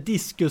en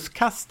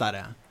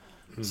diskuskastare.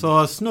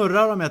 Så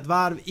snurrar de ett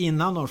varv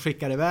innan de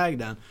skickar iväg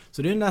den.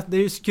 Så det är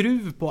ju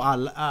skruv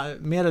på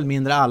mer eller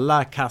mindre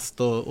alla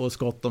kast och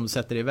skott de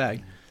sätter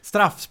iväg.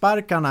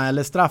 Straffsparkarna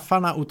eller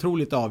straffarna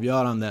otroligt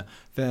avgörande.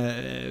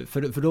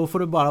 För då får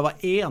det bara vara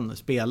en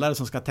spelare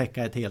som ska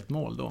täcka ett helt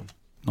mål då.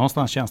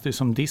 Någonstans känns det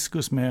som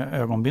diskus med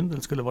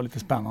ögonbindel skulle vara lite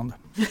spännande.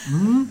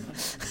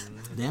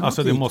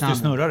 Alltså det måste ju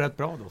snurra rätt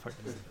bra då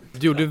faktiskt.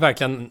 Du gjorde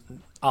verkligen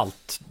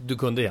allt du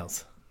kunde,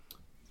 Jens.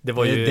 Det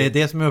är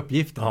det som är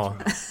uppgiften. Ja.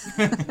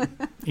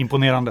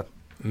 Imponerande.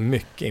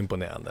 Mycket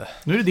imponerande.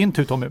 Nu är det din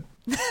tur, Tommy.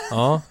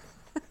 Ja.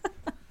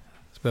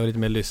 Så behöver lite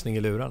mer lyssning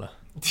i lurarna.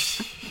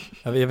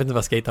 Jag vet inte vad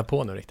jag ska hitta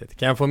på nu riktigt.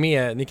 Kan jag få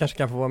med, ni kanske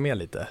kan få vara med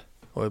lite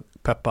och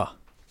peppa.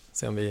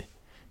 Se om vi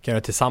kan göra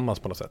det tillsammans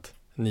på något sätt.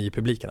 Ni i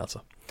publiken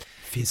alltså.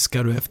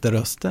 Fiskar du efter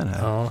röster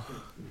här? Ja.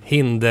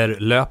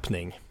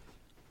 Hinderlöpning.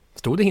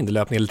 Stod det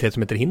hinderlöpning eller 3000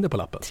 meter hinder på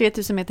lappen?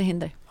 3000 meter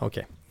hinder.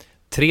 Okej.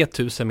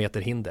 3000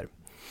 meter hinder.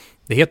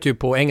 Det heter ju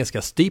på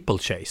engelska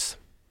steeplechase.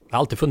 Jag har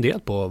alltid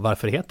funderat på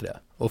varför det heter det.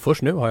 Och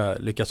först nu har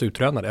jag lyckats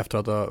utröna det efter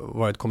att ha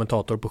varit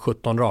kommentator på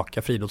 17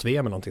 raka friidrotts-VM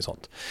eller någonting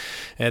sånt.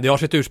 Det har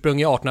sitt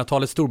ursprung i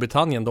 1800-talets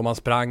Storbritannien då man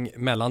sprang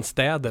mellan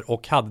städer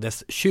och hade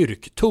dess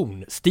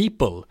kyrktorn,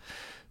 steeple,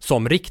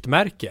 som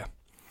riktmärke.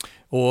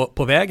 Och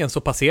på vägen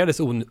så passerades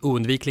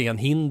oundvikligen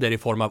hinder i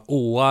form av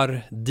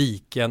åar,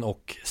 diken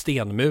och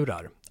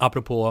stenmurar.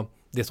 Apropå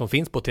det som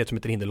finns på 3000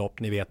 meter hinderlopp,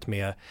 ni vet,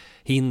 med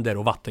hinder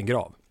och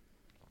vattengrav.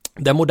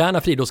 Den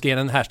moderna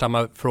friidrottsgrenen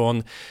härstammar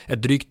från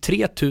ett drygt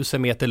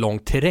 3000 meter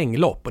långt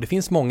terränglopp och det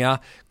finns många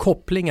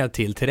kopplingar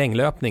till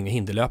terränglöpning och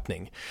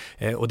hinderlöpning.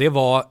 Och det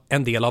var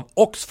en del av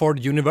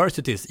Oxford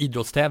Universitys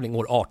idrottstävling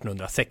år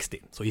 1860.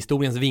 Så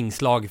historiens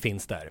vingslag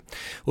finns där.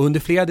 Och under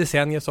flera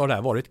decennier så har det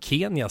här varit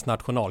Kenias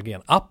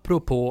nationalgren.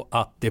 Apropå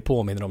att det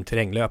påminner om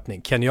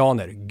terränglöpning.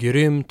 Kenyaner,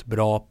 grymt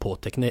bra på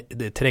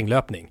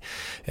terränglöpning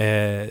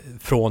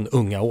från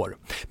unga år.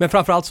 Men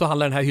framförallt så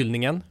handlar den här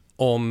hyllningen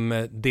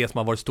om det som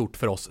har varit stort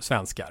för oss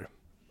svenskar.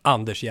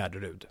 Anders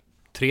Gärderud.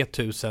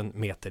 3000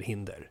 meter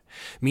hinder.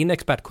 Min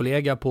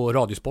expertkollega på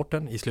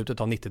Radiosporten i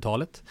slutet av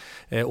 90-talet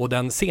och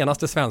den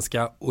senaste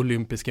svenska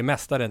olympiska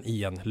mästaren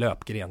i en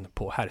löpgren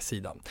på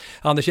herrsidan.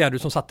 Anders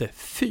Gärderud som satte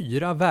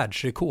 4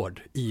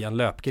 världsrekord i en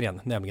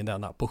löpgren, nämligen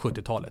denna, på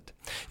 70-talet.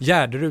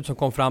 Gärderud som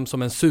kom fram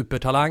som en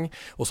supertalang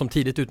och som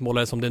tidigt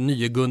utmålades som den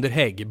nye Gunder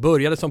Hägg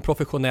började som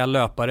professionell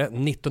löpare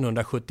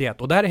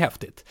 1971 och det här är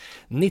häftigt.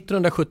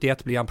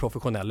 1971 blir han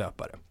professionell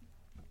löpare.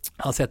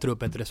 Han sätter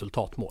upp ett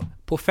resultatmål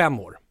på 5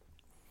 år.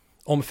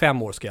 Om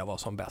 5 år ska jag vara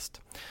som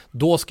bäst.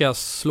 Då ska jag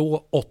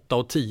slå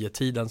 8:10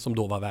 tiden som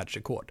då var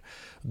världsrekord.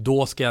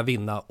 Då ska jag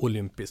vinna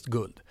olympiskt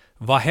guld.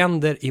 Vad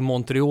händer i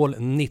Montreal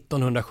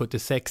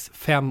 1976,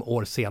 5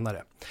 år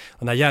senare?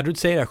 Och när Gärderud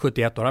säger det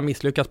 71 har han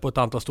misslyckats på ett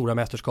antal stora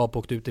mästerskap och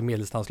åkt ut i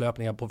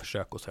medeldistanslöpningar på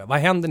försök och så. Vad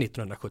händer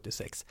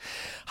 1976?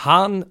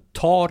 Han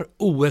tar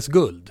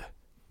OS-guld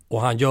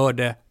och han gör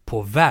det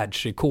på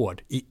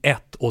världsrekord i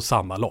ett och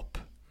samma lopp.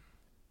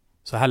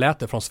 Så här lät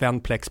det från Sven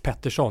Plex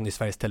Pettersson i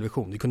Sveriges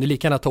Television. Vi kunde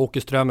lika gärna ta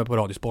Åke Strömer på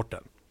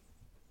Radiosporten.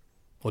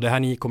 Och det här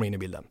ni kommer in i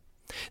bilden.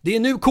 Det är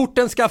nu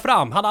korten ska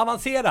fram. Han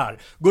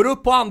avancerar. Går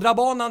upp på andra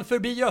banan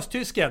förbi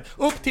östtysken.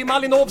 Upp till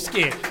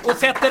Malinowski. Och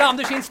sätter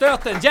Anders in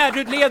stöten.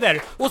 Gärderud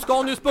leder. Och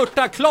ska nu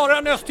spurta. Klarar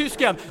han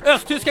östtysken?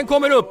 Östtysken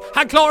kommer upp.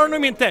 Han klarar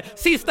honom inte.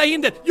 Sista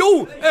hindret.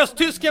 Jo!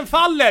 Östtysken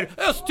faller.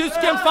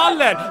 Östtysken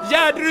faller.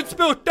 Gärderud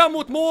spurtar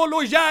mot mål.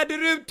 Och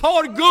Gärderud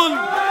tar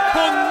guld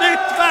på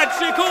nytt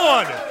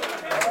världsrekord.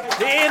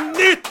 Det är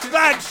nytt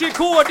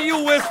världsrekord i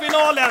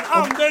OS-finalen.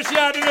 Anders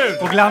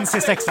Gärderud. Och glans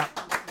i 6.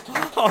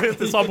 Ja,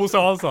 det sa Bosse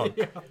Hansson.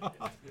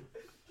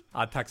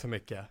 Ja, tack så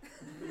mycket.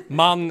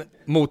 Man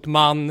mot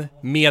man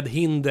med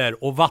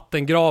hinder och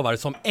vattengravar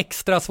som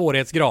extra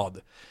svårighetsgrad.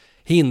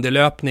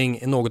 Hinderlöpning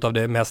är något av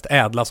det mest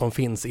ädla som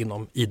finns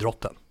inom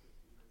idrotten.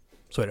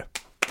 Så är det.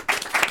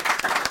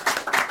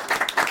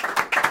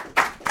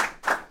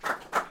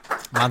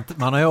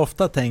 Man har ju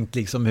ofta tänkt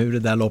liksom hur det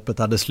där loppet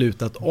hade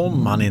slutat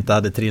om han inte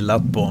hade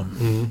trillat på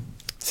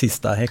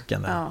sista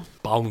häcken. Ja.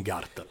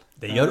 Baumgartel.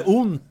 Det gör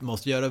ont,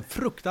 måste göra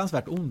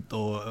fruktansvärt ont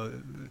och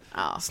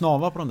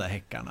snava på de där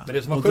häckarna. Men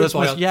det som var sjukt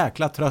var så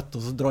jäkla trött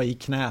och så dra i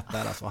knät där,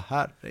 alltså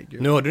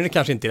herregud. Nu hörde ni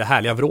kanske inte det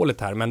härliga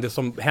vrålet här, men det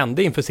som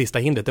hände inför sista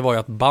hindret, det var ju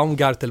att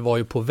Baumgartel var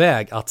ju på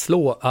väg att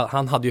slå,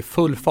 han hade ju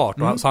full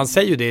fart, och så han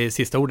säger ju det i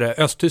sista ordet,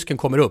 östtysken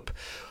kommer upp,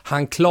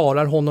 han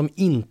klarar honom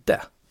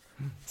inte,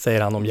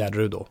 säger han om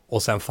Gärderud då,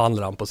 och sen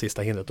faller han på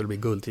sista hindret och det blir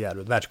guld till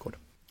Gärderud, världsrekord.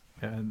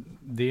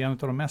 Det är en av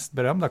de mest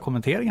berömda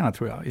kommenteringarna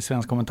tror jag i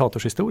svensk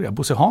kommentatorshistoria.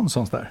 Bosse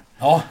Hanssons där.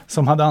 Ja.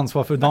 Som hade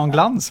ansvar för Dan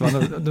Glans.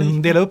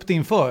 De delade upp det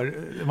inför.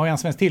 Det var ju en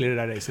svensk till i det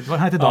där racet. Han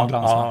hette Dan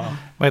Glans.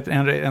 Det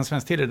var en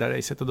svensk till i det där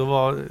racet.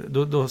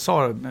 Och då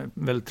sa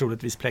väl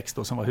troligtvis Plex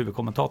då, som var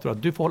huvudkommentator,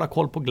 att du får hålla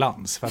koll på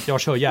Glans. För att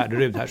jag kör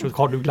Gärderud här så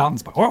har du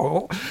Glans.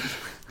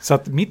 Så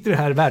att mitt i det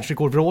här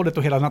världsrekordrådet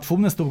och hela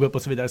nationen stod upp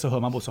och så vidare, så hör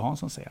man Bosse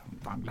Hansson säga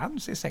Dan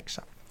Glans är 6.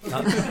 Ja.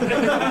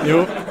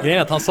 Jo, grejen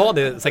är att han sa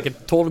det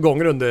säkert 12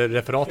 gånger under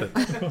referatet.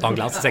 Dan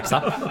Glans är 6.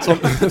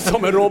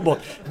 Som en robot.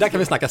 Där kan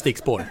vi snacka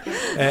stickspår.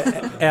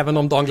 Även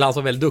om Dan Glans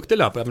var väldigt duktig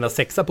löpare. Jag menar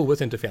 6 på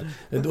OS är inte fel.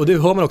 Och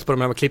det hör man också på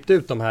de här, man klippt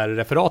ut de här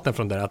referaten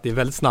från där, att det är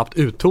väldigt snabbt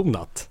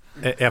uttonat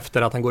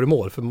efter att han går i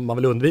mål. För man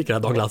vill undvika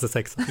att Dan Glans är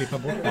 6.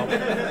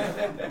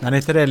 Men är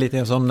inte det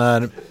lite som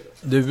när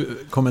du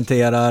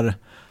kommenterar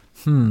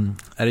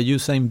är det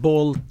Usain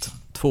Bolt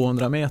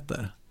 200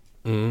 meter?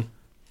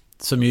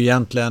 Som ju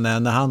egentligen är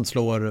när han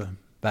slår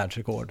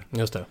världsrekord.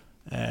 Just det.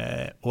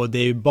 Och det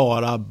är ju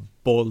bara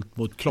Bolt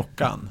mot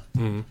klockan.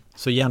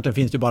 Så egentligen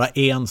finns det bara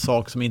en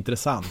sak som är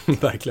intressant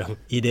verkligen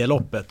i det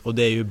loppet, och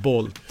det är ju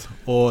Bolt.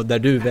 Och där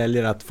du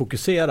väljer att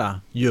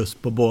fokusera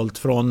just på Bolt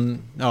från,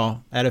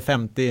 är det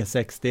 50,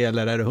 60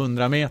 eller är det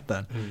 100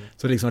 meter?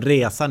 Så liksom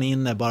resan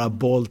in är bara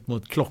Bolt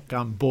mot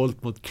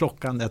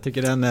klockan. Jag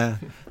tycker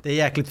det är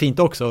jäkligt fint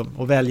också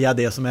att välja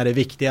det som är det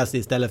viktigaste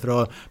istället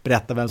för att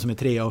berätta vem som är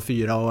 3 och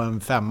 4 och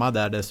en 5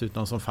 där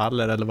dessutom som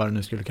faller eller vad det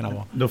nu skulle kunna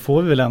vara. Då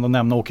får vi väl ändå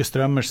nämna Åke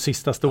Strömmers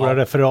sista stora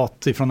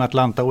referat från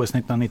Atlanta OS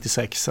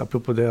 1996,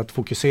 apropå det att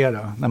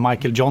fokusera, när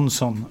Michael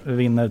Johnson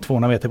vinner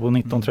 200 meter på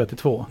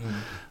 1932.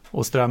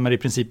 Och Strömmer i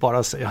princip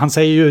bara han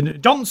säger ju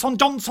Johnson,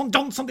 det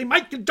är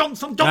Michael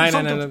Johnson. Nej.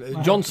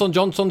 Johnson,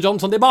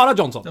 det är bara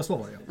Johnson. Jag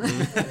svarar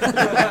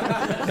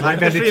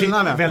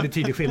väldigt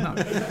tydlig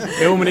skillnad.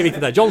 Jo, men det är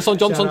viktigt där.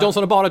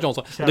 Johnson och bara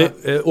Johnson.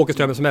 Åke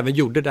Strömmer som även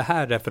gjorde det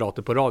här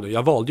referatet på radio.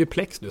 Jag valde ju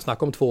Plex nu.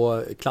 Snacka om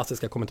 2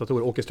 klassiska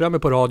kommentatorer. Åke Strömmer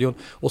på radion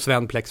och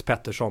Sven Plex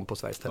Pettersson på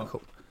Sveriges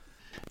Television.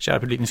 Kära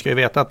publik, ni ska ju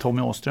veta att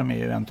Tommy Åström är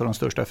ju en av de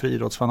största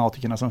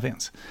friidrottsfanatikerna som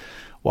finns.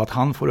 Och att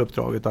han får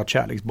uppdraget att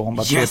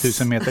kärleksbomba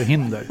 3000 meter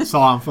hinder.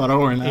 Sa han förra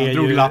året när jag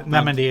drog lappen.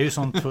 Nej, men det är ju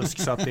sånt fusk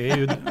så att det är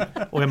ju...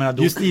 Och jag menar,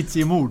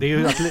 justitiemord. Det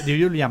är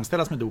ju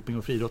jämställas med doping,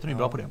 och friidrotten är ju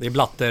bra på det. Det är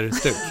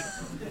blatterstuk.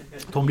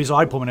 Tom blir så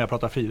arg på mig när jag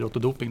pratar friidrott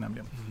och doping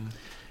nämligen.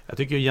 Jag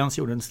tycker ju Jens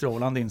gjorde en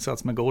strålande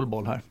insats med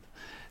goalball här.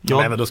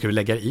 Men då ska vi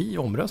lägga i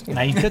omröstningen.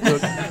 Nej, inte ett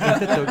dugg.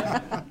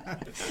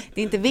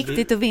 Det är inte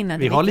viktigt att vinna.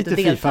 Vi har lite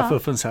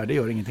FIFA-fuffens här, det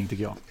gör ingenting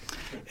tycker jag.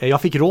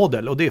 Jag fick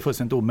rådel och det är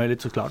fullständigt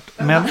omöjligt såklart.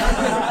 Men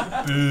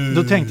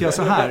då tänkte jag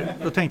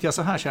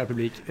så här, kära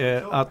publik,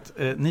 att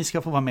ni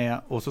ska få vara med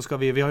och så ska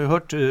vi har ju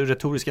hört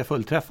retoriska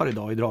fullträffar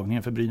idag i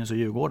dragningen för Brynäs och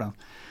Djurgården.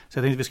 Så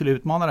jag tänkte att vi skulle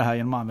utmana det här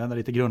genom att använda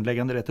lite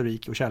grundläggande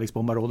retorik och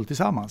kärleksbomba rådel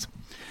tillsammans.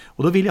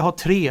 Och då vill jag ha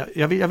 3,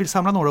 jag vill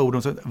samla några ord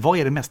om vad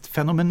är det mest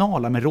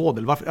fenomenala med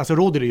rådel? Alltså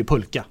rådel är ju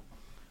pulka.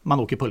 Man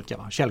åker pulka,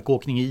 va?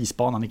 Kälkåkning i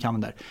isbanan i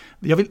Kanada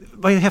där.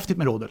 Vad är häftigt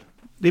med rådel?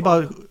 Det är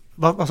bara,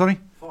 vad sa ni?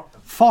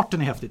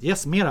 Farten är häftigt.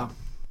 Yes, mera.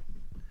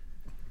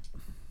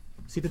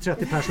 Sitter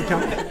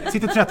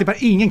 30 per,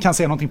 ingen kan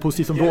säga någonting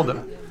positivt om rådel.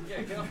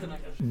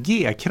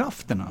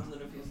 G-krafterna.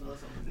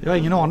 Jag har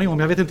ingen aning om,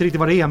 jag vet inte riktigt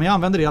vad det är, men jag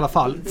använder det i alla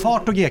fall.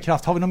 Fart och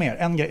G-kraft, har vi något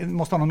mer?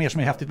 Måste ha något mer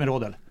som är häftigt med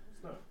rådel.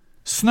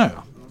 Snö.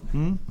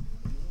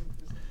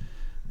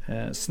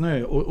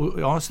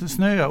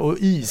 Snö och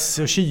is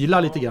och kyla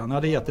lite grann. Ja,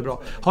 det är jättebra.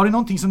 Har ni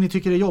någonting som ni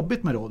tycker är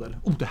jobbigt med rådel?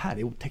 Det här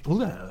är otäckt.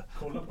 Kolla på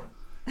det.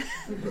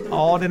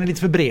 Ja, den är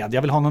lite för bred.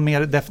 Jag vill ha något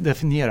mer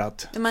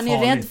definierat. Man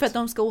är rädd för att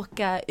de ska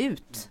åka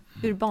ut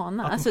ur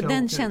banan. Alltså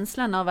den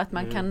känslan av att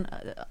man kan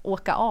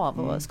åka av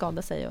och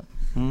skada sig.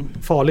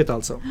 Farligt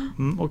alltså.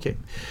 Okej.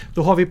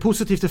 Då har vi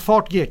positivt till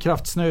fart,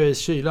 G-kraft, snö, is,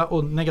 kyla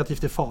och negativt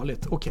till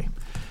farligt. Okej.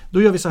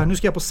 Då gör vi så här. Nu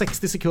ska jag på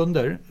 60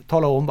 sekunder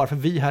tala om varför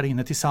vi här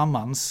inne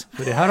tillsammans,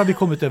 för det här har vi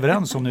kommit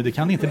överens om nu, det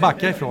kan ni inte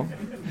backa ifrån,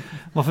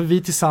 varför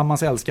vi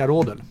tillsammans älskar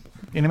rådel.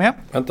 Är ni med?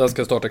 Vänta, jag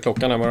ska starta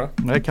klockan här bara.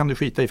 Det kan du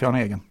skita i för en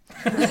egen.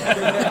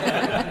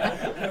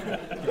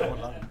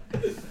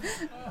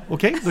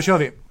 Okej, då kör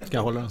vi. Ska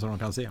jag hålla den så de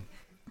kan se?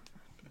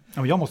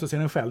 Ja, men jag måste se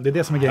den själv. Det är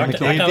det som är grejen med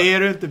klockan. Det är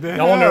det du inte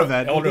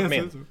behöver. Jag håller upp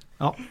min.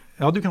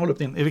 Ja, du kan hålla upp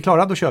din. Är vi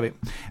klara? Då kör vi.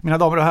 Mina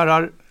damer och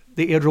herrar,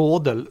 det är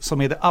rådel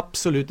som är det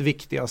absolut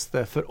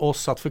viktigaste för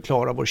oss att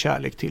förklara vår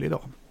kärlek till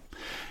idag.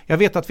 Jag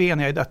vet att vi är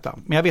eniga i detta,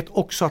 men jag vet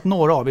också att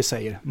några av er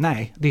säger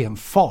nej, det är en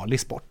farlig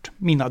sport,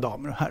 mina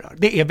damer och herrar.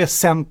 Det är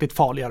väsentligt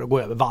farligare att gå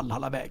över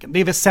Valhallavägen. Det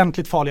är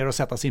väsentligt farligare att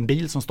sätta sig i en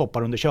bil som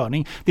stoppar under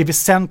körning. Det är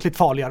väsentligt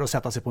farligare att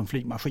sätta sig på en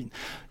flygmaskin.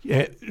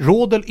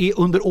 Rådel är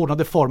under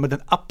ordnade former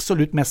den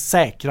absolut mest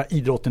säkra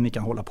idrotten ni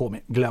kan hålla på med.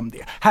 Glöm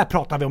det. Här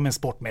pratar vi om en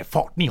sport med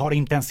fart. Ni har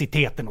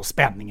intensiteten och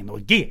spänningen och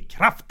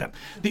G-kraften.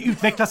 Det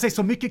utvecklar sig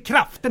så mycket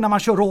krafter när man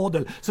kör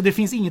rådel så det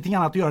finns ingenting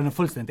annat att göra än att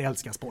fullständigt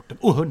älska sporten.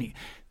 Och hörni,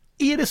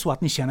 är det så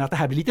att ni känner att det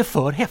här blir lite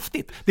för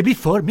häftigt, det blir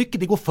för mycket,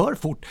 det går för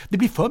fort, det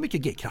blir för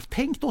mycket G-kraft,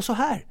 tänk då så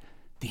här.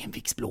 Det är en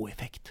Vicks blå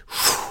effekt.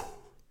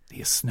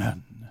 Det är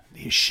snön,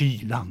 det är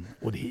kylan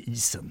och det är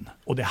isen.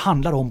 Och det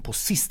handlar om på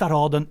sista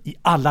raden i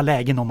alla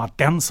lägen om att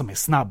den som är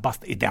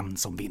snabbast är den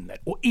som vinner.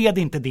 Och är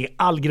det inte det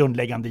all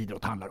grundläggande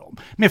idrott handlar om?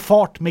 Med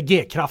fart, med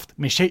g-kraft,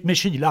 med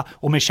kyla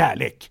och med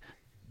kärlek.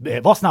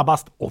 Var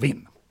snabbast och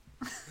vinn.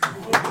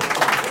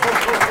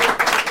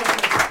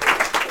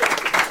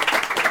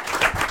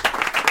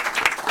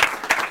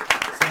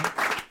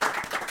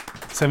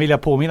 Sen vill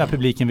jag påminna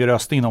publiken vid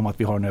röstningen om att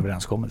vi har en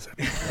överenskommelse.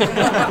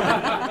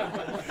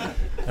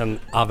 En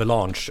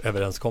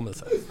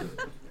avalanche-överenskommelse.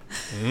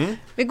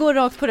 Vi går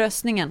rakt på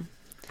röstningen.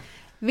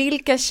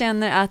 Vilka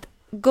känner att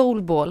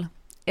goalball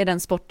är den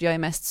sport jag är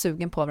mest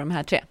sugen på av de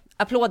här 3?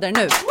 Applåder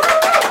nu!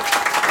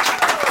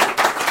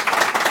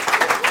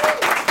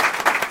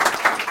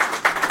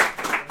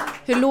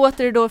 Hur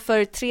låter det då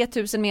för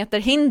 3000 meter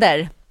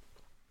hinder?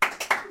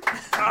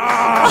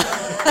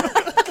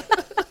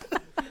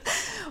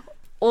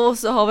 Och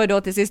så har vi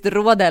då till sist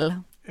rodel.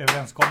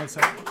 Överenskommelse.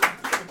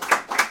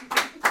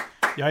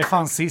 Jag är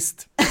fan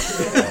sist.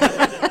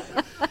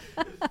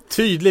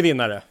 Tydlig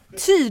vinnare.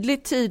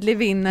 Tydlig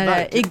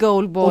vinnare i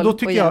goalball. Och då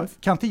tycker jag,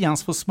 kan inte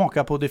Jens få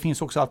smaka på, det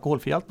finns också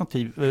alkoholfri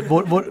alternativ.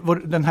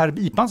 Den här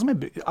IPAn som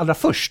är allra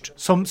först,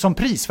 som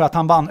pris för att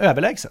han vann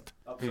överlägset.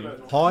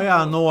 Har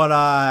jag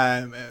några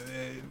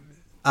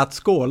att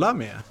skåla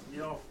med?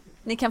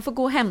 Ni kan få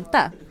gå och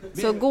hämta.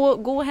 Så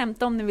gå och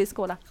hämta om ni vill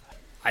skåla.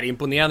 Det är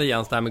imponerande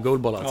Jens det här med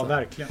goalball alltså. Ja,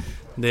 verkligen.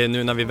 Det är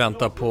nu när vi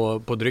väntar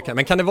på drycken.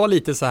 Men kan det vara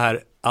lite så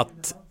här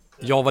att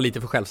jag var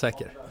lite för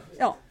självsäker?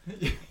 Ja.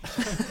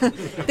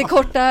 Det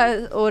korta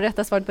och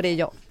rätta svaret på det är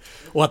ja.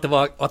 Och att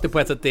det på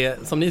ett sätt är,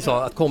 som ni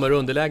sa, att komma ur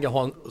underläge och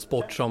ha en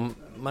sport som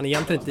man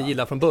egentligen inte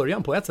gillar från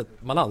början på ett sätt.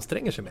 Man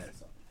anstränger sig mer.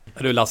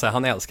 Du Lasse,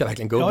 han älskar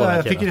verkligen goalball. Ja,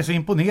 jag tycker det är så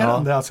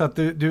imponerande. Ja. Alltså att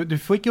du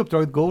fick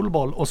uppdraget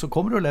goalball och så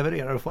kommer du att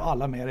leverera och få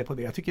alla med dig på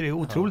det. Jag tycker det är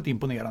otroligt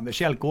imponerande.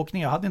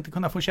 Källkåkning, jag hade inte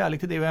kunnat få kärlek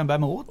till det och en bär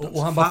med åt.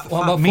 Och han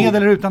bara med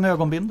eller utan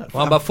ögonbindel. Och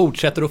han bara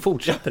fortsätter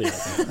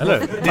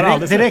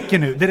eller? Det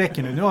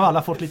räcker nu. Nu har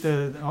alla fått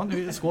lite,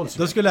 nu skål.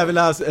 Då skulle jag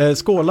vilja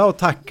skåla och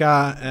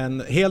tacka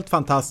en helt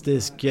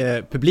fantastisk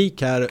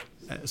publik här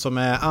som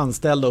är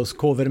anställd hos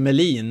Cover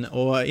Melin,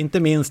 och inte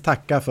minst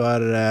tacka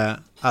för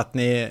att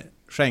ni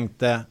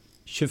skänkte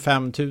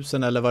 25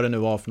 000 eller vad det nu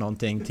var för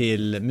någonting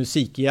till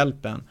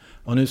Musikhjälpen.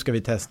 Och nu ska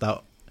vi testa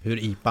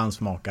hur IPAn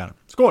smakar.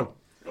 Skål!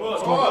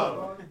 Skål!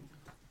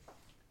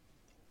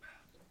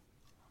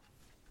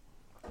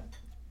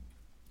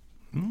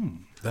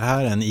 Det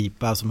här är en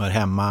IPA som är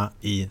hemma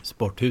i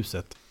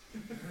Sporthuset.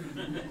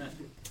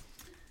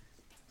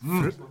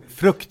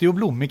 Fruktig och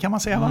blommig kan man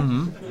säga,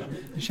 va?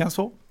 Det känns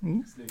så.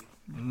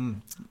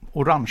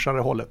 Orangeare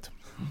hållet.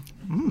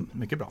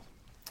 Mycket bra.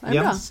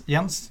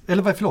 Jens,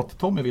 eller förlåt,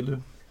 Tommy, vill du?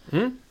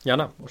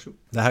 Gärna. Varsågod.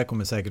 Det här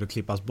kommer säkert att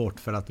klippas bort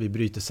för att vi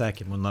bryter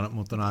säkert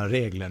mot några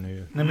regler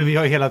nu. Nej, men vi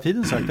har ju hela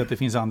tiden sagt att det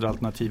finns andra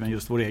alternativ än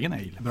just vår egen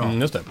ale. Bra.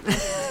 Just det.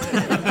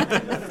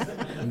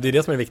 Det är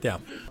det som är viktiga.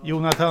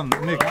 Jonathan,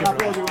 mycket bra.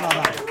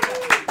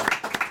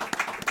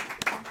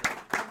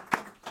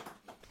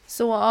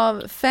 Så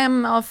av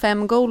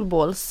 5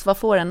 goalballs, vad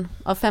får den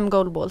av 5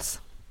 goalballs?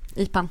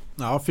 IPAn.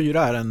 Ja,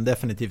 4 är den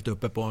definitivt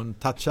uppe på. En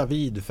toucha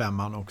vid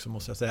 5:an också,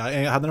 måste jag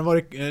säga. Hade den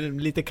varit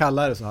lite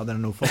kallare så hade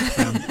den nog fått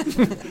 5.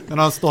 Den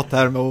har stått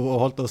här och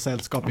hållit oss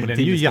sällskap. Men den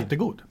är ju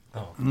jättegod.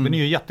 Den är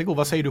ju jättegod.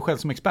 Vad säger du själv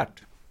som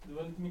expert? Det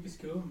var lite mycket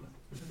skum.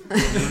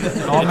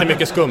 Ja, men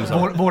mycket skum.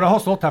 Våra har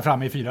stått här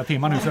framme i 4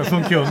 timmar nu så jag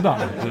sjunker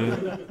undan.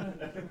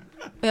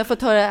 Och jag har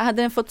fått höra,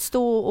 hade den fått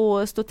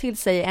stå till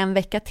sig en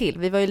vecka till?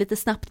 Vi var ju lite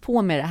snabbt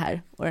på med det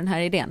här och den här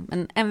idén.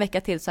 Men en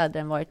vecka till så hade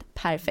den varit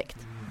perfekt.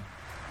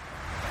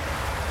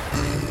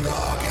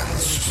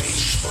 Dagens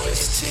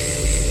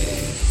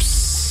Beachboys-tips.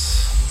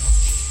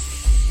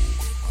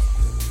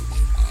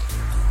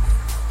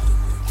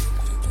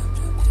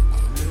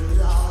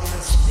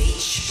 Dagens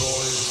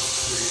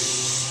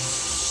Beachboys-tips.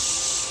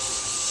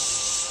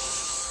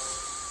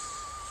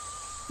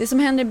 Det som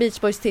händer i Beach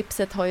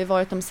Boys-tipset har ju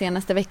varit de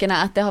senaste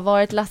veckorna att det har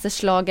varit Lasses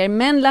slager.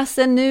 Men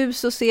Lasse, nu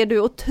så ser du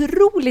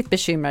otroligt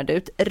bekymrad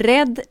ut.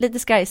 Rädd, lite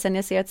skrajsen,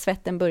 jag ser att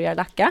svetten börjar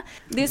lacka.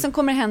 Det som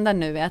kommer hända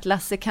nu är att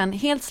Lasse kan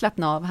helt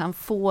slappna av. Han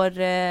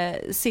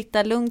får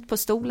sitta lugnt på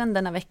stolen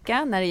denna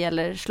vecka när det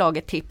gäller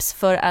slagertips.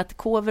 För att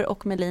Cover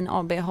och Melin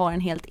AB har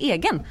en helt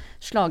egen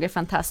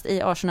slagerfantast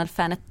i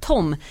Arsenal-fanet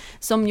Tom.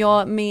 Som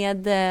jag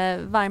med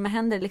varma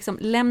händer liksom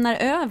lämnar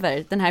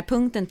över den här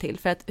punkten till.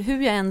 För att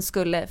hur jag än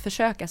skulle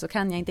försöka så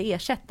kan jag inte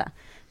ersätta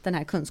den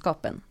här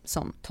kunskapen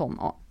som Tom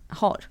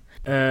har.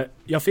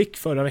 Jag fick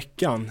förra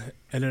veckan,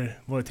 eller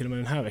var det till och med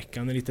den här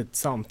veckan, ett litet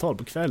samtal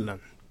på kvällen.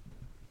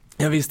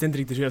 Jag visste inte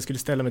riktigt hur jag skulle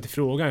ställa mig till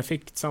frågan. Jag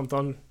fick ett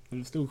samtal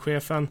med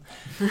storchefen.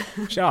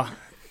 Tja,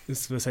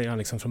 så säger han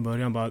liksom från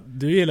början bara,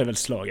 du gillar väl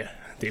slager,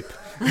 typ.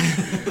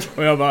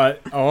 Och jag bara,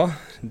 ja,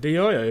 det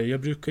gör jag. Jag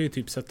brukar ju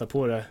typ sätta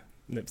på det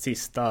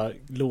sista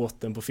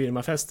låten på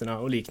firmafesterna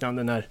och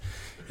liknande när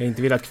jag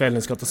inte vill att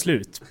kvällen ska ta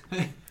slut.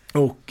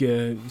 Och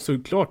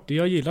såklart,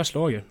 jag gillar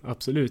slager,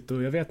 absolut.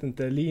 Och jag vet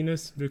inte,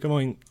 Linus brukar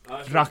vara en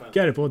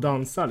rackare på att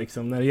dansa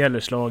liksom, när det gäller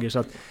slager. Så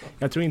att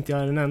jag tror inte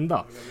jag är den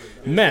enda.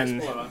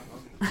 Men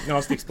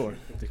Ja, stickspår.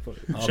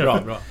 Ja,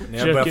 bra. Ni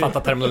har börjat fatta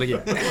terminologi.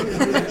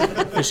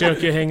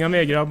 Försöker hänga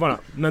med grabbarna.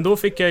 Men då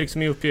fick jag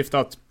liksom i uppgift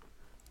att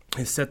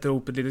sätta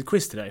ihop ett litet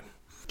quiz till dig.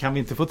 Kan vi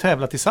inte få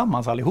tävla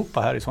tillsammans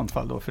allihopa här i sånt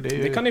fall då? För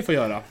det kan ni få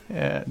göra.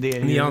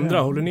 Ni andra,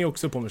 håller ni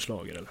också på med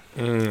slager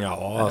eller?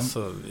 Ja,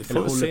 alltså vi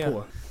får se.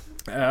 På.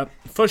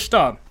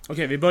 Första,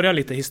 vi börjar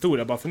lite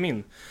historia bara för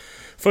min.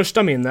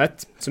 Första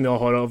minnet som jag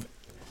har av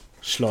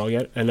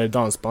slager eller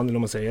dansband eller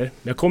vad man säger.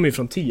 Jag kommer ju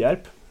från Tierp.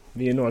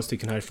 Vi är några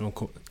stycken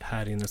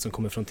här inne som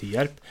kommer från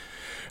Tierp.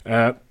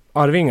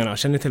 Arvingarna,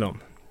 känner ni till dem?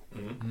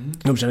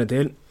 De känner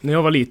till. När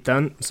jag var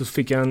liten så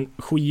fick jag en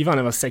skiva när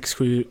jag var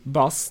 6-7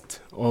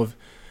 bast av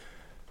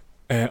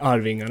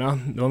Arvingarna.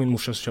 Det var min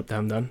morsa som köpte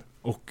hem den.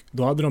 Och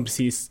då hade de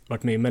precis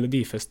varit med i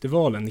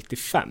Melodifestivalen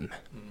 95.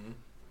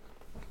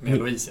 Med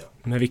Louise, ja.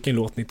 Med vilken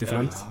låt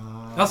 95?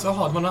 Alltså, det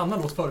var en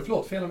annan låt förut.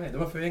 Förlåt, fel av mig. Det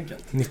var för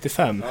enkelt.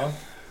 95? Ja.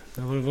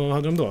 Vad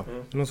hade de då? Är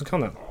det någon som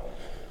kan den?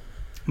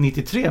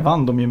 93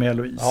 vann de ju med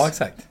Louise. Ja,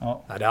 exakt.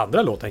 Ja. Nej, det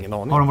andra låten, ingen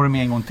aning. Har de varit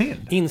med en gång till?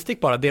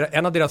 Instick bara.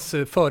 En av deras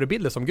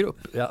förebilder som grupp,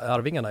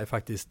 Arvingarna, är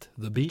faktiskt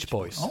The Beach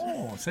Boys.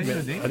 Säger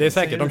du det? Ja, det är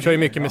säkert. De kör ju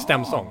mycket med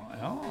stämsång.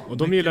 Ja. Och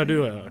de gillar du,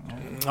 har jag hört.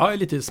 Ja, jag är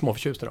lite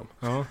småförtjust i dem.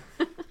 Ja.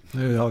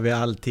 Nu har vi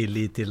all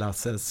tillit till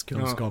Lasses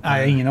kunskap. Nej,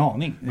 jag har ingen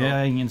aning.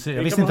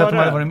 Jag visste inte att de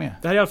hade varit med.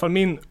 Det här är i alla fall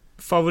min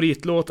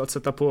favoritlåt att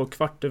sätta på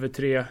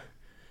 3:15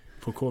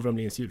 på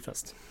Kovramlins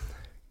julfest.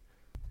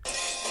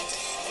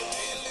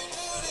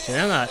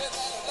 Känner den här?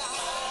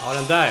 Ja,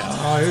 den där.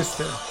 Ja, just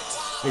det.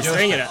 Vi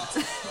svänger det.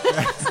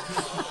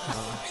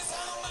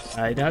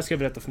 Nej, det här ska jag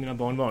berätta för mina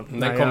barnbarn.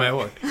 Den kommer jag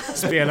ihåg.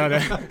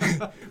 Spelade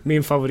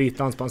min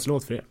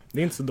favoritdansbandslåt för det. Det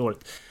är inte så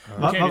dåligt.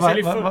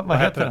 Vad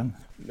heter den?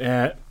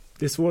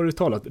 Det är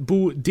svåruttalat.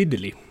 Bo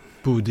Diddley.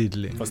 Bo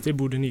Diddley. Fast det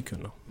borde ni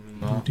kunna.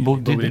 Bo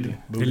Diddley.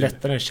 Det är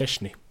lättare än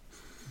Chesney.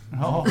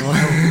 Ja.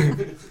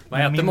 Vad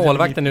hette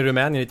målvakten i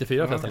Rumänien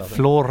 94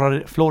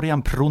 förresten?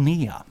 Florian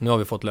Pronea. Nu har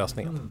vi fått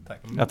lösningen. Tack.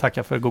 Jag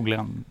tackar för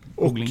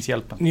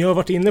googlingshjälpen. Ni har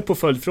varit inne på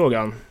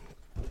följdfrågan.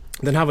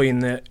 Den här var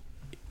inne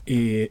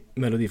i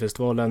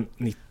Melodifestivalen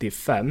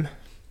 95.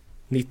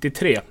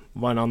 93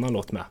 var en annan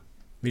låt med.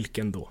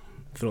 Vilken då?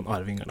 Från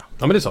Arvingarna.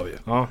 Ja, men det sa vi ju.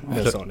 Ja,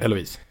 det sa ni.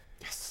 Eloise.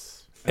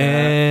 Yes.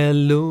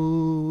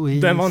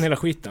 Eloise. Den vann hela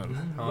skiten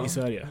i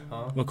Sverige.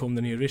 Vad kom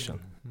den i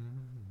Eurovision?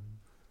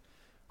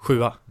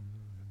 7.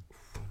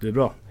 Du är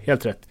bra,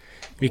 helt rätt.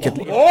 Vilket...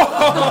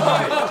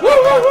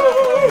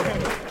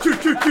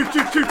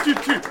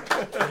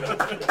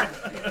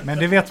 Men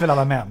det vet väl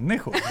alla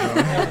människor?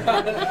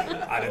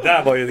 Ja, det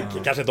där var ju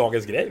kanske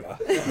dagens grej, va?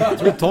 Jag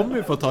tror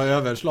Tommy får ta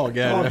över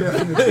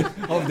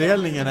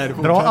avdelningen här.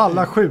 Dra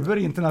alla 7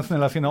 i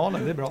internationella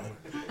finalen, det är bra.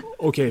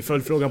 Okej,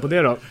 följdfrågan på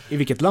det då. I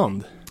vilket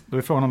land? Då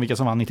är frågan om vilka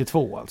som vann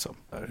 92 alltså.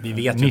 Vi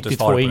vet ju 92 inte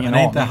svar på ingen det.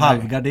 Det är inte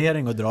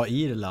halvgardering att dra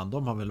Irland.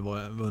 De har väl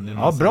vunnit.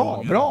 Ja,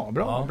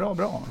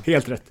 bra.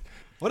 Helt rätt.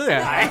 Var det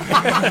det? Nej.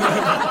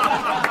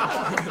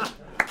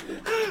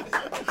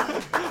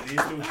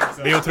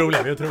 Vi är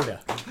otroliga.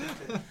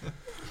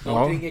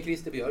 Ja. Ringer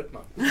Christer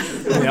Björkman.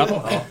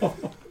 Ja.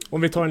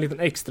 Om vi tar en liten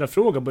extra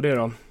fråga på det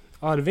då.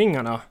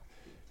 Arvingarna,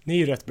 ni är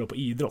ju rätt bra på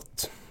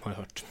idrott, har jag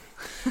hört.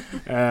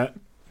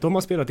 De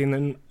har spelat in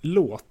en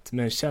låt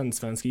med en känd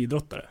svensk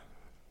idrottare.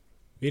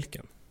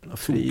 Vilken?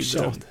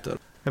 Friidrotter.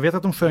 Jag vet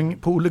att de sjöng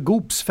på Olle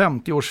Goops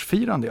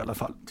 50-årsfirande i alla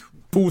fall.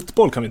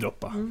 Fotboll kan vi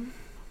droppa.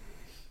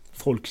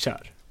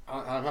 Folkkär.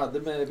 Han hade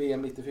med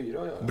VM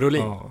 94 att göra.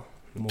 Brolin. Ja,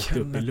 de åkte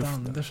upp i Kenneth luften.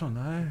 Andersson,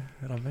 nej.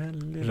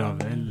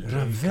 Ravelli.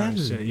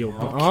 Kanske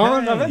jobbar. Okay.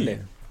 Ja, Ravelli.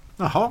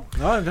 Jaha.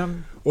 Ja,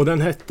 den... Och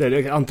den hette,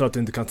 jag antar att du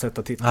inte kan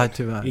sätta titeln. Nej,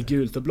 tyvärr. I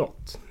gult och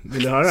blått.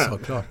 Vill du höra den?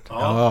 Såklart.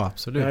 Ja,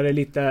 absolut. Det här är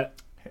lite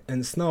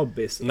en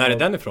snabbis. När är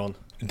den ifrån?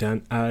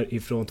 Den är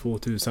ifrån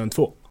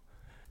 2002.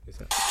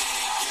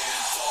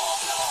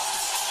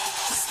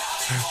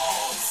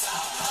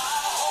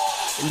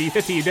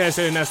 Lite tidigare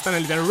så är det nästan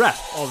en liten rap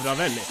av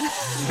Ravelli.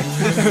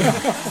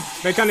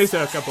 Den kan ni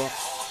söka på.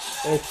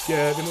 Och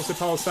vi måste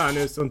pausa här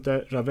nu så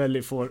inte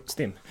Ravelli får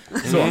stim.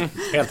 Så,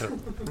 helt rätt.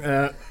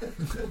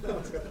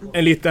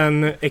 En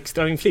liten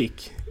extra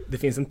inflik. Det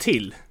finns en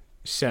till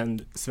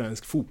känd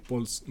svensk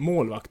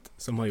fotbollsmålvakt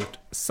som har gjort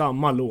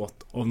samma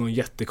låt av någon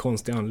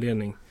jättekonstig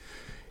anledning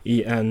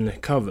i en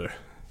cover.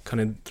 Kan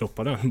ni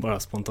droppa den bara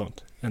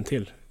spontant? En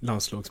till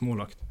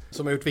landslagsmålvakt.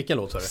 Som har gjort vilken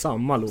låt, sa du?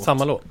 Samma låt.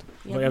 Samma låt.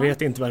 Och jag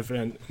vet inte varför det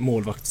är en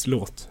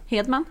målvaktslåt.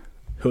 Hedman?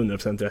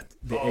 100% rätt.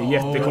 Det är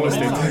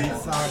jättekonstigt.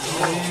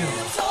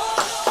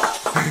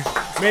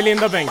 Med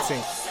Linda Bengtzing.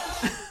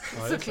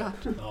 Såklart.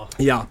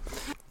 Ja.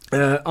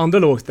 Andra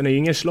låten är ju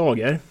ingen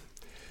slager.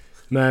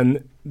 Men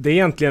det är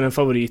egentligen en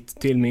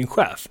favorit till min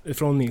chef.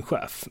 Från min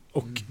chef.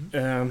 Och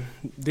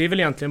det är väl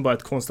egentligen bara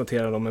ett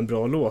konstaterande om en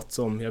bra låt.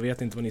 Som jag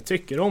vet inte vad ni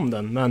tycker om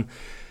den. Men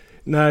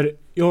när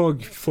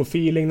jag får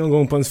feeling någon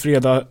gång på en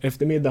fredag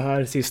eftermiddag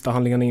här. Sista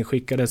handlingarna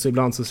inskickade. Så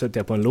ibland så sätter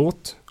jag på en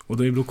låt. Och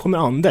då kommer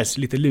Anders,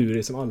 lite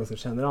lurig som alla som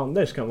känner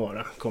Anders kan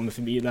vara. Kommer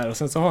förbi där. Och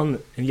sen så har han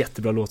en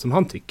jättebra låt som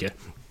han tycker.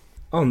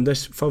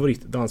 Anders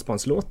favorit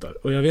dansbandslåtar.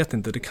 Och jag vet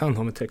inte, det kan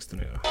ha med texten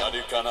att göra. Ja,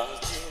 du kan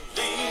alltid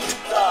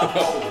lita på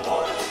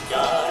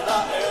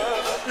borgarna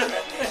över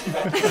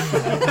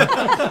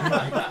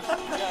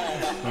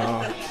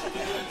Ja.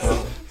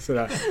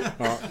 Sådär.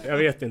 Ja, jag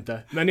vet inte.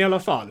 Men i alla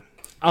fall.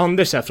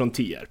 Anders är från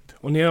Tierp.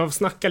 Och ni har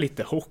snackat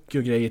lite hockey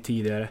och grejer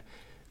tidigare.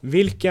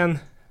 Vilken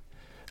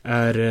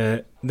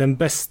är den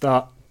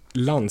bästa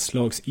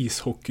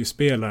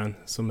landslags-ishockeyspelaren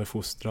som är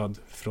fostrad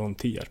från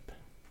Tierp?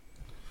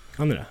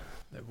 Kan ni det?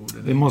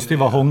 Det måste ju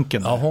vara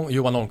Honken. Ja,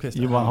 Johan Holmqvist.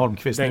 Johan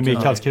Holmqvist.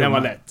 Den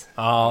var lätt.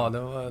 Ja, det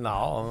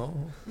var...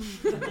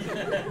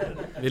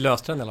 Vi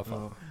löste den i alla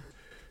fall.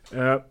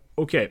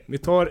 Okej, vi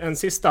tar en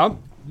sista.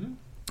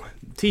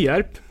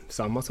 Tierp,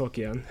 samma sak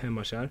igen,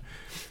 hemmakär.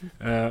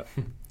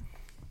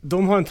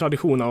 De har en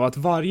tradition av att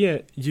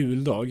varje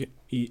juldag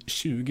i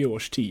 20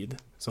 års tid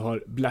så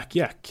har Black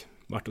Jack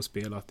varit och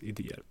spelat i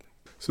Tierp.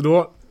 Så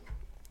då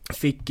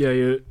fick jag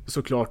ju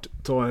såklart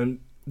ta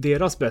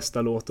deras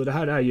bästa låt, och det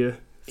här är ju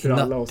för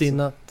alla oss. I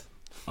natt.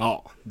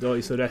 Ja, du har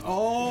ju så rätt. I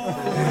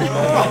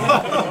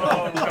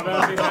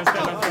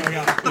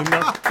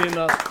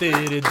natt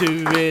är det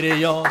du, är det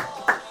jag.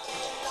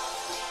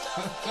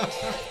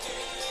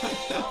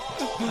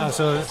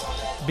 Alltså,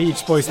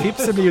 Beach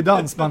Boys-tipset blir ju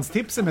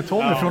dansbandstipset med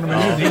Tommy från och med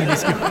nu. Det är ingen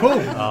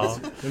diskussion. Ja.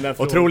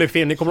 Otrolig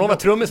film. Ni kommer ihåg vad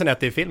trummisen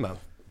hette i filmen?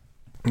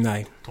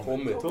 Nej.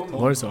 Tommy.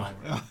 Var det så?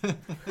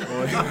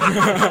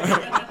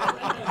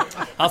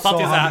 Han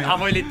satt ju så här, han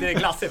var ju lite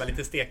glassig, var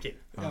lite stekig.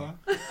 Ja.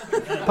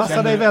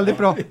 Passar dig väldigt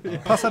bra.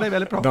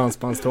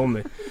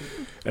 Dansbands-Tommy.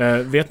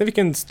 Vet ni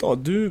vilken stad?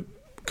 Du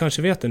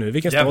kanske vet det nu.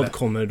 Vilken stad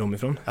kommer de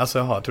ifrån? Alltså,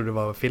 jag tror det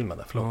var filmen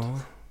där. Förlåt.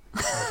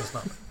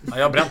 Ja,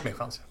 jag har bränt min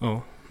chans.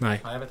 Ja,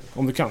 nej. Jag vet inte.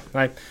 Om du kan.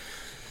 Nej.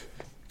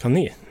 Kan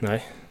ni?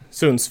 Nej.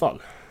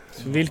 Sundsvall.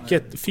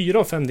 Vilket 4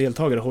 av 5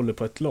 deltagare håller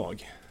på ett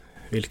lag?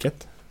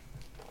 Vilket?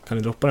 Kan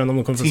ni droppa den om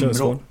de kommer från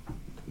Sundsvall?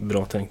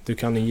 Bra tänkt. Du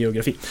kan i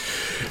geografi.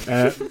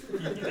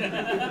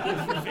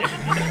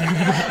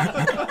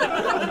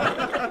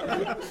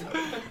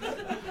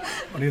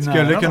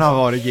 Skulle kunna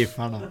vara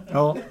Giffarna.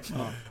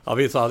 Ja,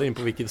 vi sa in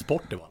på vilken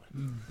sport det var.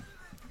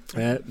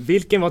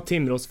 Vilken var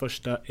Timrås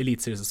första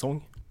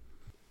elitseriesäsong?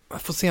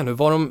 Jag får se nu,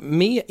 var de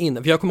med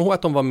innan? För jag kommer ihåg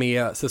att de var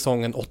med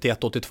säsongen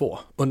 81-82.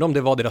 Undrar om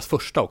det var deras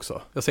första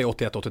också. Jag säger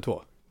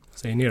 81-82.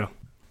 Säger ni då?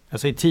 Jag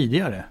säger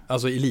tidigare.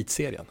 Alltså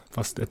elitserien.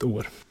 Fast ett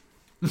år.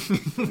 Det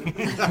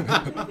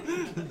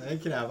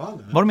är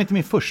krävande. Var de inte med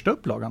i första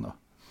upplagan då?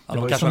 Ja, det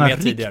var ju sådana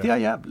riktiga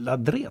jävla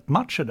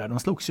dretmatcher där. De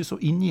slogs ju så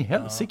in i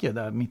helsike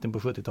där mitten på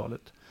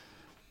 70-talet.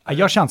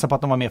 Jag chansar på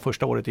att de var med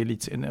första året i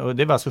elitserien. Och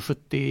det var alltså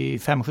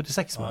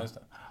 75-76. Ja, just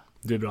det.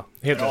 Du är bra.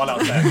 Helt bra.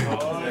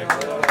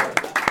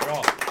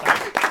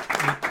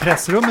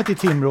 Pressrummet i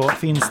Timrå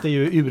finns det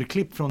ju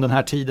urklipp från den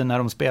här tiden när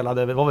de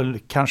spelade. Det var väl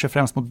kanske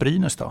främst mot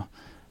Brynäs då.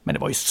 Men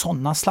det var ju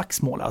sådana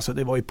slagsmål. Alltså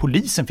det var ju,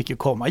 polisen fick ju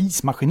komma.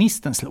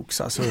 Ismaskinisten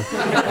slogs. Alltså.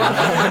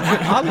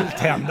 Allt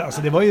hände.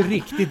 Alltså det var ju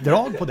riktigt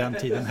drag på den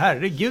tiden.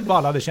 Herregud vad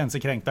alla hade känt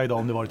sig kränkta idag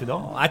om det varit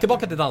idag. Nej,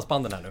 tillbaka till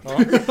dansbanden här nu. Ja.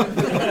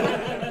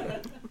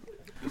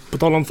 På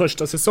tal om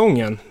första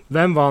säsongen.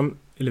 Vem vann,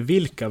 eller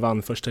vilka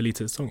vann första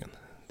elitsäsongen?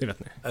 Det vet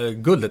ni.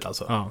 Guldet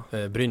alltså.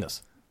 Ja.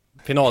 Brynäs.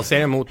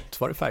 Finalserien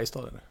mot, var det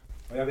Färjestad eller?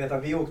 Jag vet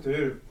att vi åkte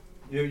ur.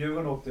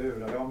 Djurgården åkte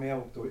ur. Jag var med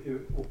och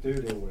åkte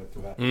ur det året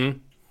tyvärr. Mm.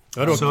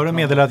 Sören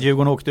meddelade att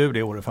Djurgården åkte ur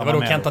det året. Det var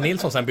då Kenta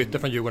Nilsson sen bytte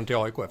från Djurgården till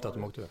AIK efter att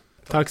de åkte ur.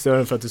 Tack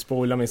Sören för att du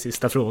spoilar min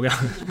sista fråga.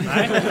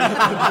 Nej.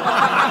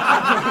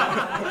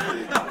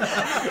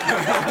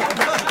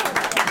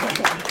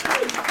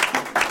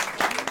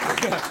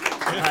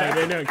 Nej,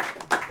 det är lugnt.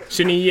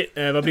 29,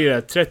 vad blir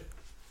det?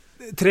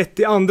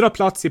 32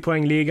 plats i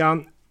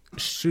poängligan,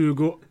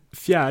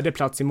 24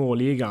 plats i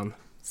målligan.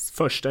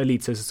 Första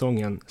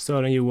elitsäsongen.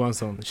 Sören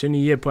Johansson,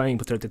 29 poäng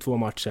på 32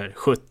 matcher,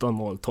 17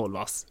 mål, 12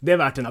 ass. Det är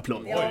värt en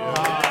applåd.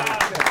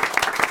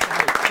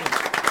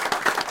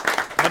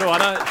 Vadå,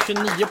 han har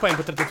 29 poäng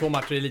på 32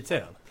 matcher i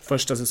elitserien?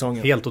 Första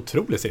säsongen. Helt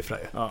otrolig siffra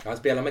ju. Ja. Han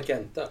spelar med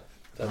Kenta.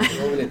 Det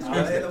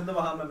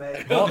var han med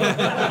mig.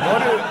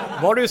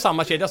 Var du i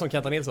samma kedja som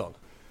Kenta Nilsson?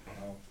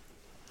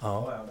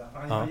 Ja.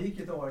 Han gick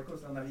till AIK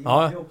sen när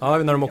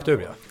vi när de åkte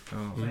ur, ja.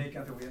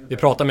 Vi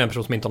pratar med en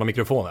person som inte har någon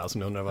mikrofon, alltså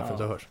nu undrar varför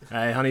det hörs.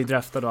 Nej, han är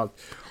draftad och allt.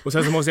 Och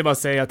sen så måste jag bara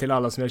säga till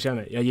alla som jag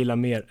känner, jag gillar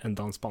mer än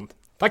dansband.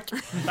 Tack!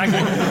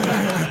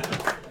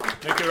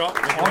 Mycket bra.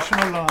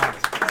 Arsenal.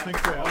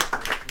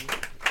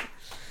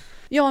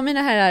 Ja,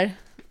 mina herrar.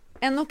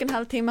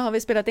 1,5 timme har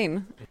vi spelat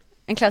in.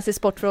 En klassisk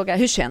sportfråga.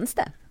 Hur känns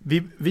det?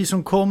 Vi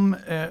som kom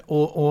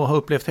och har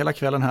upplevt hela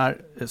kvällen här,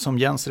 som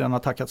Jens redan har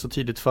tackat så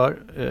tidigt för,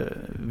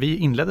 vi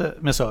inledde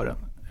med Sören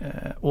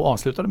och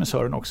avslutade med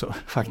Sören också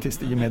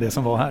faktiskt i och med det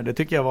som var här. Det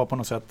tycker jag var på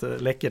något sätt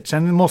läckert.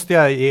 Sen måste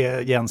jag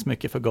ge Jens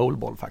mycket för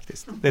goalball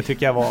faktiskt. Det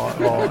tycker jag var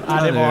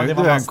det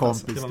var en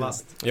kompis.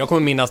 Jag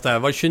kommer minnas det här,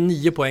 var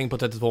 29 poäng på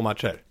 32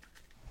 matcher.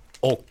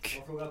 Och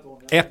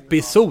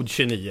episod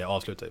 29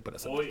 avslutade på det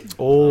sättet.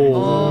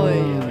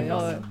 Oj.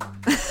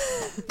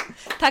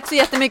 Tack så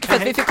jättemycket för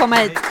att vi fick komma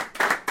hit.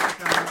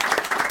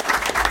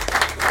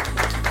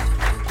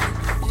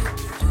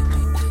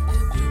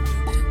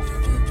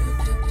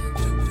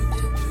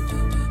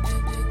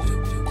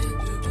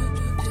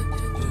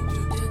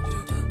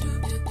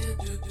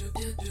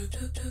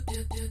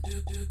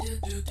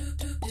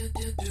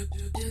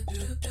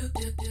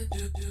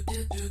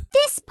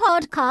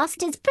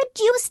 podcast is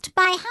produced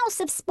by House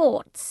of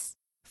Sports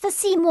for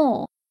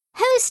Seymour.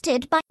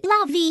 Hosted by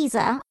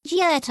Lavisa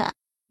Gieta.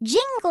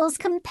 Jingles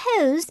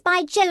composed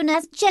by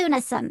Jonas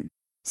Jonasson.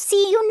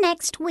 See you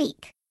next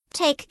week.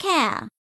 Take care.